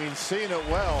game. I mean, seeing it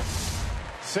well.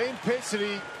 Same pitch that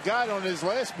he got on his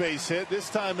last base hit. This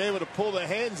time able to pull the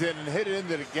hands in and hit it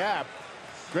into the gap.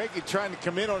 Greinke trying to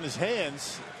come in on his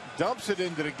hands. Dumps it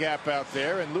into the gap out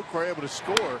there, and Lucroy able to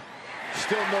score.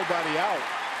 Still nobody out.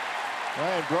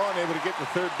 Ryan Braun able to get to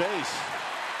third base.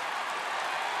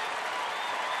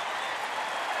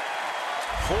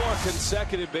 4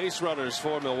 consecutive base runners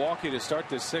for Milwaukee to start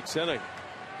this 6th inning.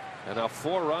 And now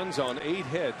 4 runs on 8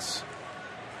 hits.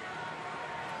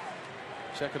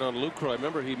 Checking on Lucroy.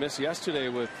 Remember, he missed yesterday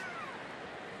with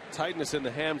tightness in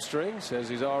the hamstring. Says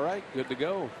he's all right, good to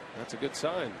go. That's a good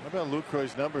sign. How about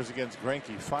Lucroy's numbers against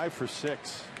Greinke? 5 for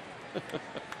 6.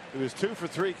 It was 2 for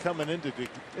 3 coming into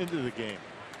the game.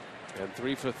 And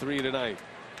 3 for 3 tonight.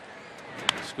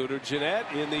 Scooter Gennett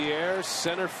in the air,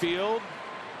 center field.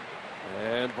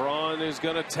 And Braun is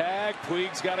going to tag.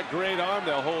 Puig's got a great arm.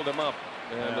 They'll hold him up.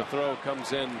 And the throw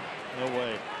comes in. No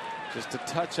way. Just to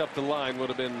touch up the line would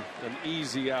have been an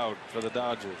easy out for the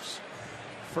Dodgers.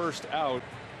 First out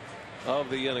of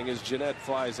the inning as Gennett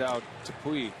flies out to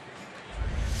Puig.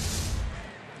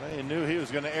 They knew he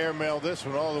was going to airmail this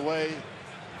one all the way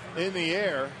in the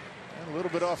air. A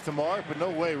little bit off the mark, but no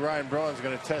way Ryan Braun's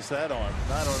going to test that arm.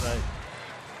 Not on a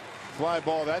fly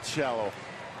ball that shallow.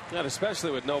 And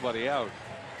especially with nobody out.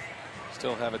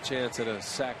 Still have a chance at a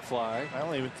sac fly. I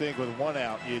don't even think with one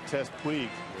out you test Puig.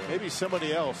 Maybe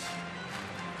somebody else.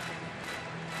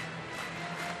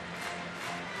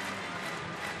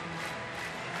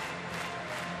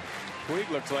 Puig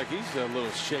looks like he's a little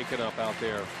shaken up out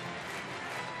there.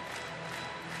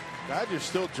 Dodgers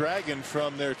still dragging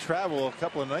from their travel a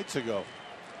couple of nights ago.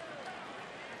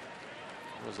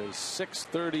 It was a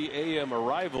 6:30 a.m.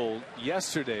 arrival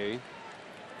yesterday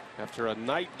after a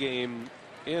night game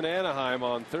in Anaheim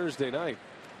on Thursday night.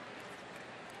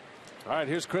 All right,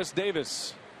 here's Chris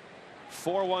Davis.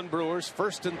 4-1 Brewers,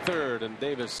 first and third, and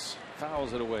Davis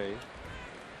fouls it away.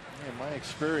 In my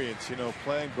experience,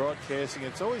 playing broadcasting,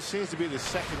 it always seems to be the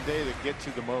second day that gets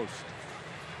you the most.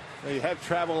 You have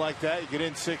travel like that, you get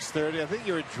in 6:30. I think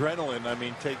your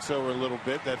adrenaline, takes over a little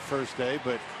bit that first day,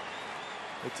 but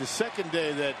it's the second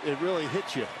day that it really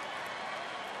hits you.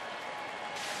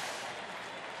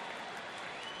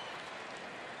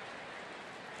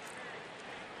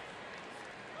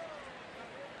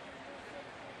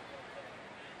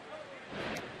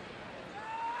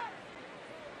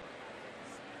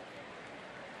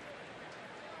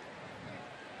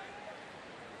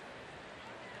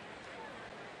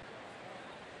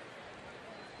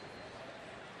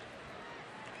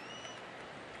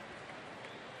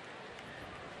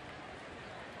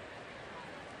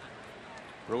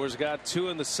 Brewers got 2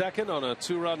 in the second on a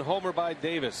 2-run homer by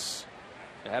Davis.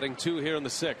 Adding 2 here in the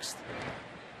 6th.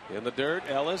 In the dirt,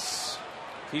 Ellis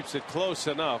keeps it close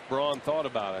enough. Braun thought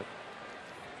about it.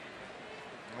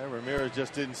 Ramirez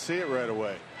just didn't see it right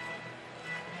away.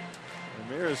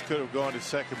 Ramirez could have gone to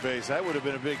second base. That would have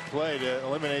been a big play to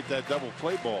eliminate that double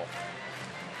play ball.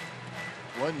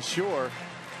 Wasn't sure,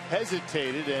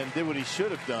 hesitated, and did what he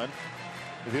should have done.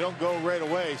 If you don't go right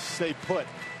away, stay put.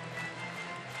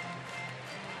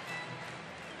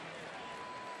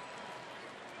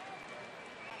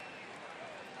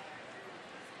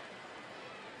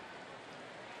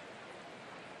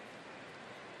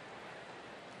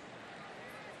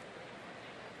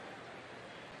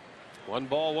 One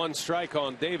ball, one strike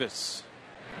on Davis.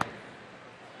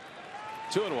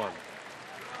 2-1.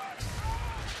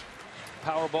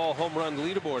 Powerball home run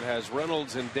leaderboard has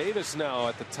Reynolds and Davis now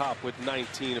at the top with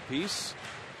 19 apiece.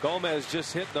 Gomez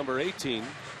just hit number 18.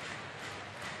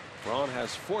 Braun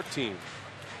has 14.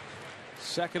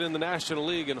 Second in the National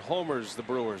League in homers, the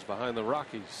Brewers, behind the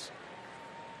Rockies.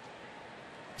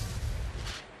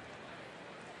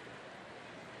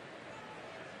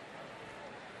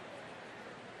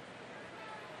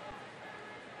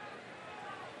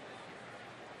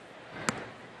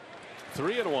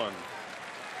 3-1.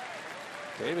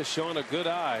 Davis showing a good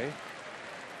eye.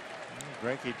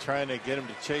 Greinke trying to get him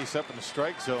to chase up in the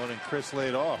strike zone, and Chris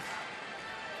laid off.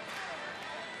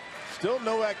 Still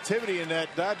no activity in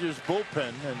that Dodgers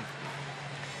bullpen,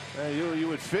 and you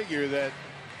would figure that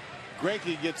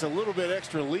Greinke gets a little bit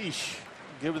extra leash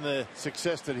given the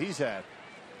success that he's had.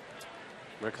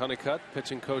 Rick Honeycutt,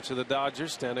 pitching coach of the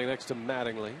Dodgers, standing next to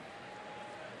Mattingly.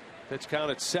 Pitch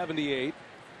count at 78.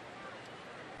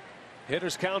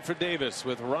 Hitters count for Davis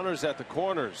with runners at the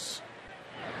corners.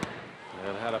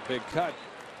 And had a big cut.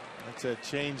 That's a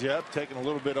change up, taking a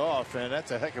little bit off, and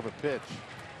that's a heck of a pitch.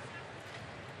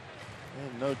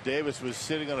 And no, Davis was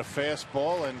sitting on a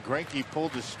fastball, and Greinke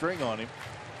pulled the string on him.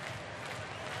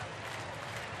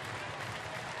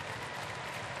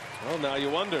 Well, now you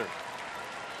wonder,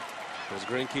 does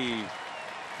Greinke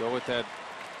go with that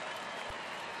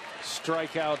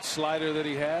strikeout slider that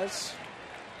he has?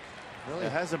 Really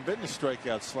hasn't been the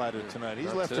strikeout slider tonight. He's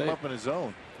Not left today. him up in his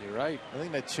zone. You're right. I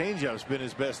think that changeup's been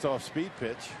his best off-speed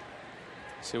pitch.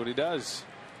 See what he does.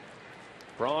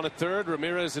 Braun at third,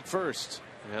 Ramirez at first,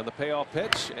 and the payoff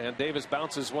pitch, and Davis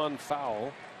bounces one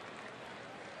foul.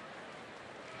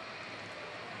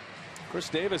 Chris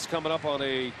Davis coming up on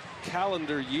a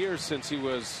calendar year since he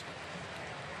was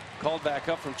called back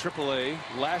up from AAA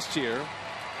last year.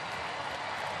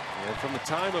 And from the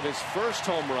time of his first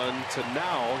home run to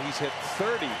now, he's hit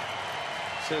 30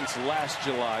 since last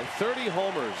July. 30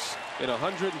 homers in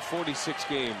 146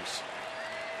 games.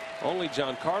 Only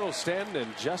Giancarlo Stanton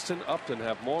and Justin Upton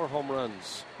have more home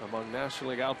runs among National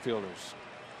League outfielders.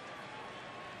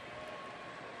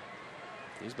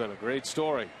 He's been a great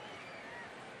story.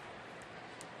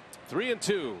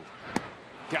 3-2.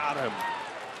 Got him.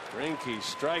 Greinke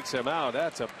strikes him out.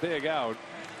 That's a big out.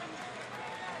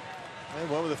 And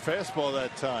went with a fastball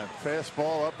that time.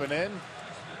 Fastball up and in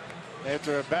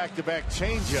after a back-to-back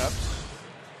changeups.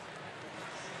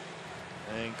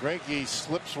 And Greinke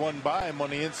slips one by him on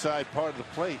the inside part of the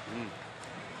plate.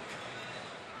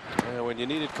 And when you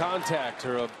needed contact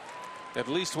or at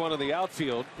least one in the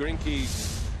outfield, Greinke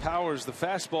powers the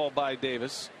fastball by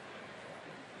Davis.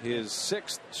 His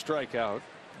 6th strikeout.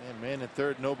 And man at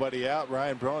third, nobody out.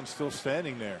 Ryan Braun still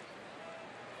standing there.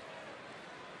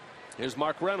 Here's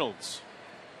Mark Reynolds.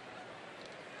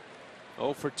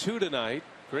 0 for 2 tonight.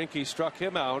 Greinke struck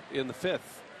him out in the 5th.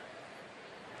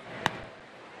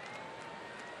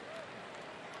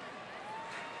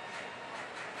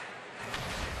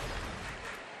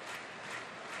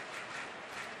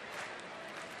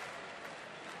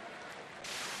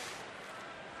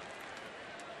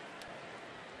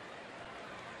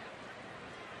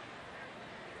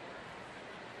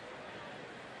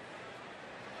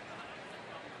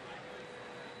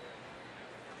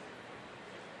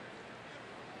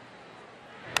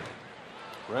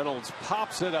 Reynolds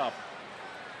pops it up.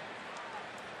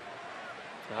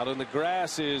 Out in the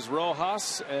grass is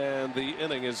Rojas, and the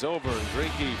inning is over.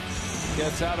 Greinke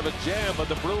gets out of a jam, but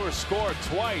the Brewers score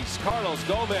twice. Carlos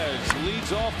Gomez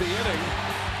leads off the inning,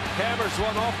 hammers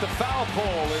one off the foul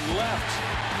pole in left.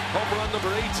 Home run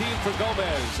number 18 for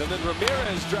Gomez, and then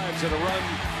Ramirez drives in a run,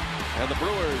 and the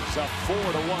Brewers up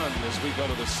 4-1 as we go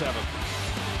to the 7th.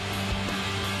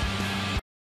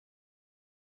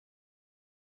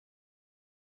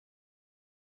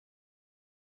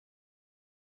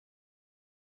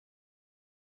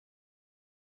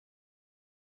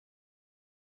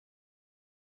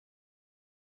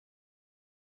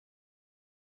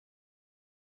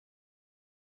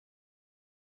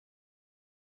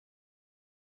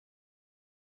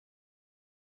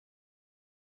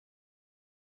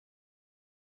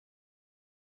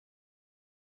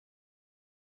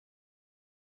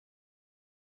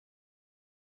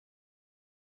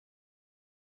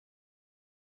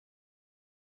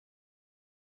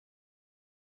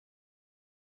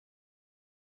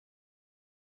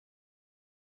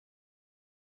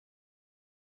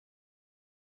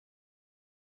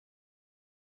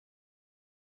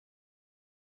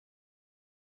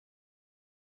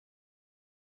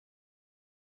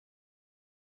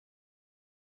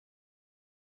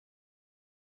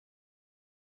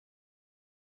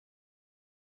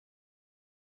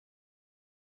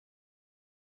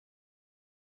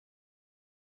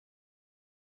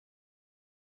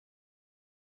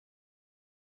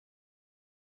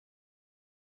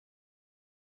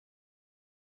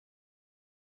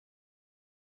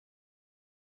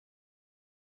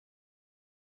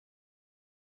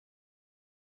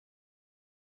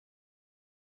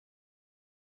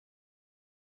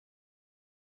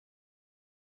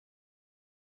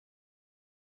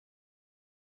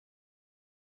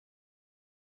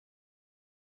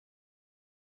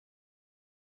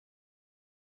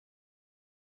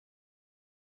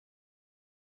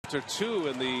 After 2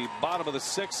 in the bottom of the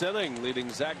 6th inning, leading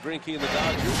Zach Greinke and the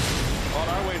Dodgers on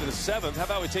our way to the 7th. How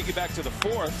about we take you back to the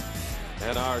 4th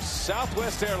and our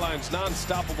Southwest Airlines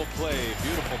non-stoppable play.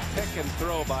 Beautiful pick and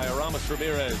throw by Aramis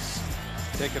Ramirez,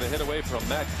 taking a hit away from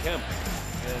Matt Kemp.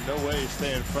 And no way you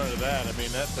stay in front of that. I mean,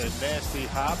 that's a nasty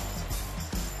hop.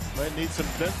 Might need some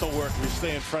dental work if you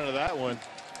stay in front of that one.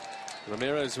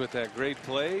 Ramirez with that great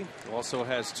play, also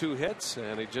has 2 hits,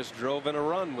 and he just drove in a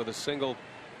run with a single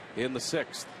in the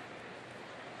 6th.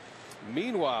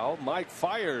 Meanwhile, Mike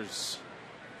Fiers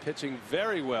pitching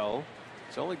very well.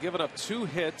 He's only given up 2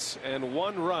 hits and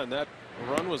 1 run. That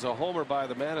run was a homer by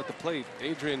the man at the plate,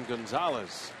 Adrian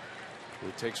Gonzalez,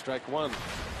 who takes strike 1.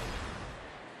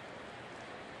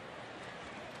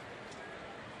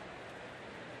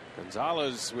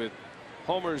 Gonzalez with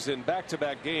homers in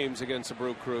back-to-back games against the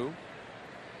Brew Crew.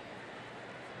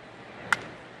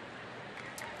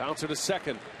 Bouncer to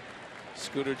second.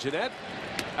 Scooter Gennett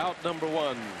out number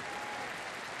 1.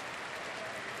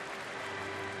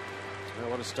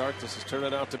 What a start this is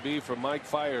turning out to be for Mike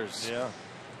Fiers. Yeah.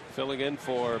 Filling in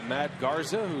for Matt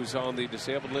Garza, who's on the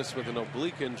disabled list with an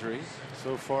oblique injury.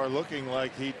 So far looking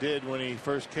like he did when he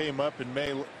first came up in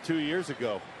May 2 years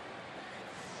ago.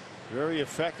 Very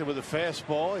effective with a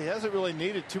fastball. He hasn't really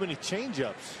needed too many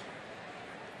changeups.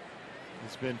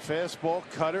 It's been fastball,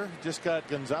 cutter. Just got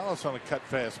Gonzalez on a cut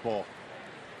fastball.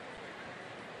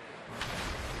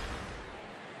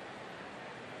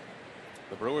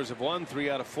 The Brewers have won 3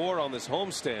 out of 4 on this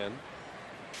homestand.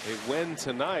 A win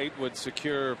tonight would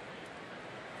secure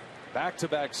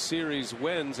back-to-back series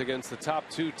wins against the top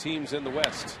 2 teams in the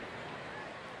West.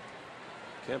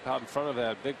 Kemp out in front of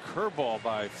that big curveball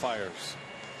by Fiers.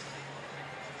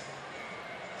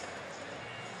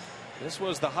 This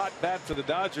was the hot bat for the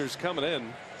Dodgers coming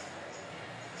in.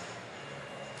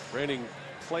 Reigning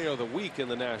player of the week in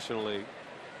the National League.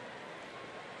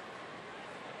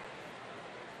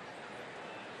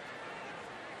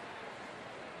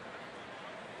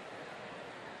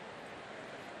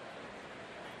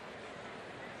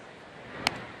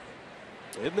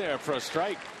 In there for a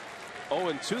strike.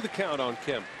 0-2 the count on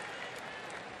Kemp.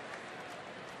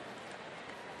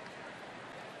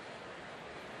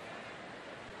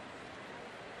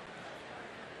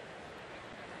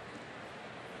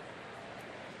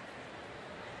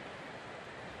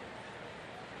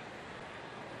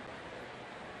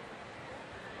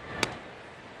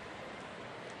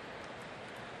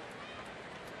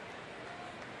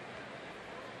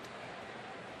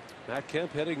 Matt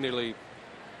Kemp hitting nearly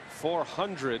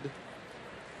 400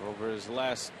 over his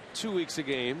last 2 weeks of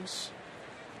games.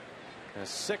 Has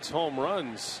 6 home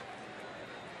runs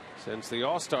since the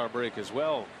All-Star break as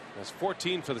well. Has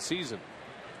 14 for the season.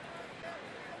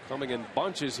 Coming in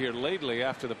bunches here lately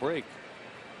after the break.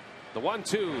 The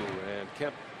 1-2, and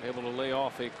Kemp able to lay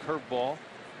off a curveball.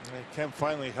 Kemp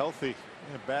finally healthy,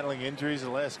 battling injuries the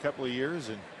last couple of years,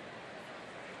 and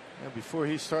before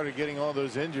he started getting all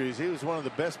those injuries, he was one of the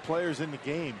best players in the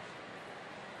game.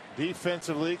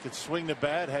 Defensively, could swing the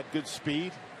bat, had good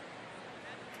speed,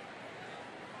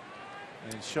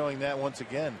 and showing that once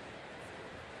again.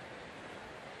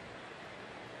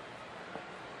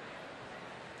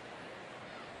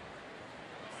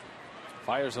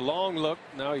 Fires a long look.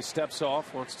 Now he steps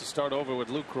off, wants to start over with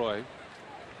Lucroy.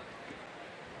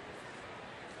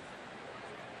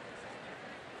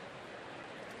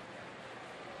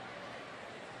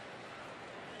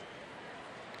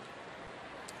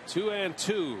 Two and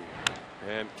two,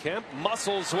 and Kemp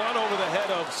muscles one over the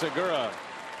head of Segura.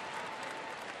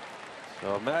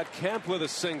 So Matt Kemp with a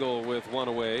single with one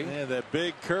away. Yeah, that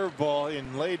big curveball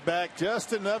and laid back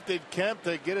just enough that Kemp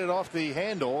to get it off the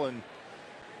handle and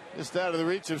just out of the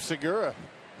reach of Segura.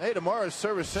 Hey, tomorrow's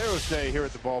Cerveceros Day here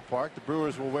at the ballpark. The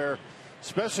Brewers will wear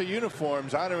special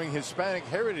uniforms honoring Hispanic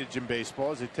heritage in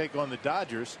baseball as they take on the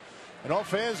Dodgers, and all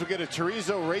fans will get a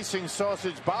chorizo racing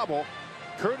sausage bobble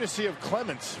courtesy of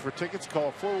Clements. For tickets,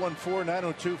 call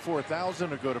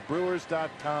 414-902-4000 or go to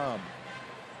brewers.com.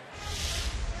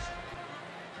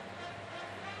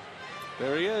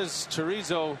 There he is,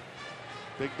 chorizo.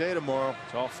 Big day tomorrow.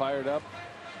 It's all fired up.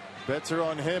 Bets are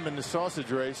on him in the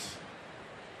sausage race.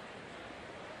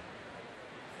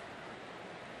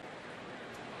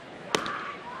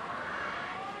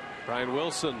 Brian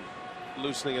Wilson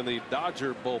loosening in the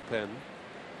Dodger bullpen.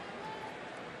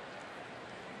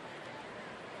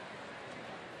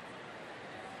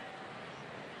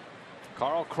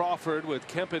 Carl Crawford with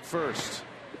Kemp at first.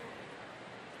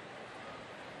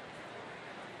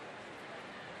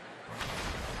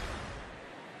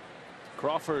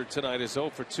 Crawford tonight is 0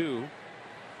 for 2.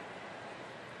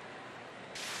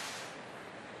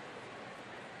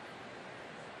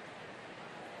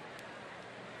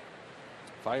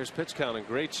 Fiers pitch count in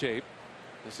great shape.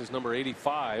 This is number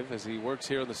 85 as he works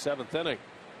here in the 7th inning.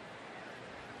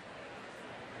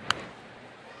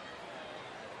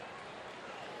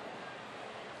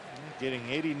 Getting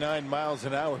 89 miles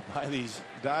an hour by these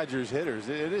Dodgers hitters.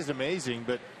 It is amazing,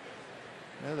 but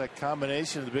that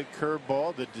combination of the big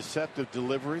curveball, the deceptive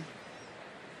delivery,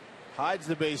 hides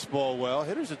the baseball well.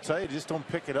 Hitters will tell you, just don't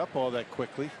pick it up all that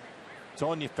quickly. It's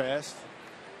on you fast,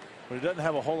 but it doesn't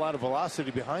have a whole lot of velocity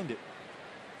behind it.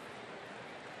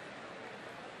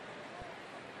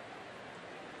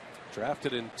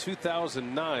 Drafted in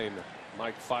 2009,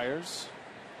 Mike Fiers.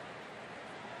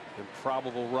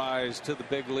 Improbable rise to the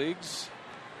big leagues.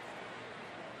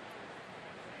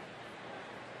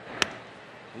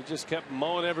 He just kept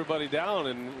mowing everybody down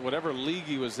in whatever league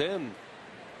he was in,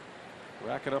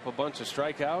 racking up a bunch of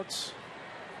strikeouts.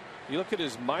 You look at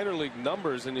his minor league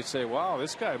numbers and you say, wow,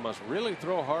 this guy must really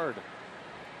throw hard.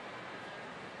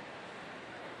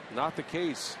 Not the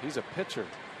case. He's a pitcher.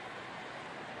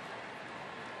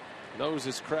 Knows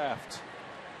his craft.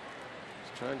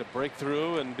 Trying to break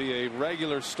through and be a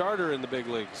regular starter in the big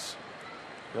leagues.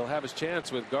 He'll have his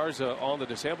chance with Garza on the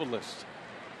disabled list.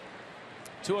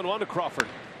 2-1 to Crawford,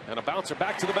 and a bouncer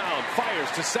back to the mound. Fires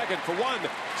to second for one.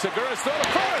 Segura's throw to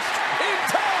first in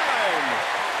time,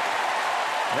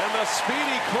 and the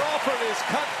speedy Crawford is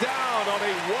cut down on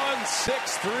a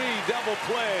 1-6-3 double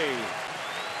play.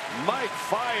 Mike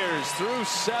fires through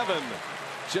 7.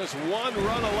 Just 1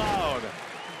 run allowed.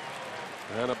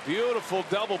 And a beautiful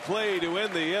double play to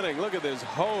end the inning. Look at this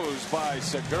hose by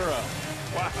Segura.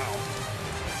 Wow.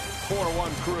 4-1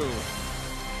 Crew.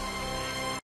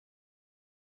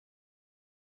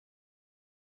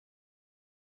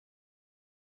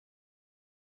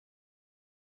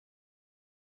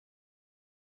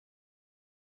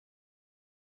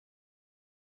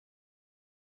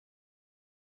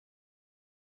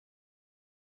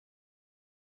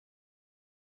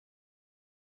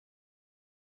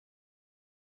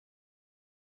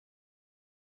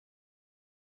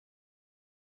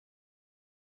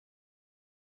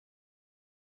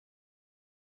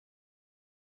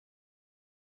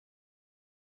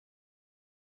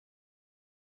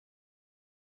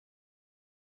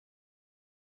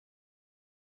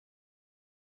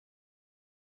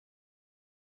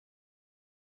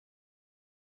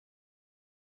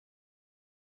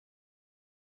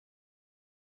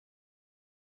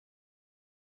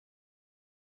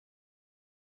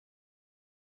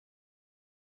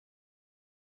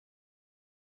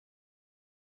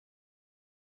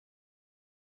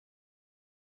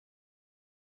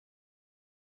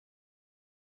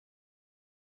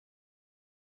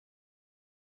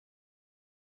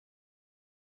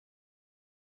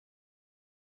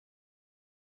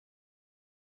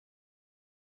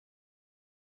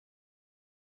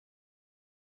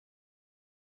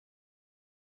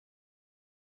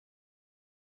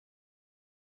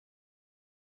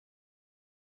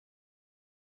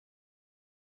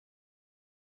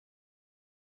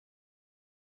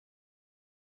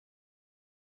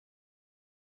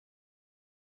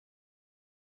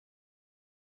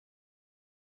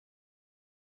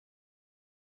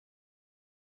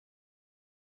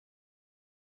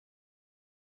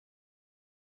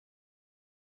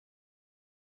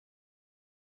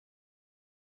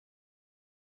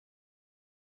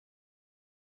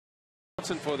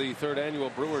 For the 3rd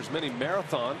annual Brewers Mini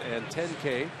Marathon and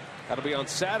 10K. That'll be on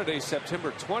Saturday,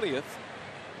 September 20th,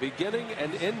 beginning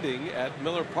and ending at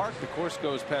Miller Park. The course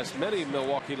goes past many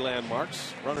Milwaukee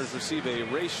landmarks. Runners receive a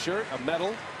race shirt, a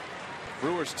medal,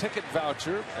 Brewers ticket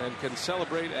voucher, and can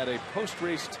celebrate at a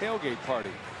post-race tailgate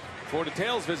party. For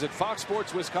details, visit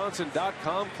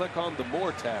foxsportswisconsin.com. Click on the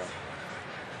More tab.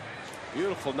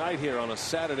 Beautiful night here on a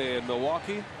Saturday in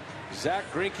Milwaukee. Zach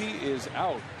Greinke is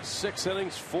out. 6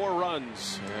 innings, 4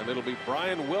 runs. And it'll be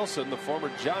Brian Wilson, the former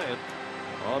Giant,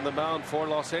 on the mound for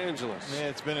Los Angeles. Yeah,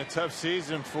 it's been a tough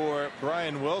season for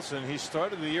Brian Wilson. He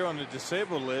started the year on the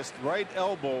disabled list. Right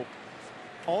elbow,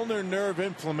 ulnar nerve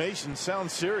inflammation.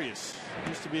 Sounds serious.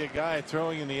 Used to be a guy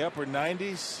throwing in the upper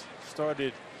 90s.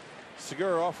 Started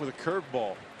Segura off with a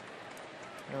curveball.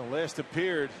 Last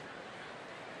appeared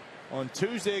on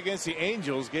Tuesday against the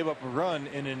Angels. Gave up a run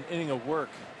in an inning of work.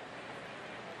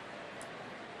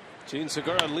 Gene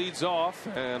Segura leads off,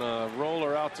 and a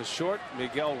roller out to short.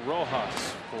 Miguel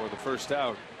Rojas for the first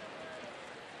out.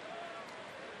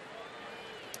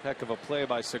 Heck of a play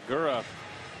by Segura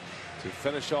to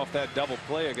finish off that double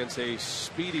play against a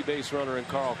speedy base runner in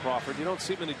Carl Crawford. You don't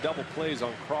see many double plays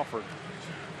on Crawford.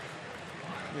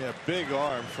 Yeah, big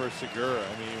arm for Segura.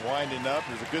 I mean, winding up.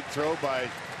 It was a good throw by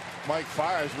Mike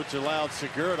Fiers, which allowed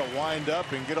Segura to wind up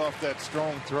and get off that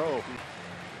strong throw.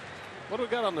 What do we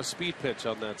got on the speed pitch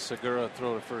on that Segura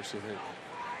throw to first, you think?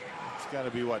 It's got to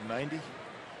be, what, 90?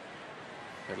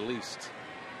 At least.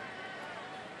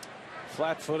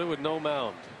 Flat-footed with no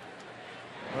mound.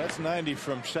 Well, that's 90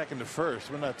 from second to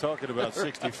first. We're not talking about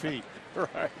 60 feet.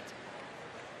 Right.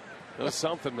 That's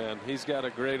something, man. He's got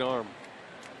a great arm.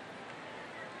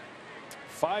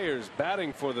 Fiers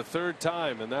batting for the 3rd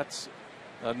time, and that's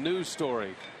a news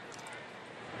story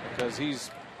because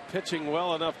he's pitching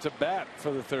well enough to bat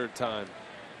for the 3rd time.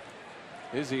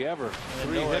 Is he ever?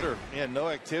 3-hitter. Yeah, no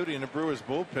activity in the Brewers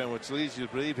bullpen, which leads you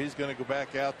to believe he's going to go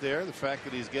back out there. The fact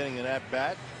that he's getting an at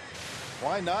bat,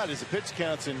 why not? His pitch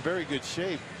count's in very good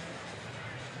shape.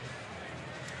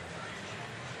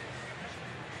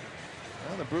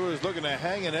 Well, the Brewers looking to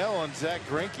hang an L on Zach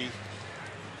Greinke.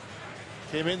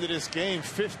 Came into this game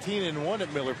 15-1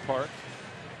 at Miller Park.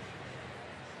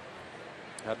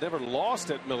 Had never lost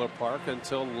at Miller Park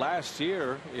until last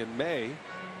year in May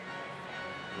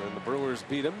when the Brewers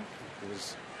beat him.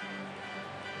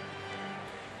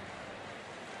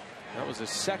 That was his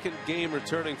 2nd game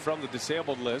returning from the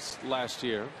disabled list last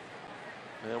year,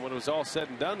 and when it was all said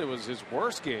and done, it was his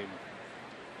worst game.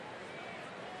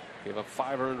 Gave up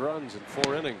 5 earned runs in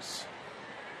 4 innings.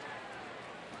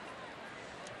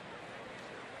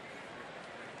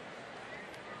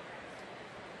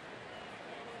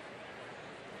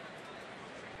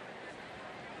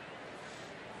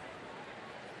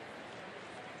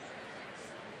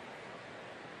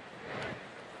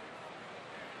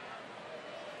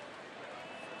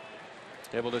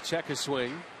 Able to check his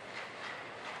swing.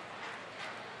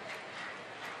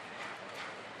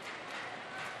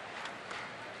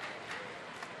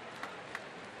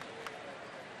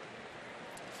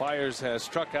 Fiers has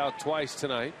struck out twice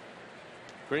tonight.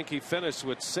 Greinke finished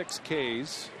with 6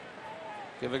 Ks,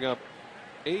 giving up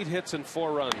 8 hits and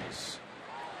 4 runs.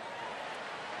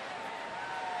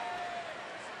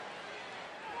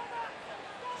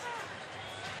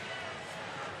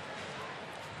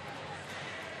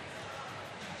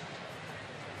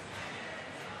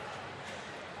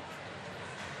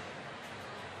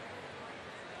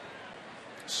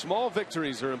 Small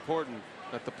victories are important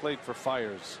at the plate for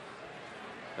Fiers.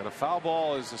 And a foul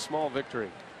ball is a small victory.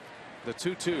 The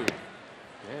 2-2.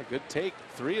 Yeah, good take.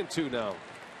 3-2 now.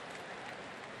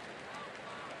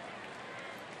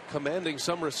 Commanding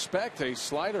some respect. A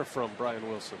slider from Brian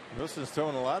Wilson. Wilson's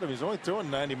throwing a lot of. He's only throwing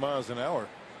 90 miles an hour.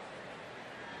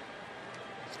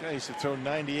 This guy used to throw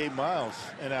 98 miles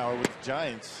an hour with the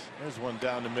Giants. There's one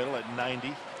down the middle at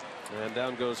 90. And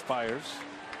down goes Fiers.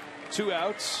 2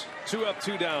 outs. 2 up,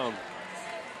 2 down.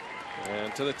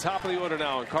 And to the top of the order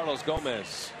now, and Carlos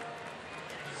Gomez.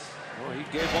 Well, he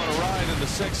gave one a ride in the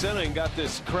 6th inning. Got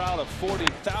this crowd of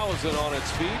 40,000 on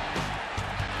its feet.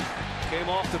 Came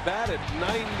off the bat at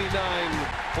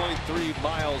 99.3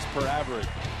 miles per average.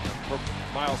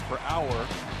 Miles per hour.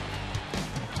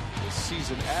 The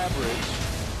season average,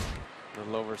 a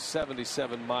little over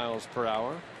 77 miles per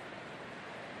hour.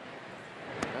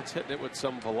 That's hitting it with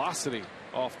some velocity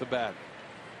off the bat.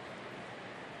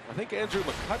 I think Andrew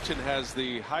McCutchen has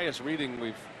the highest reading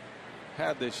we've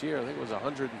had this year. I think it was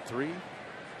 103.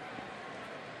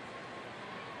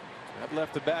 That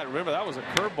left the bat. Remember, that was a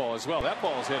curveball as well. That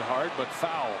ball's hit hard, but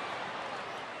foul.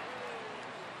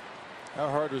 How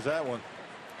hard was that one?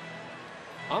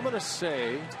 I'm going to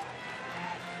say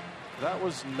that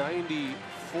was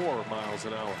 94 miles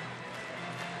an hour.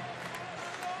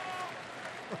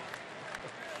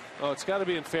 Oh, it's got to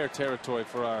be in fair territory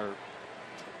for our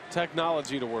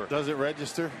technology to work. Does it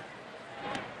register?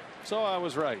 So I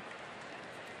was right.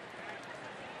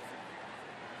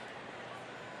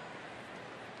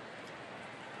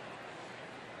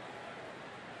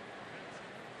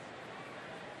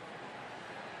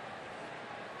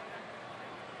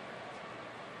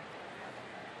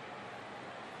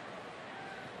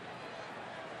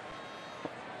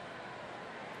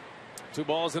 Two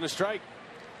balls and a strike.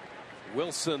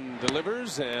 Wilson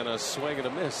delivers, and a swing and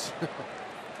a miss.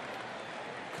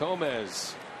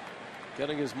 Gomez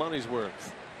getting his money's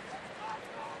worth.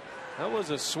 That was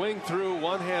a swing through,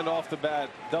 one hand off the bat,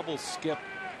 double skip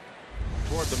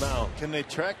toward the mound. Can they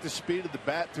track the speed of the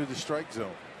bat through the strike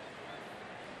zone?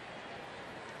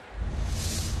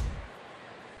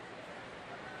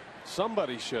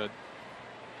 Somebody should.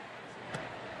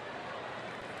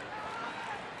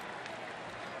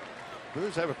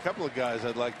 Brewers have a couple of guys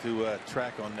I'd like to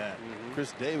track on that.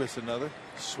 Chris Davis, another.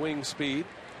 Swing speed.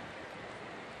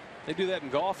 They do that in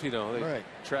golf, you know. They right.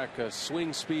 track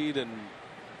swing speed and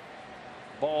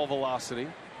ball velocity.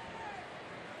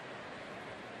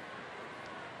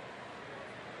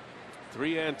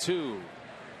 3-2.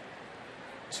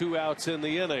 2 outs in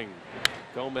the inning.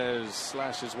 Gomez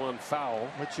slashes one foul.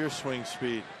 What's your swing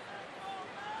speed?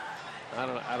 I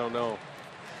don't know.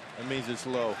 That means it's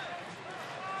low.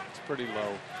 It's pretty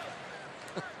low.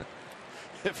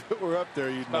 If it were up there,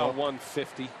 you'd About know.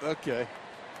 150. Okay.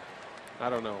 I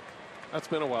don't know. That's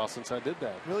been a while since I did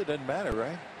that. Really doesn't matter,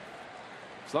 right?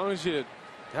 As long as you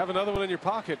have another one in your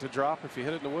pocket to drop if you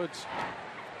hit it in the woods.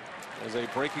 As a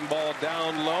breaking ball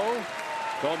down low,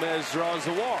 Gomez draws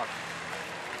a walk.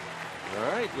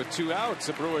 All right, with 2 outs,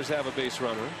 the Brewers have a base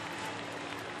runner.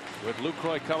 With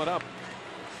Lucroy coming up.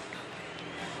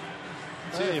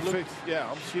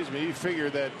 Excuse me. You figure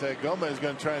that Gomez is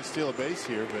going to try and steal a base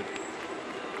here, but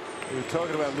we were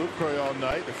talking about Lucroy all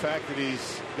night. The fact that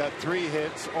he's got 3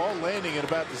 hits, all landing at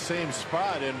about the same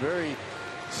spot and very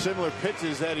similar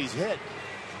pitches that he's hit.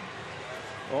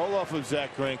 All off of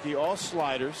Zach Greinke, all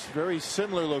sliders, very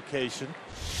similar location.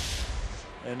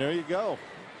 And there you go.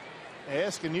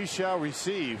 Ask and you shall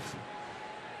receive.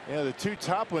 Yeah, the 2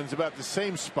 top ones about the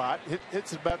same spot.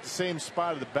 Hits about the same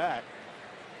spot of the bat.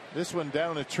 This one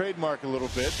down the trademark a little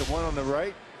bit. The one on the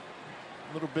right,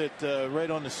 a little bit right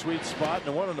on the sweet spot. And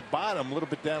the one on the bottom, a little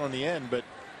bit down on the end, but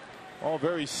all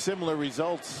very similar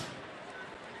results.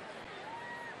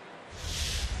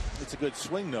 It's a good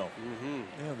swing, though.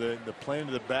 Yeah, the plane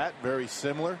of the bat, very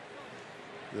similar.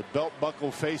 The belt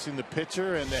buckle facing the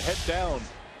pitcher and the head down.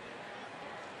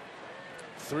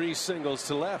 3 singles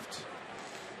to left.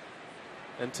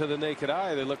 And to the naked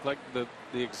eye, they look like the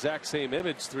exact same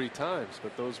image 3 times,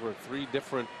 but those were 3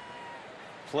 different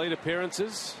plate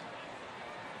appearances.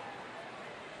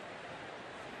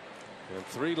 And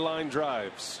 3 line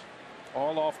drives,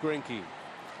 all off Greinke.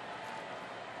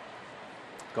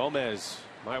 Gomez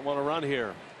might want to run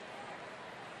here.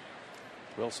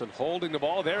 Wilson holding the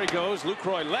ball. There he goes.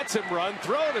 Lucroy lets him run.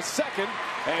 Throw to second.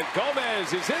 And Gomez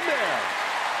is in there.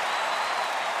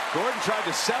 Gordon tried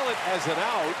to sell it as an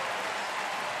out.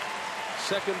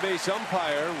 Second base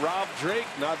umpire Rob Drake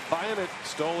not buying it.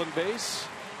 Stolen base.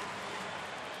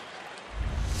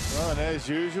 Well, and as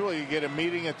usual, you get a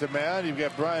meeting at the mound. You've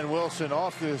got Brian Wilson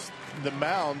off the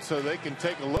mound so they can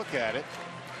take a look at it.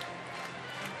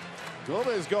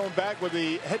 Gomez going back with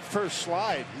the head first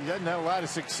slide. He doesn't have a lot of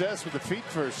success with the feet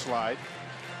first slide.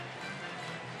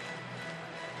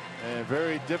 And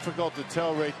very difficult to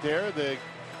tell right there. The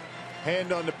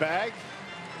hand on the bag.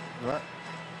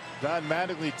 Don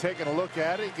Mattingly taking a look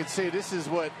at it. You can see this is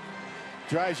what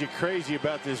drives you crazy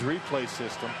about this replay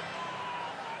system.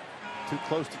 Too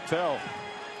close to tell.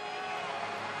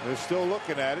 They're still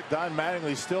looking at it. Don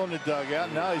Mattingly's still in the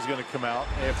dugout. Now he's going to come out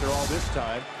after all this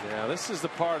time. Yeah, this is the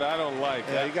part I don't like.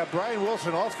 Yeah, you got Brian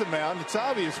Wilson off the mound. It's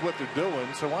obvious what they're doing,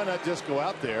 so why not just go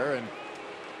out there?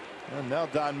 And now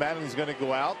Don Mattingly's going to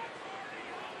go out.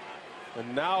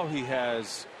 And now he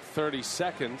has 30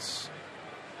 seconds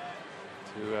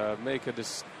to make a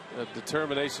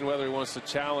determination whether he wants to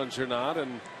challenge or not.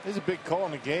 And there's a big call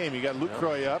in the game. You got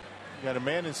Lucroy up. You got a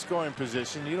man in scoring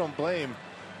position. You don't blame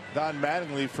Don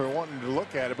Mattingly for wanting to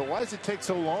look at it, but why does it take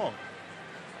so long?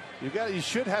 You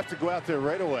should have to go out there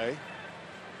right away.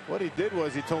 What he did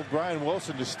was he told Brian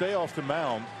Wilson to stay off the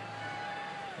mound,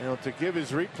 to give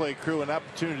his replay crew an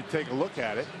opportunity to take a look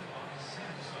at it.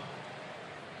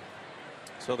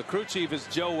 So the crew chief is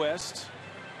Joe West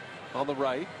on the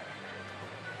right.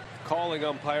 Calling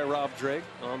umpire Rob Drake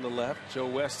on the left. Joe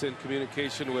West in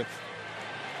communication with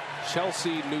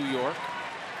Chelsea, New York,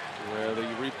 where the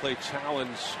replay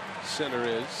challenge center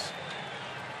is.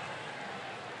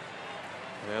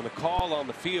 And the call on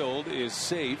the field is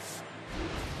safe.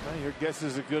 Well, your guess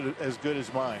is as good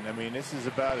as mine. I mean, this is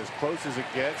about as close as it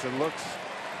gets. It looks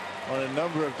on a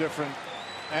number of different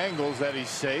angles that he's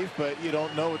safe, but you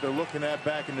don't know what they're looking at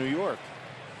back in New York.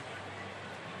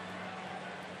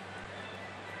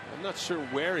 I'm not sure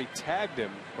where he tagged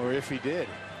him. Or if he did.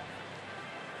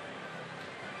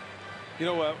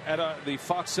 At the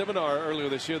Fox seminar earlier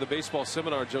this year, the baseball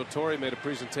seminar, Joe Torre made a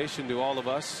presentation to all of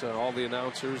us, all the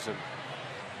announcers and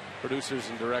producers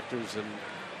and directors. And,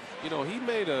 he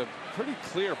made a pretty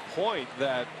clear point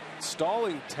that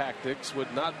stalling tactics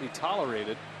would not be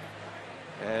tolerated.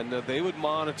 And they would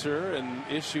monitor and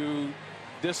issue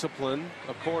discipline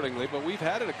accordingly. But we've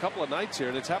had it a couple of nights here,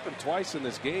 and it's happened twice in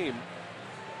this game,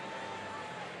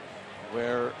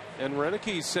 where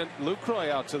Renicky sent Lucroy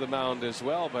out to the mound as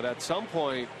well. But at some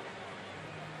point,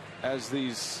 as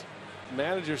these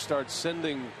managers start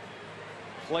sending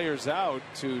players out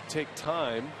to take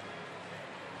time,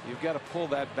 you've got to pull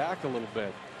that back a little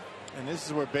bit. And this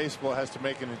is where baseball has to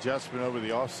make an adjustment over the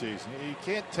offseason. You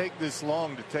can't take this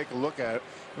long to take a look at it.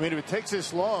 I mean, if it takes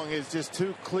this long, it's just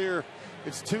too clear.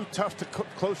 It's too tough to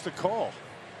close to call.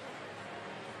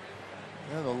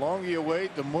 The longer you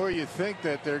wait, the more you think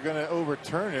that they're going to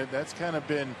overturn it. That's kind of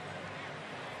been,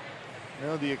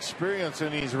 the experience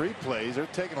in these replays. They're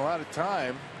taking a lot of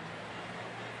time.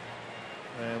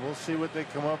 And we'll see what they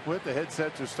come up with. The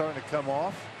headsets are starting to come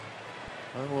off.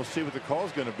 And we'll see what the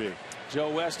call's going to be. Joe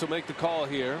West will make the call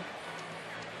here.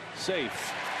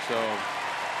 Safe. So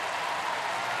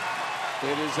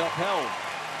it is upheld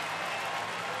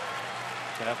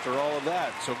after all of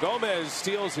that. So Gomez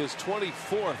steals his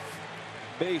 24th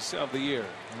base of the year.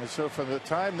 And so from the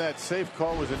time that safe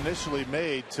call was initially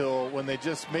made till when they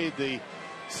just made the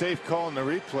safe call in the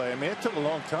replay, I mean, it took a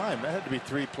long time. That had to be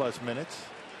 3+ minutes.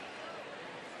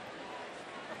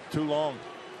 Too long.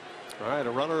 All right,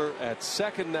 a runner at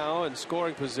second now in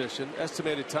scoring position.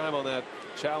 Estimated time on that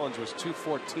challenge was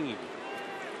 2:14.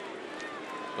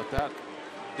 But that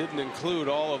didn't include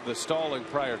all of the stalling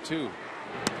prior to.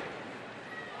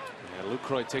 And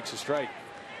Lucroy takes a strike.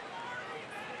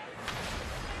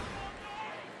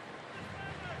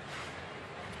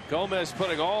 Gomez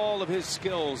putting all of his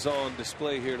skills on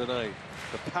display here tonight.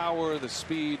 The power, the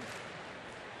speed.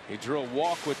 He drew a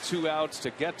walk with 2 outs to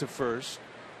get to first.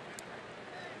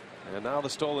 And now the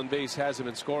stolen base has him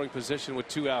in scoring position with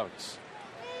 2 outs.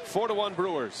 4-1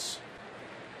 Brewers.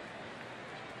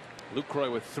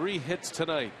 Lucroy with 3 hits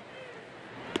tonight.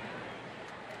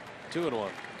 2-1.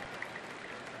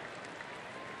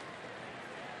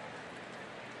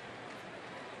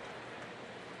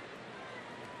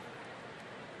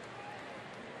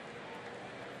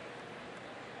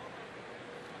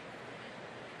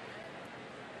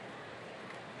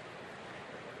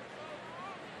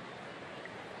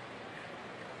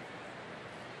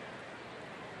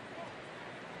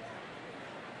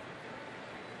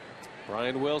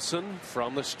 Brian Wilson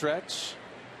from the stretch.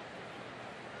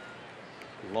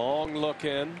 Long look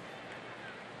in.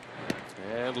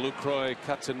 And Lucroy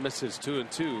cuts and misses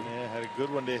 2-2. Yeah, had a good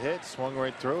one to hit. Swung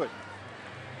right through it.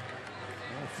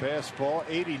 Fastball,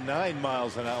 89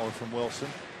 miles an hour from Wilson.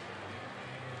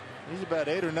 He's about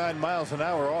 8 or 9 miles an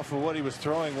hour off of what he was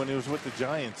throwing when he was with the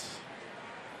Giants.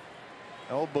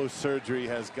 Elbow surgery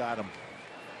has got him.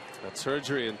 That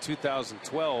surgery in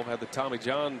 2012, had the Tommy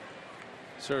John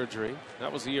surgery.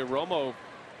 That was the year Romo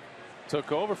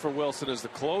took over for Wilson as the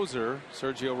closer,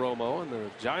 Sergio Romo, and the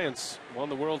Giants won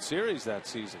the World Series that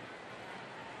season.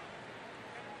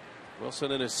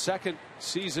 Wilson in his second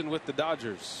season with the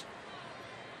Dodgers.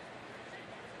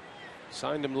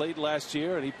 Signed him late last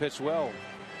year and he pitched well.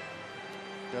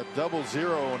 Got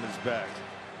 00 on his back.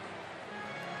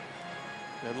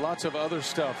 And lots of other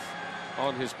stuff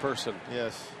on his person.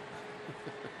 Yes.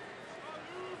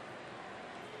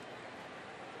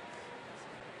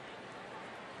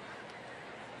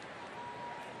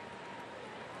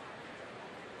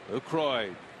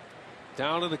 Lucroy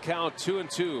down to the count,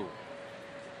 2-2.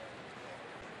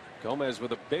 Gomez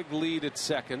with a big lead at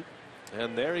second.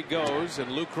 And there he goes.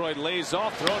 And Lucroy lays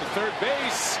off, throw to third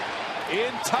base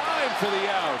in time for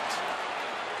the out.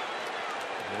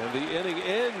 And the inning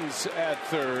ends at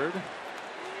third.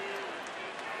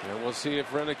 And we'll see if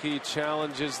Renicky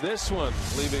challenges this one,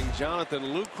 leaving Jonathan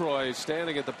Lucroy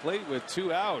standing at the plate with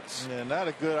 2 outs. Yeah, not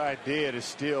a good idea to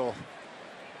steal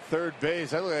third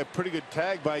base. That looked like a pretty good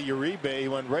tag by Uribe. He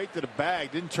went right to the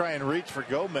bag, didn't try and reach for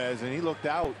Gomez, and he looked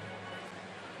out.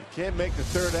 You can't make the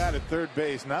third out at third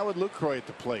base. Not with Lucroy at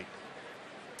the plate.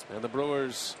 And the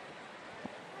Brewers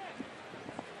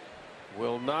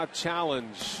will not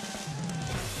challenge.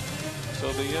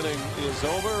 So the inning is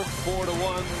over.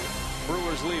 4-1.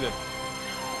 Brewers lead it.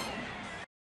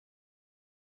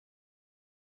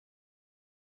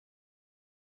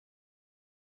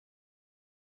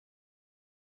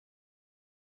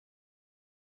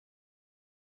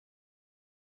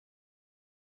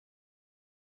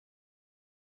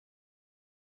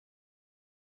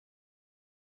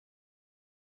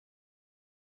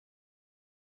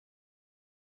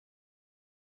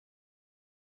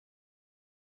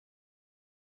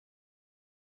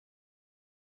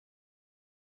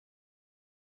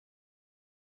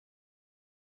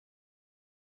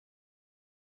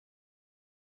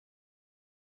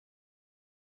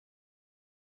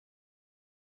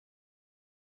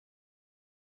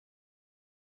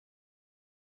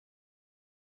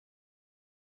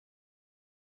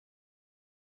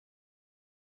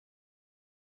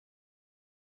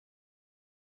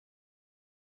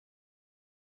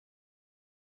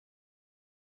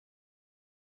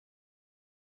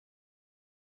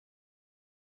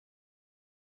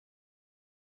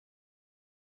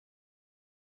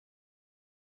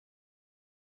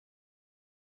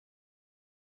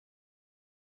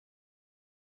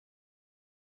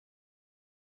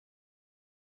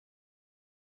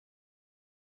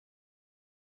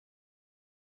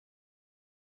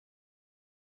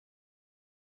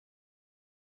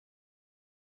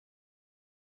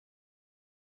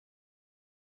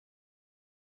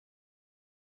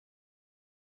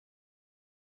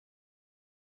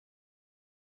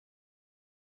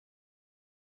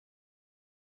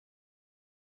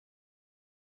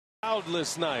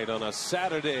 Cloudless night on a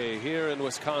Saturday here in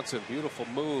Wisconsin. Beautiful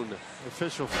moon.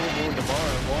 Official full moon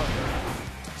tomorrow in Walker.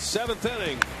 7th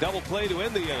inning, double play to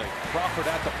end the inning. Crawford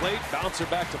at the plate, bouncer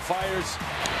back to Fiers.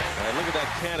 And look at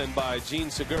that cannon by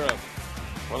Gene Segura.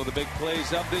 One of the big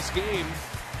plays of this game.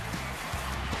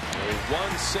 A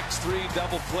 1-6-3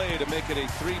 double play to make it a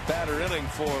 3-batter inning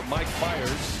for Mike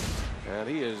Fiers. And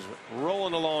he is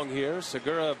rolling along here.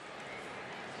 Segura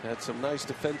had some nice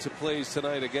defensive plays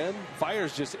tonight again.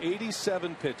 Fires just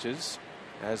 87 pitches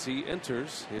as he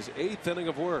enters his 8th inning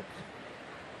of work.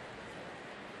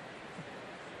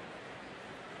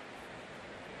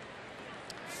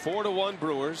 Four to 1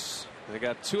 Brewers. They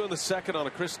got 2 in the second on a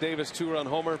Chris Davis 2-run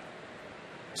homer.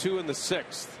 2 in the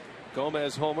 6th.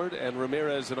 Gomez homered and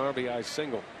Ramirez an RBI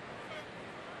single.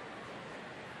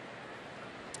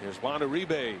 Here's Juan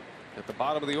Uribe at the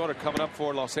bottom of the order coming up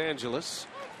for Los Angeles.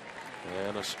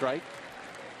 And a strike.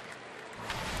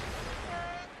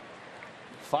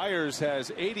 Fiers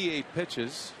has 88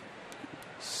 pitches,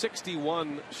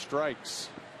 61 strikes,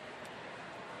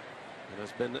 and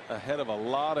has been ahead of a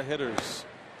lot of hitters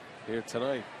here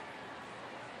tonight.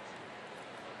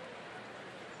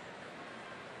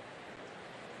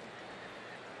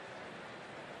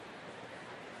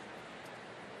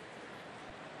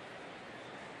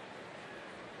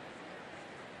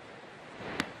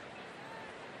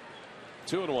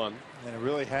 Two and 1. And it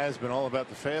really has been all about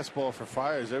the fastball for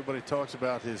Fiers. Everybody talks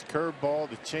about his curveball,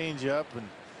 the changeup, and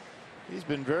he's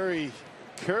been very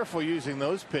careful using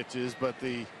those pitches, but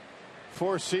the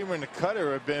four-seamer and the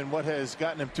cutter have been what has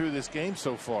gotten him through this game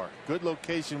so far. Good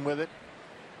location with it.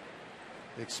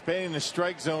 Expanding the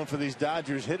strike zone for these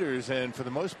Dodgers hitters, and for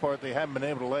the most part they haven't been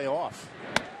able to lay off.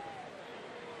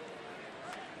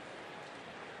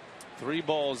 3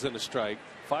 balls and a strike.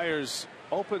 Fiers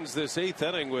opens this 8th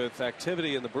inning with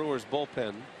activity in the Brewers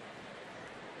bullpen.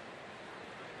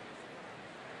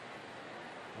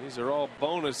 These are all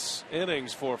bonus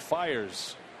innings for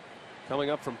Fiers. Coming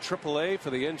up from AAA for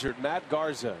the injured Matt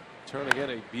Garza, turning in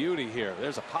a beauty here.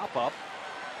 There's a pop up,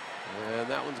 and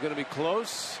that one's going to be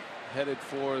close, headed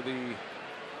for the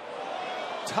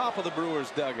top of the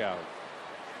Brewers dugout.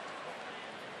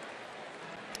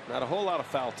 Not a whole lot of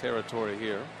foul territory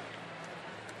here.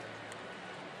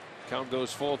 Count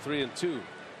goes full 3-2.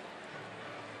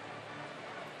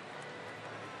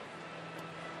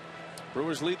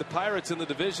 Brewers lead the Pirates in the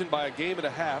division by a game and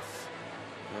a half.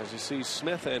 As you see,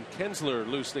 Smith and Kinsler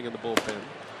loosening in the bullpen.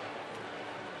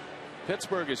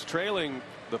 Pittsburgh is trailing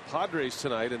the Padres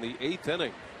tonight in the 8th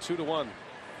inning, 2-1.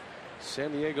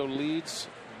 San Diego leads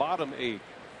bottom 8.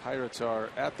 Pirates are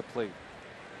at the plate.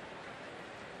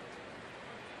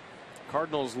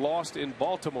 Cardinals lost in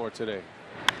Baltimore today.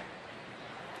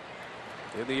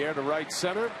 In the air to right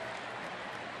center.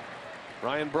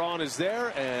 Ryan Braun is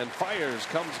there, and Fiers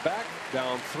comes back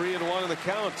down 3-1 in the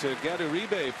count to get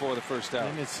Uribe for the first out.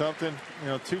 And it's something, you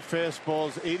know, 2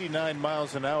 fastballs, 89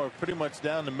 miles an hour, pretty much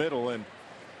down the middle, and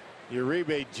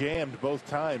Uribe jammed both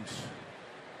times.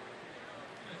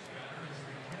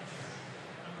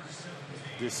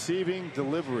 Deceiving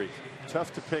delivery,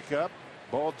 tough to pick up.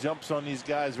 Ball jumps on these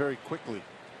guys very quickly.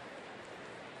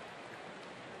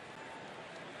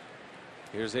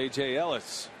 Here's A.J.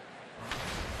 Ellis.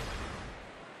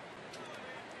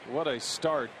 What a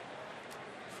start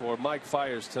for Mike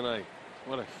Fiers tonight.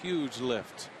 What a huge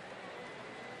lift.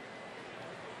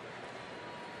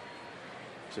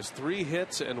 Just 3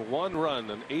 hits and 1 run,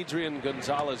 an Adrian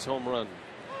Gonzalez home run.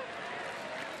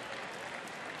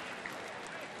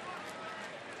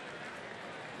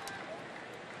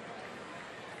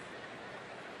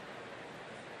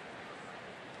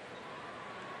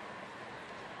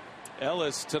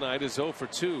 Ellis tonight is 0 for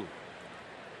 2.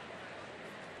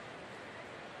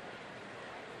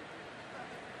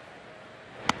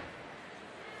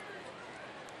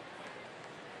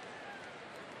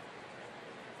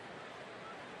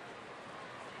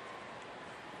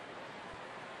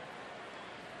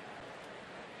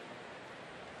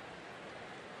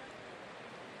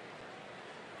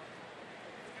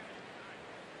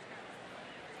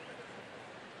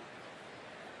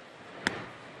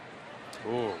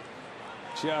 Oh,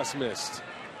 just missed.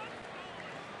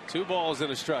 2 balls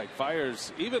and a strike.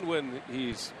 Fiers, even when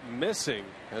he's missing,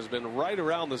 has been right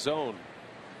around the zone.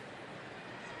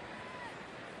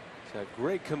 He's had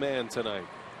great command tonight.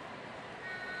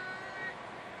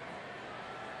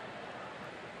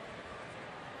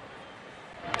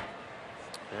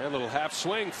 And a little half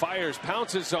swing. Fiers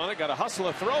pounces on it. Got to hustle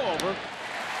a throw over.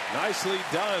 Nicely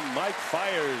done. Mike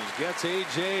Fiers gets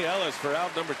A.J. Ellis for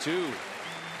out number 2.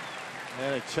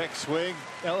 And a check swing.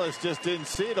 Ellis just didn't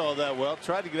see it all that well.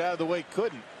 Tried to get out of the way,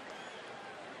 couldn't.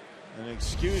 An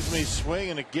excuse me swing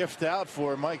and a gift out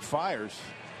for Mike Fiers.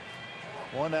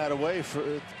 1 out away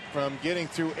from getting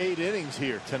through 8 innings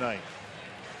here tonight.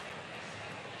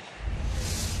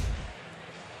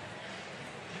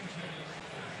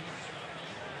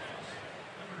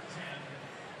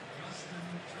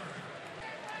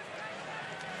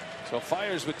 So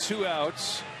Fiers with 2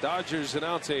 outs. Dodgers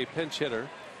announce a pinch hitter.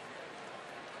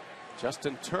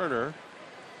 Justin Turner,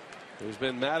 who's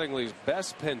been Mattingly's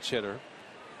best pinch hitter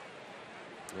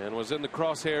and was in the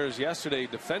crosshairs yesterday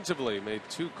defensively, made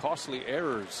 2 costly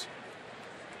errors.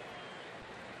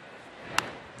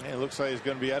 And it looks like he's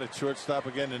going to be out at shortstop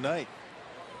again tonight.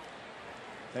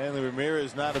 Hanley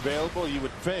Ramirez not available. You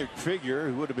would figure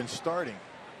he would have been starting.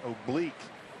 Oblique.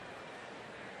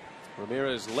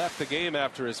 Ramirez left the game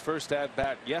after his first at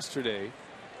bat yesterday.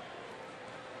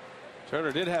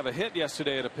 Turner did have a hit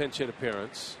yesterday at a pinch hit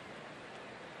appearance,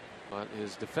 but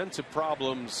his defensive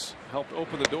problems helped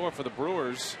open the door for the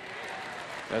Brewers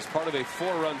as part of a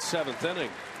 4-run 7th inning.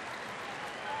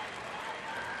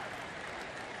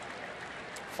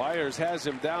 Fiers has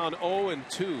him down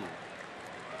 0-2.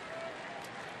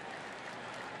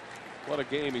 What a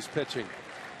game he's pitching.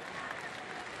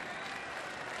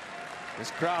 This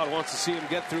crowd wants to see him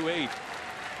get through 8.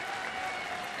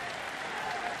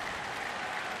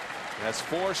 Has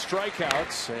 4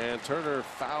 strikeouts, and Turner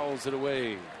fouls it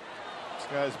away.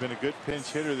 Guy's been a good pinch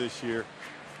hitter this year.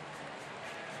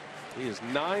 He is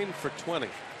 9 for 20.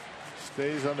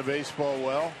 Stays on the baseball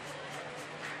well.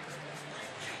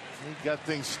 He got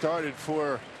things started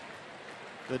for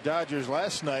the Dodgers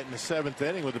last night in the 7th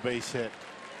inning with a base hit.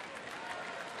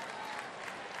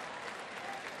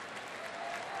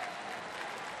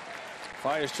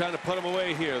 Fiers trying to put him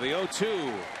away here. The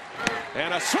 0-2.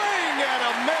 And a swing and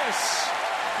a miss.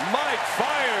 Mike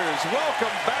Fiers,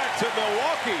 welcome back to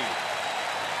Milwaukee.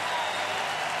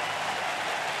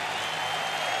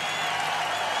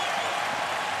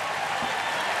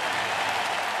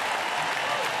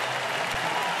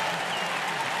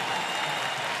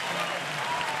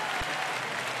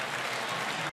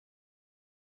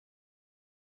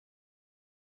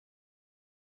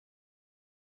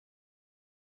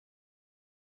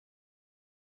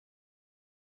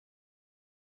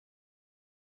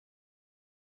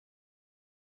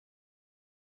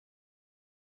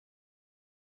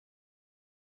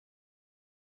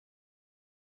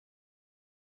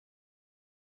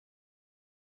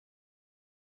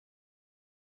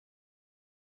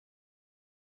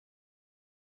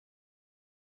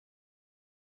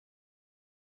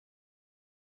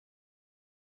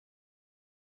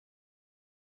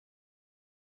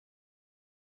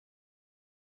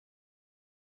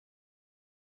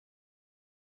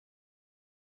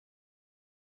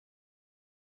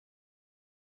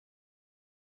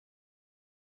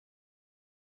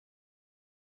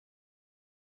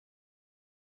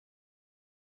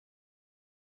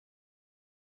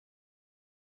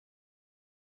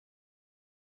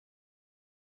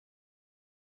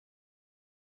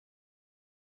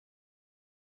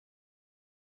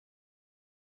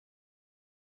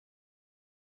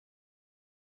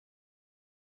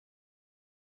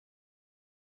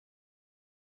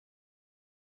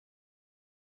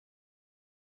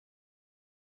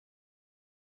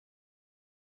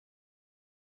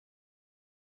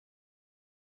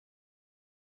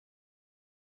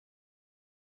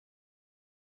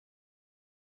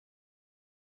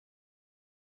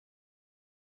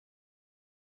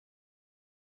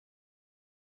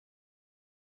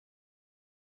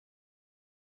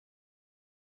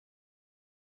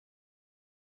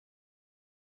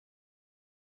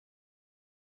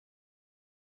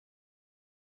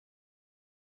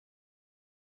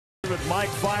 Mike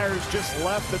Fiers just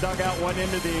left the dugout, went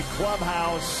into the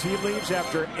clubhouse. He leaves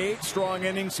after 8 strong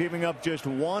innings, giving up just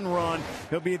 1 run.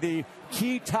 He'll be the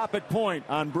key topic point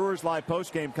on Brewers Live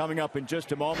postgame coming up in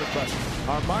just a moment. But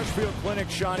our Marshfield Clinic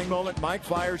shining moment, Mike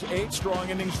Fiers, 8 strong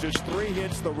innings, just 3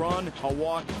 hits, the run, a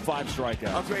walk, 5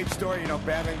 strikeouts. A great story, you know,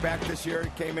 battling back this year, he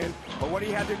came in. But what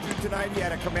he had to do tonight, he had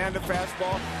to command the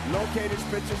fastball, locate his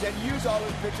pitches, and use all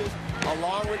his pitches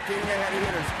along with getting ahead of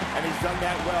hitters. And he's done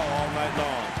that well all night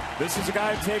long. This is a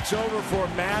guy who takes over for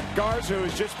Matt Garza,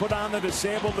 who's just put on the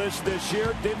disabled list this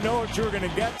year. Didn't know what you were going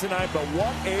to get tonight, but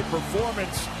what a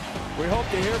performance. We hope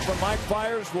to hear from Mike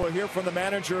Fiers. We'll hear from the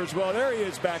manager as well. There he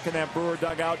is back in that Brewer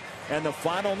dugout. And the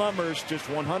final numbers, just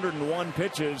 101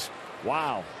 pitches.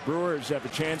 Wow. Brewers have a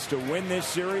chance to win this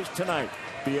series tonight.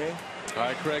 B.A.? All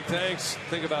right, Craig, thanks.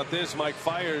 Think about this. Mike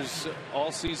Fiers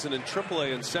all season in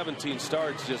AAA in 17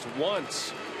 starts, just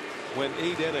once went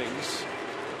 8 innings.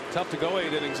 Tough to go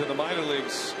 8 innings in the minor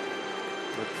leagues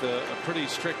with a pretty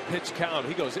strict pitch count.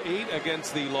 He goes 8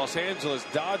 against the Los Angeles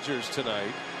Dodgers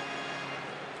tonight.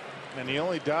 And the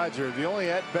only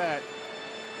at-bat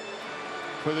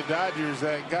for the Dodgers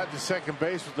that got to second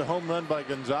base was the home run by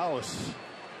Gonzalez.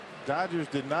 Dodgers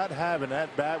did not have an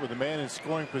at-bat with a man in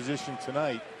scoring position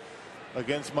tonight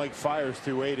against Mike Fiers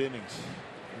through 8 innings.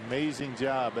 Amazing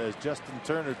job as Justin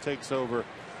Turner takes over,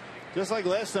 just like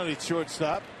last night at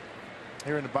shortstop.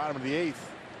 Here in the bottom of the 8th.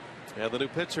 Yeah, the new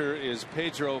pitcher is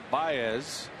Pedro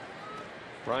Baez.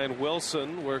 Brian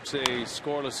Wilson works a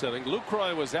scoreless inning.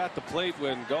 Lucroy was at the plate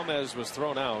when Gomez was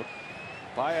thrown out.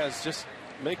 Baez just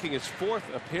making his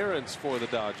 4th appearance for the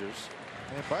Dodgers.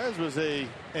 And Baez was an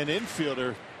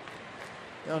infielder,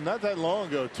 you know, not that long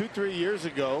ago, 2-3 years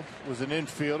ago. Was an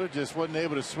infielder, just wasn't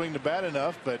able to swing the bat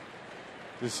enough, but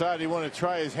decided he wanted to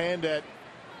try his hand at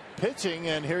pitching,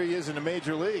 and here he is in the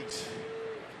major leagues.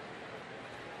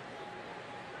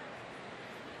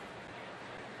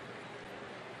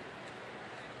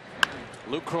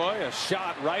 Lucroy, a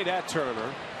shot right at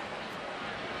Turner.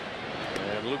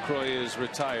 And Lucroy is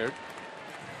retired.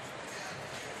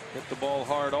 Hit the ball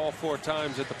hard all 4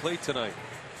 times at the plate tonight.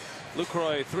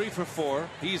 Lucroy 3 for 4.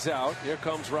 He's out. Here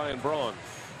comes Ryan Braun.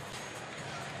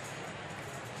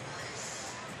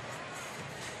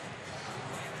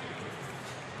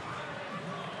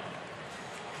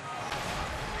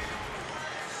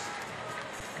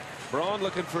 Braun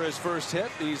looking for his first hit.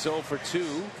 He's 0 for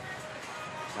 2.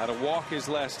 Had a walk his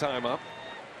last time up.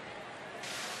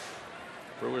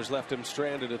 Brewers left him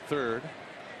stranded at third.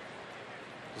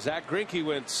 Zach Greinke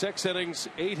went 6 innings,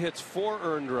 8 hits, 4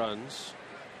 earned runs.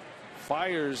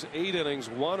 Fires 8 innings,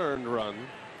 1 earned run.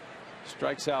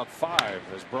 Strikes out 5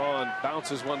 as Braun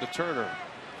bounces one to Turner.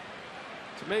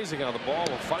 It's amazing how the ball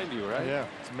will find you, right? Yeah,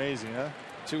 it's amazing, huh?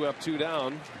 2 up, 2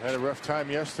 down. Had a rough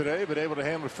time yesterday, but able to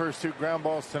handle the first 2 ground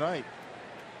balls tonight.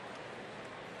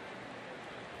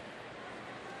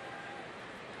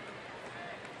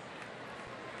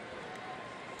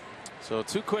 So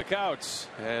 2 quick outs,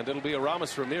 and it'll be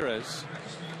Aramis Ramirez.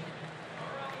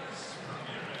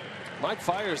 Mike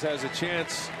Fiers has a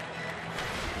chance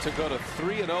to go to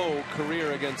 3-0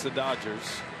 career against the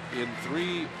Dodgers in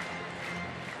 3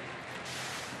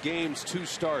 games, 2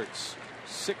 starts,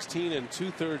 16 and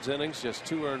 2/3 innings, just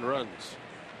 2 earned runs.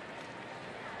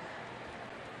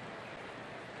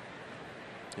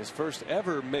 His first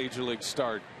ever major league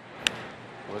start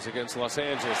was against Los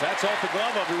Angeles. That's off the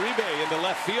glove of Uribe into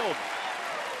left field.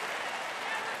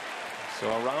 So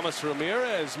Aramis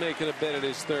Ramirez making a bid at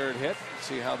his 3rd hit.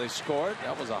 See how they scored.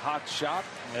 That was a hot shot.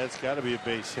 That's got to be a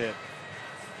base hit.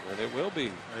 And it will be.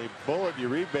 A bullet.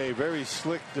 Uribe, very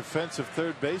slick defensive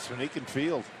third baseman. He can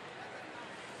field.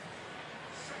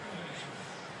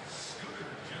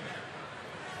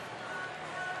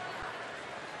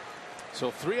 So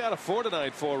 3 out of 4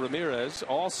 tonight for Ramirez.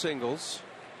 All singles.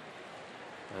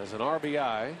 As an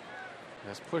RBI.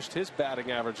 Has pushed his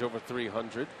batting average over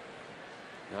 300.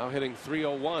 Now hitting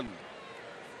 .301.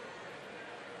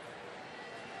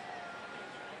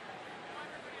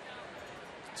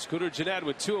 Scooter Gennett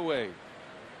with 2 away.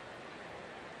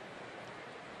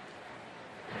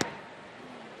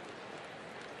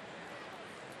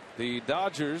 The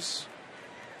Dodgers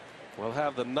will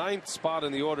have the 9th spot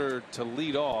in the order to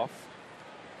lead off.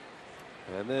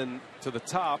 And then to the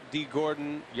top, D.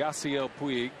 Gordon, Yasiel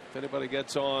Puig. If anybody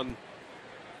gets on,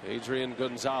 Adrian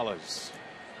Gonzalez.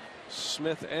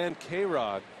 Smith and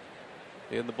K-Rod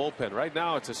in the bullpen. Right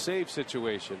now it's a save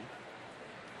situation.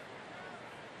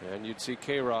 And you'd see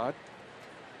K-Rod.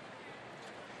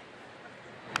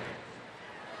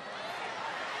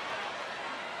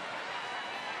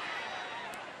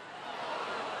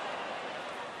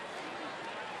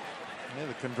 Yeah,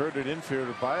 the converted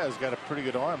infielder Baez got a pretty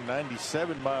good arm.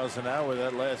 97 miles an hour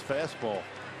that last fastball.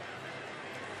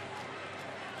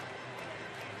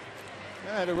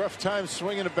 I had a rough time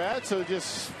swinging a bat, so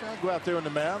just go out there on the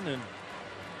mound and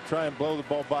try and blow the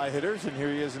ball by hitters, and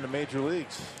here he is in the major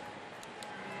leagues.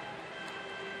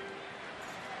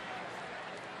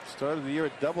 Started the year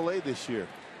at Double-A this year.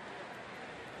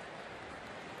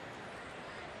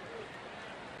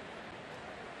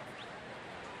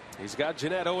 He's got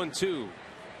Gennett 0-2.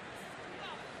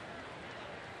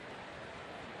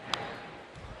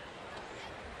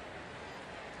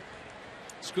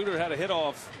 Scooter had a hit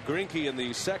off Greinke in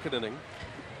the 2nd inning.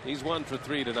 He's 1 for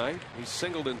 3 tonight. He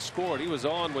singled and scored. He was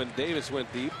on when Davis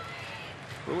went deep.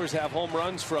 Brewers have home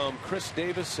runs from Chris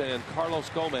Davis and Carlos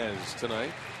Gomez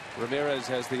tonight. Ramirez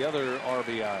has the other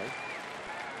RBI.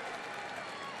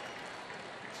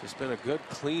 It's just been a good,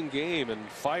 clean game, and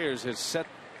Fiers has set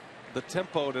the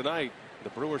tempo tonight. The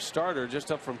Brewers starter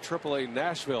just up from AAA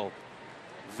Nashville.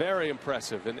 Very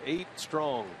impressive, and 8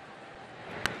 strong.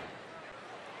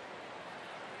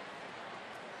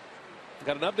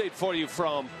 Got an update for you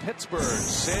from Pittsburgh.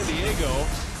 San Diego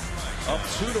up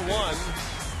 2-1,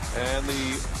 and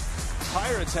the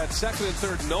Pirates had 2nd and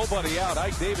 3rd, nobody out.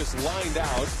 Ike Davis lined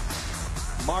out.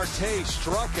 Marte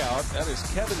struck out. That is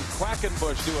Kevin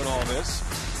Quackenbush doing all this.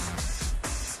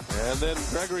 And then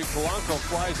Gregory Polanco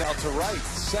flies out to right.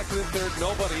 2nd and 3rd,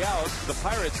 nobody out. The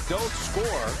Pirates don't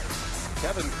score.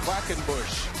 Kevin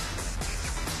Quackenbush,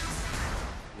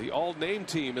 the all-name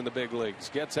team in the big leagues,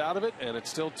 gets out of it, and it's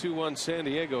still 2-1 San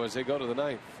Diego as they go to the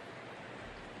 9th.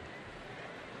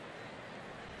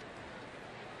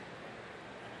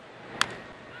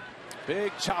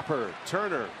 Big chopper.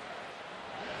 Turner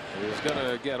is going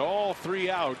to get all 3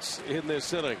 outs in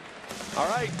this inning. All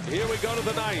right, here we go to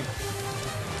the 9th.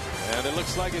 And it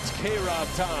looks like it's K-Rod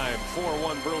time.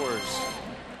 4-1 Brewers.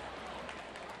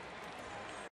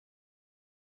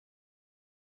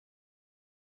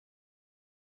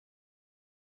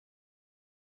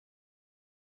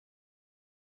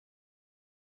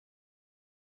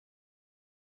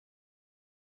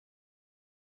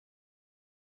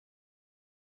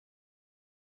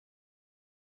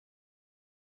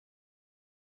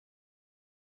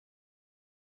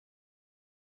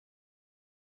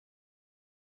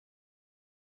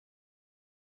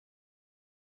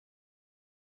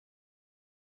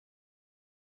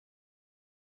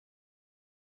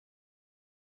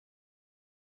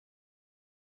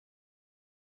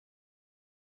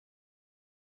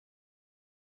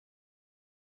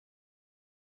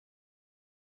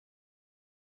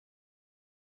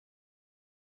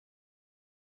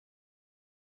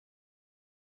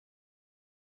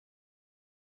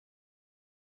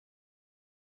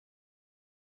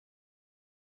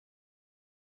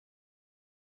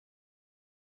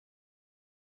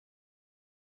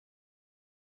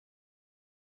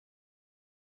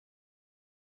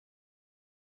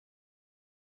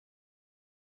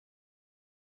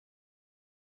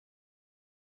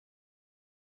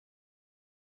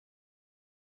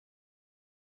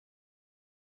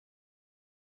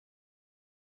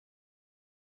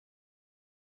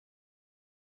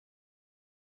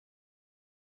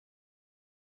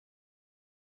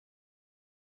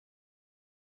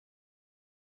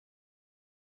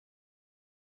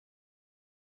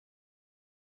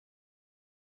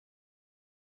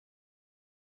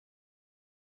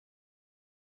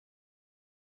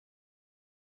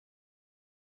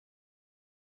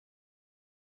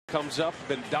 comes up,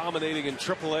 been dominating in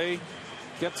AAA.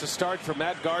 Gets a start for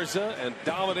Matt Garza and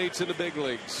dominates in the big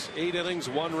leagues. 8 innings,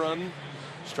 1 run,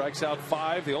 strikes out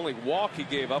 5. The only walk he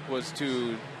gave up was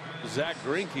to Zach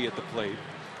Greinke at the plate.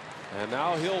 And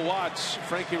now he'll watch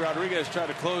Frankie Rodriguez try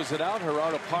to close it out.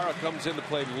 Gerardo Parra comes in to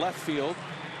play left field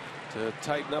to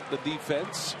tighten up the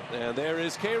defense. And there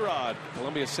is K-Rod,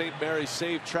 Columbia St. Mary's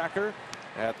save tracker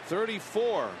at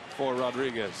 34 for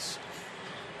Rodriguez.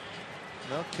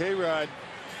 Well, K-Rod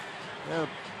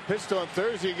pitched on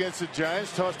Thursday against the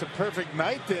Giants, tossed a perfect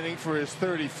 9th inning for his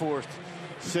 34th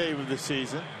save of the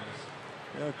season.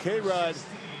 K-Rod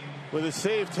with a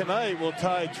save tonight will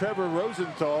tie Trevor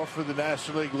Rosenthal for the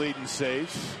National League lead in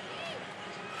saves.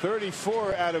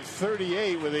 34 out of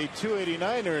 38 with a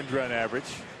 .289 earned run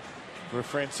average for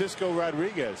Francisco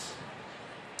Rodriguez.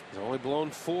 He's only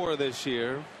blown 4 this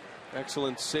year.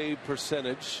 Excellent save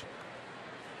percentage.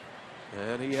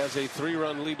 And he has a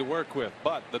 3-run lead to work with.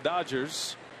 But the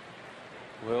Dodgers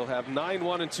will have 9,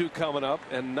 1, and 2 coming up.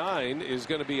 And 9 is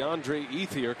going to be Andre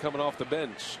Ethier coming off the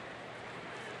bench.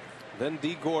 Then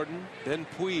D. Gordon, then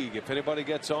Puig. If anybody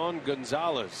gets on,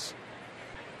 Gonzalez.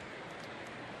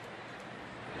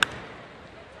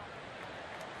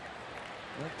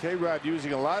 K-Rod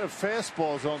using a lot of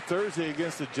fastballs on Thursday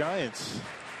against the Giants.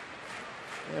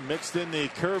 Mixed in the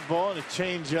curveball and a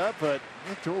changeup, but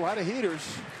threw a lot of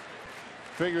heaters.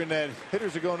 Figuring that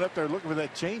hitters are going up there looking for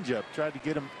that changeup. Tried to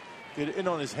get it in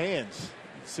on his hands.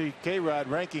 You see K-Rod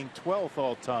ranking 12th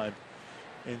all time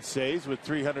in saves with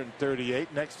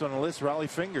 338. Next on the list, Raleigh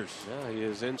Fingers. Yeah, he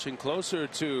is inching closer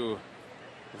to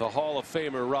the Hall of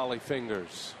Famer Raleigh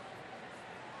Fingers.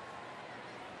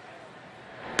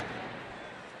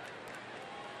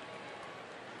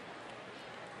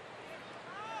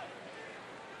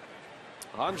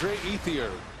 Andre Ethier.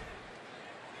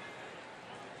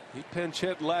 He pinch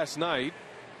hit last night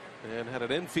and had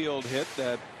an infield hit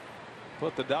that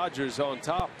put the Dodgers on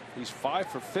top. He's 5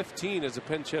 for 15 as a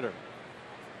pinch hitter.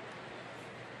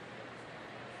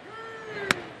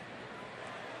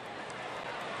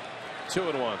 Two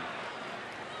and 1.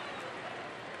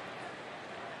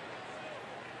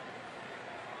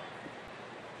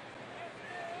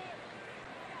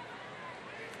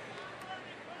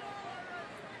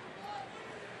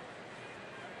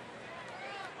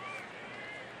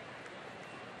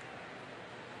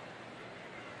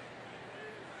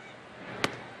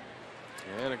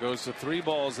 And it goes to 3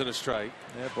 balls and a strike.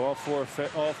 Yeah, all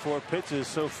four pitches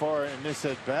so far in this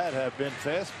at bat have been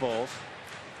fastballs.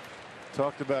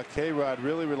 Talked about K-Rod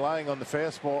really relying on the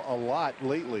fastball a lot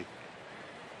lately.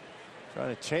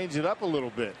 Trying to change it up a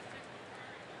little bit.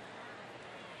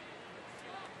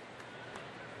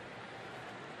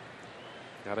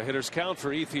 Got a hitter's count for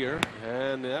Ethier,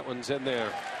 and that one's in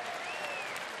there.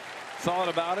 Thought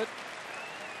about it.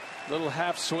 Little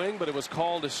half swing, but it was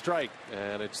called a strike,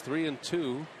 and it's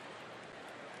 3-2.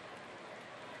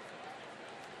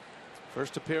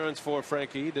 First appearance for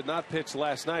Frankie. He did not pitch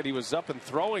last night. He was up and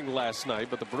throwing last night,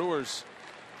 but the Brewers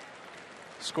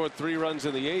scored 3 runs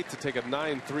in the 8th to take a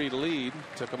 9-3 lead.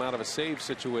 Took him out of a save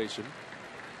situation.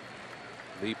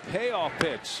 The payoff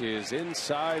pitch is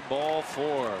inside, ball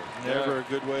 4. Never a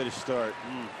good way to start.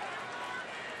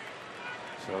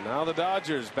 So now the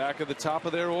Dodgers back at the top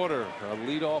of their order. A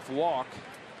leadoff walk.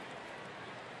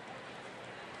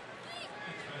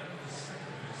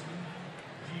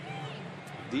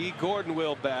 D. Gordon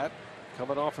will bat,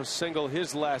 coming off a single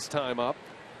his last time up.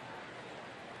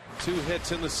 2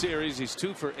 hits in the series. He's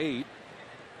 2 for 8.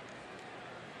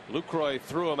 Lucroy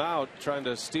threw him out trying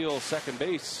to steal second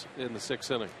base in the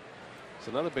 6th inning. It's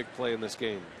another big play in this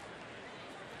game.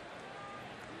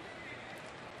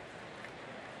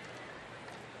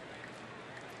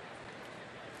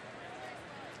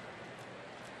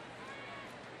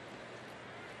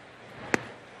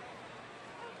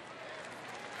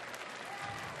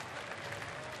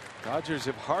 Dodgers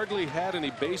have hardly had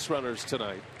any base runners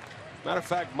tonight. Matter of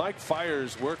fact, Mike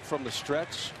Fiers worked from the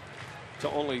stretch to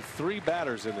only 3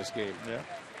 batters in this game. Yeah.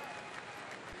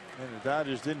 And the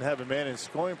Dodgers didn't have a man in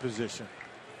scoring position.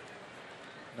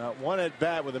 Not one at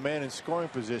bat with a man in scoring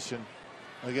position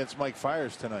against Mike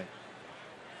Fiers tonight.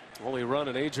 Only run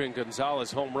an Adrian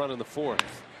Gonzalez home run in the 4th.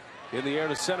 In the air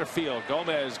to center field.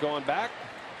 Gomez going back.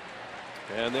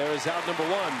 And there is out number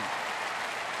 1.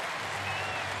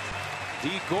 D.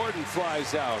 Gordon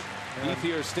flies out.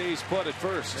 Ethier stays put at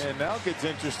first. And now it gets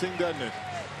interesting, doesn't it?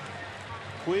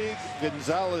 Puig,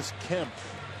 Gonzalez, Kemp.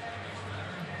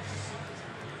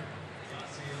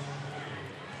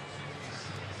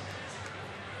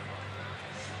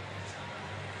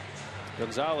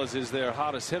 Gonzalez is their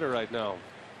hottest hitter right now.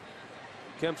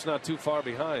 Kemp's not too far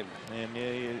behind.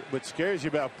 And what scares you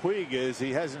about Puig is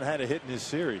he hasn't had a hit in this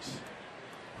series.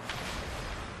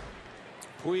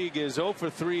 Puig is 0 for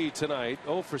 3 tonight,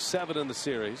 0 for 7 in the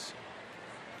series.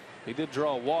 He did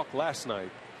draw a walk last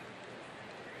night.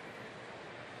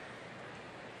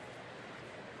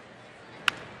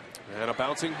 And a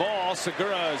bouncing ball.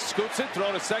 Segura scoops it,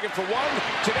 thrown to second for one.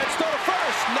 Jeanette's throw to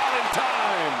first, not in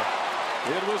time.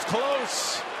 It was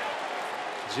close.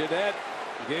 Jeanette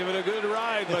gave it a good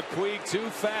ride, but Puig too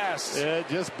fast. Yeah,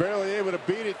 just barely able to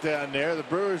beat it down there. The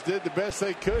Brewers did the best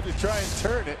they could to try and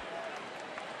turn it.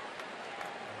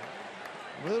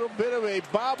 A little bit of a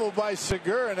bobble by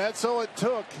Segura, and that's all it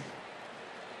took.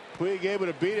 Puig able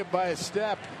to beat it by a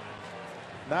step.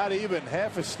 Not even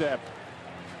half a step.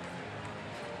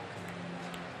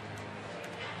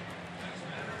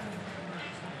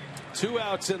 Two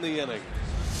outs in the inning.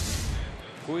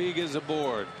 Puig is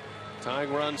aboard.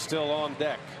 Tying run still on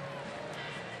deck.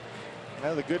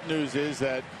 Now the good news is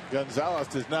that Gonzalez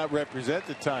does not represent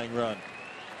the tying run.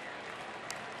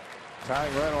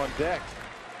 Tying run on deck.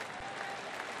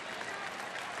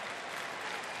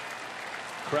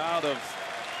 Crowd of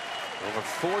over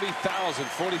 40,000,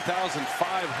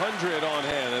 40,500 on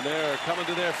hand, and they're coming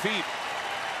to their feet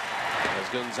as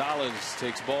Gonzalez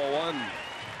takes ball one.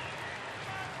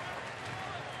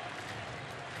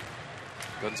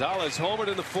 Gonzalez homered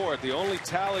in the fourth, the only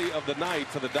tally of the night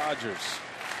for the Dodgers.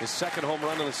 His second home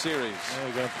run in the series.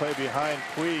 They're going to play behind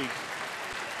Puig.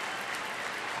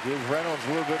 Give Reynolds a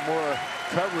little bit more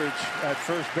coverage at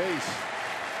first base.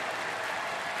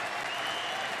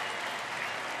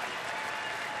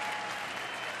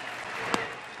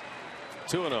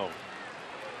 Two and 0.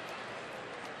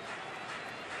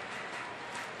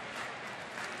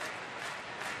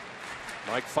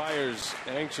 Mike Fiers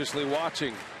anxiously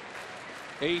watching.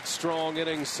 8 strong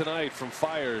innings tonight from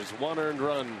Fiers. 1 earned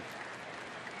run.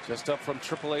 Just up from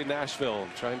AAA Nashville,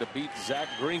 trying to beat Zach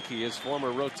Greinke, his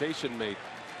former rotation mate.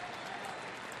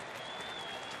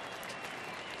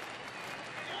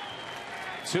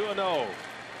 Two and 0.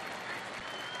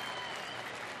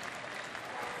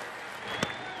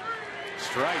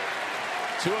 Strike.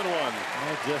 2 and 1.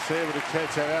 Just able to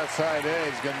catch that outside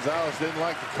edge. Gonzalez didn't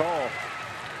like the call.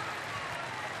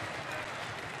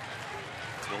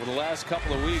 Over the last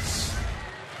couple of weeks,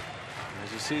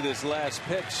 as you see this last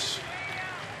pitch,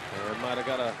 they might have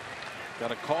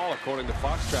got a call according to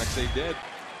Fox Tracks. They did.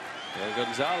 And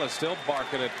Gonzalez still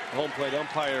barking at home plate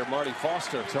umpire Marty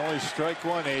Foster. It's only strike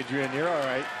one, Adrian. You're all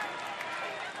right.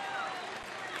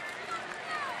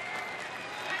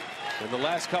 In the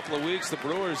last couple of weeks, the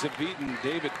Brewers have beaten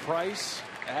David Price,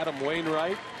 Adam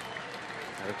Wainwright.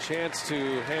 And a chance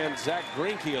to hand Zach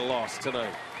Greinke a loss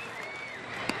tonight.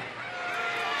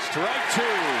 Strike 2.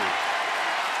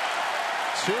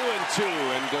 2 and 2,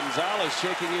 and Gonzalez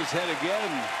shaking his head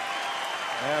again.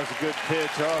 That was a good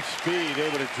pitch, off speed,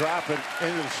 able to drop it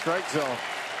into the strike zone.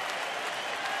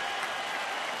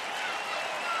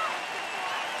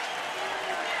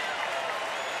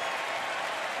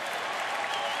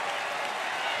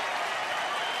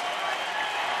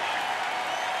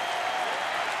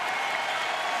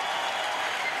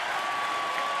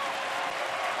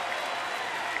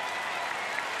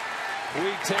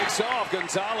 Puig takes off.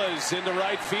 Gonzalez into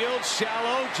right field.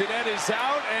 Shallow. Jeanette is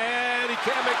out, and he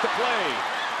can't make the play.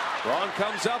 Braun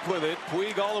comes up with it.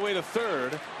 Puig all the way to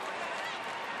third.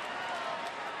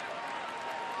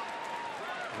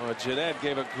 Oh, Jeanette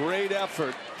gave a great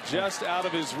effort just out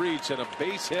of his reach, and a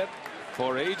base hit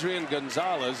for Adrian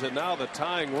Gonzalez, and now the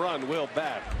tying run will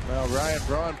bat. Well, Ryan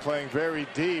Braun playing very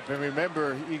deep, and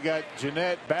remember, you got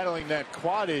Jeanette battling that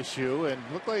quad issue, and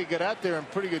looked like he got out there in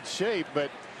pretty good shape,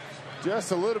 but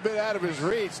just a little bit out of his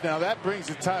reach. Now that brings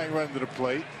the tying run to the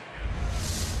plate.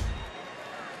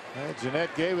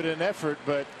 Jeanette gave it an effort,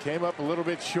 but came up a little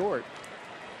bit short.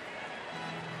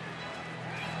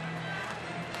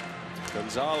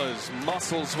 Gonzalez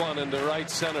muscles one into right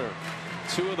center.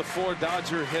 2 of the 4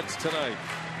 Dodger hits tonight.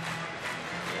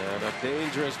 And a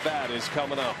dangerous bat is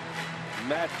coming up.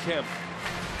 Matt Kemp.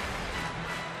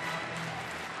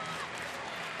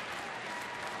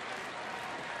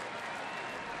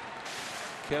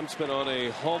 Kemp's been on a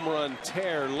home run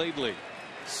tear lately.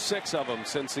 6 of them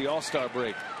since the All-Star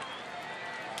break.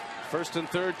 First and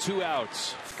third, 2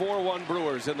 outs. 4-1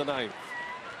 Brewers in the ninth.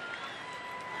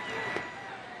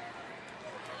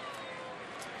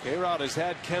 K-Rod has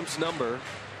had Kemp's number.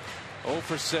 0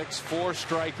 for 6, 4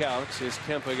 strikeouts is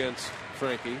Kemp against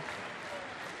Frankie.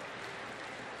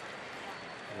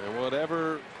 And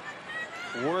whatever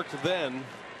worked then,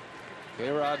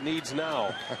 K-Rod needs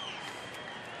now.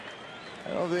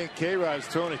 I don't think K-Rod's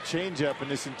thrown a changeup in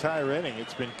this entire inning.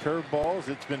 It's been curveballs.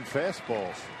 It's been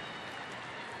fastballs.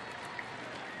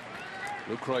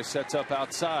 Lucroy sets up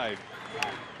outside.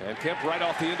 And Kemp right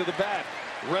off the end of the bat.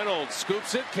 Reynolds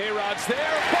scoops it. K-Rod's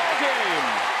there. Ball game.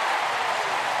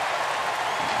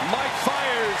 Mike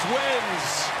Fiers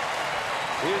wins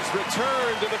his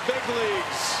return to the big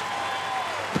leagues.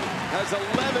 Has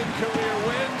 11 career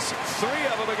wins, 3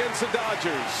 of them against the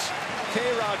Dodgers.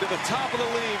 K-Rod to the top of the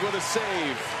league with a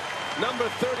save. Number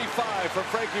 35 for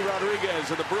Frankie Rodriguez,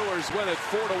 and the Brewers win it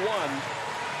 4-1.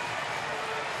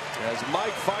 As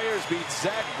Mike Fiers beats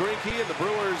Zach Greinke, and the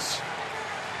Brewers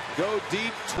go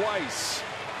deep twice.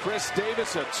 Chris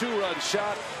Davis, a 2-run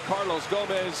shot. Carlos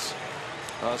Gomez,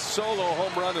 a solo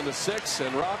home run in the 6th.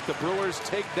 And Rock, the Brewers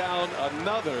take down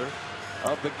another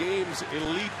of the game's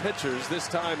elite pitchers. This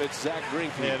time it's Zach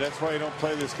Greinke. Yeah, that's why you don't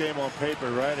play this game on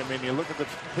paper, right? I mean, you look at the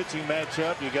pitching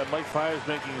matchup. You got Mike Fiers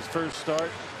making his first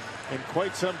start in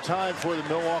quite some time for the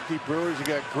Milwaukee Brewers. You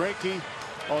got Greinke,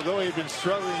 although he'd been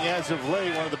struggling as of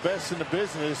late, one of the best in the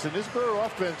business. And this Brewer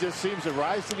offense just seems to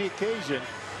rise to the occasion.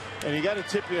 And you got to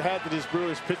tip your hat to this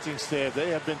Brewers pitching staff. They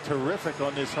have been terrific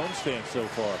on this homestand so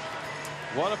far.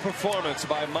 What a performance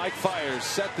by Mike Fiers.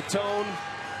 Set the tone.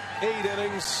 8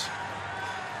 innings.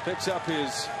 Picks up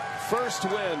his first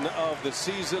win of the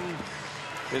season,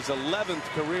 his 11th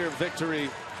career victory.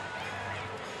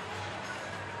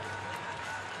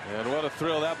 And what a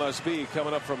thrill that must be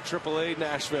coming up from AAA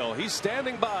Nashville. He's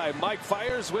standing by. Mike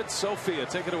Fiers with Sophia.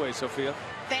 Take it away, Sophia.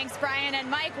 Thanks, Brian.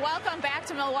 And Mike, welcome back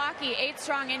to Milwaukee. 8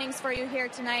 strong innings for you here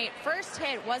tonight. First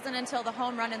hit wasn't until the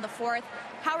home run in the 4th.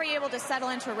 How were you able to settle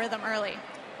into a rhythm early?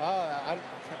 I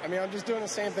mean, I'm just doing the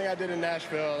same thing I did in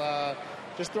Nashville.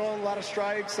 Just throwing a lot of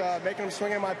strikes, making them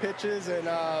swing at my pitches, and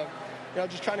you know,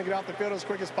 just trying to get off the field as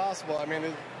quick as possible. I mean,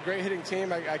 it's a great hitting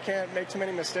team. I can't make too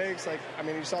many mistakes. Like, I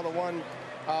mean, you saw the one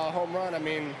home run. I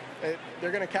mean,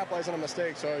 they're going to capitalize on a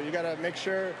mistake. So you got to make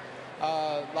sure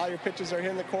a lot of your pitches are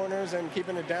hitting the corners and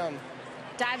keeping it down.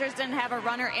 Dodgers didn't have a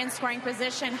runner in scoring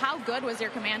position. How good was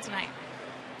your command tonight?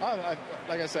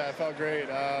 Like I said, I felt great.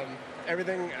 I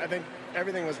think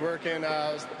everything was working.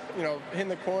 You know, hitting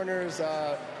the corners.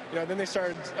 You know, then they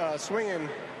started swinging.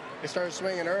 They started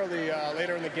swinging early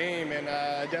later in the game, and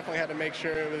I definitely had to make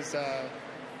sure it was,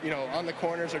 you know, on the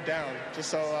corners or down, just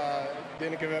so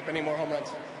didn't give up any more home runs.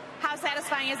 How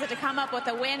satisfying is it to come up with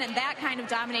a win and that kind of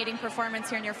dominating performance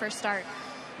here in your first start?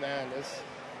 Man,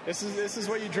 this is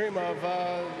what you dream of.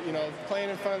 You know, playing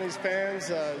in front of these fans.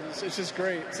 It's just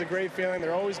great. It's a great feeling.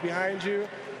 They're always behind you,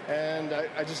 and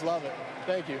I just love it.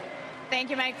 Thank you. Thank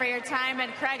you, Mike, for your time.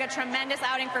 And Craig, a tremendous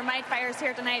outing for Mike Fiers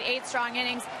here tonight. 8 strong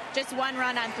innings, just 1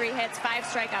 run on 3 hits, 5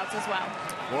 strikeouts as well.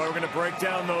 Boy, we're going to break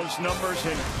down those numbers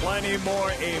and plenty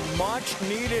more. A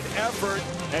much-needed effort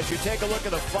as you take a look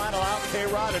at the final out.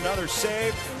 K-Rod, another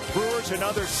save. Brewers,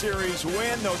 another series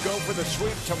win. They'll go for the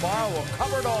sweep tomorrow. We'll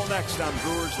cover it all next on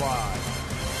Brewers Live.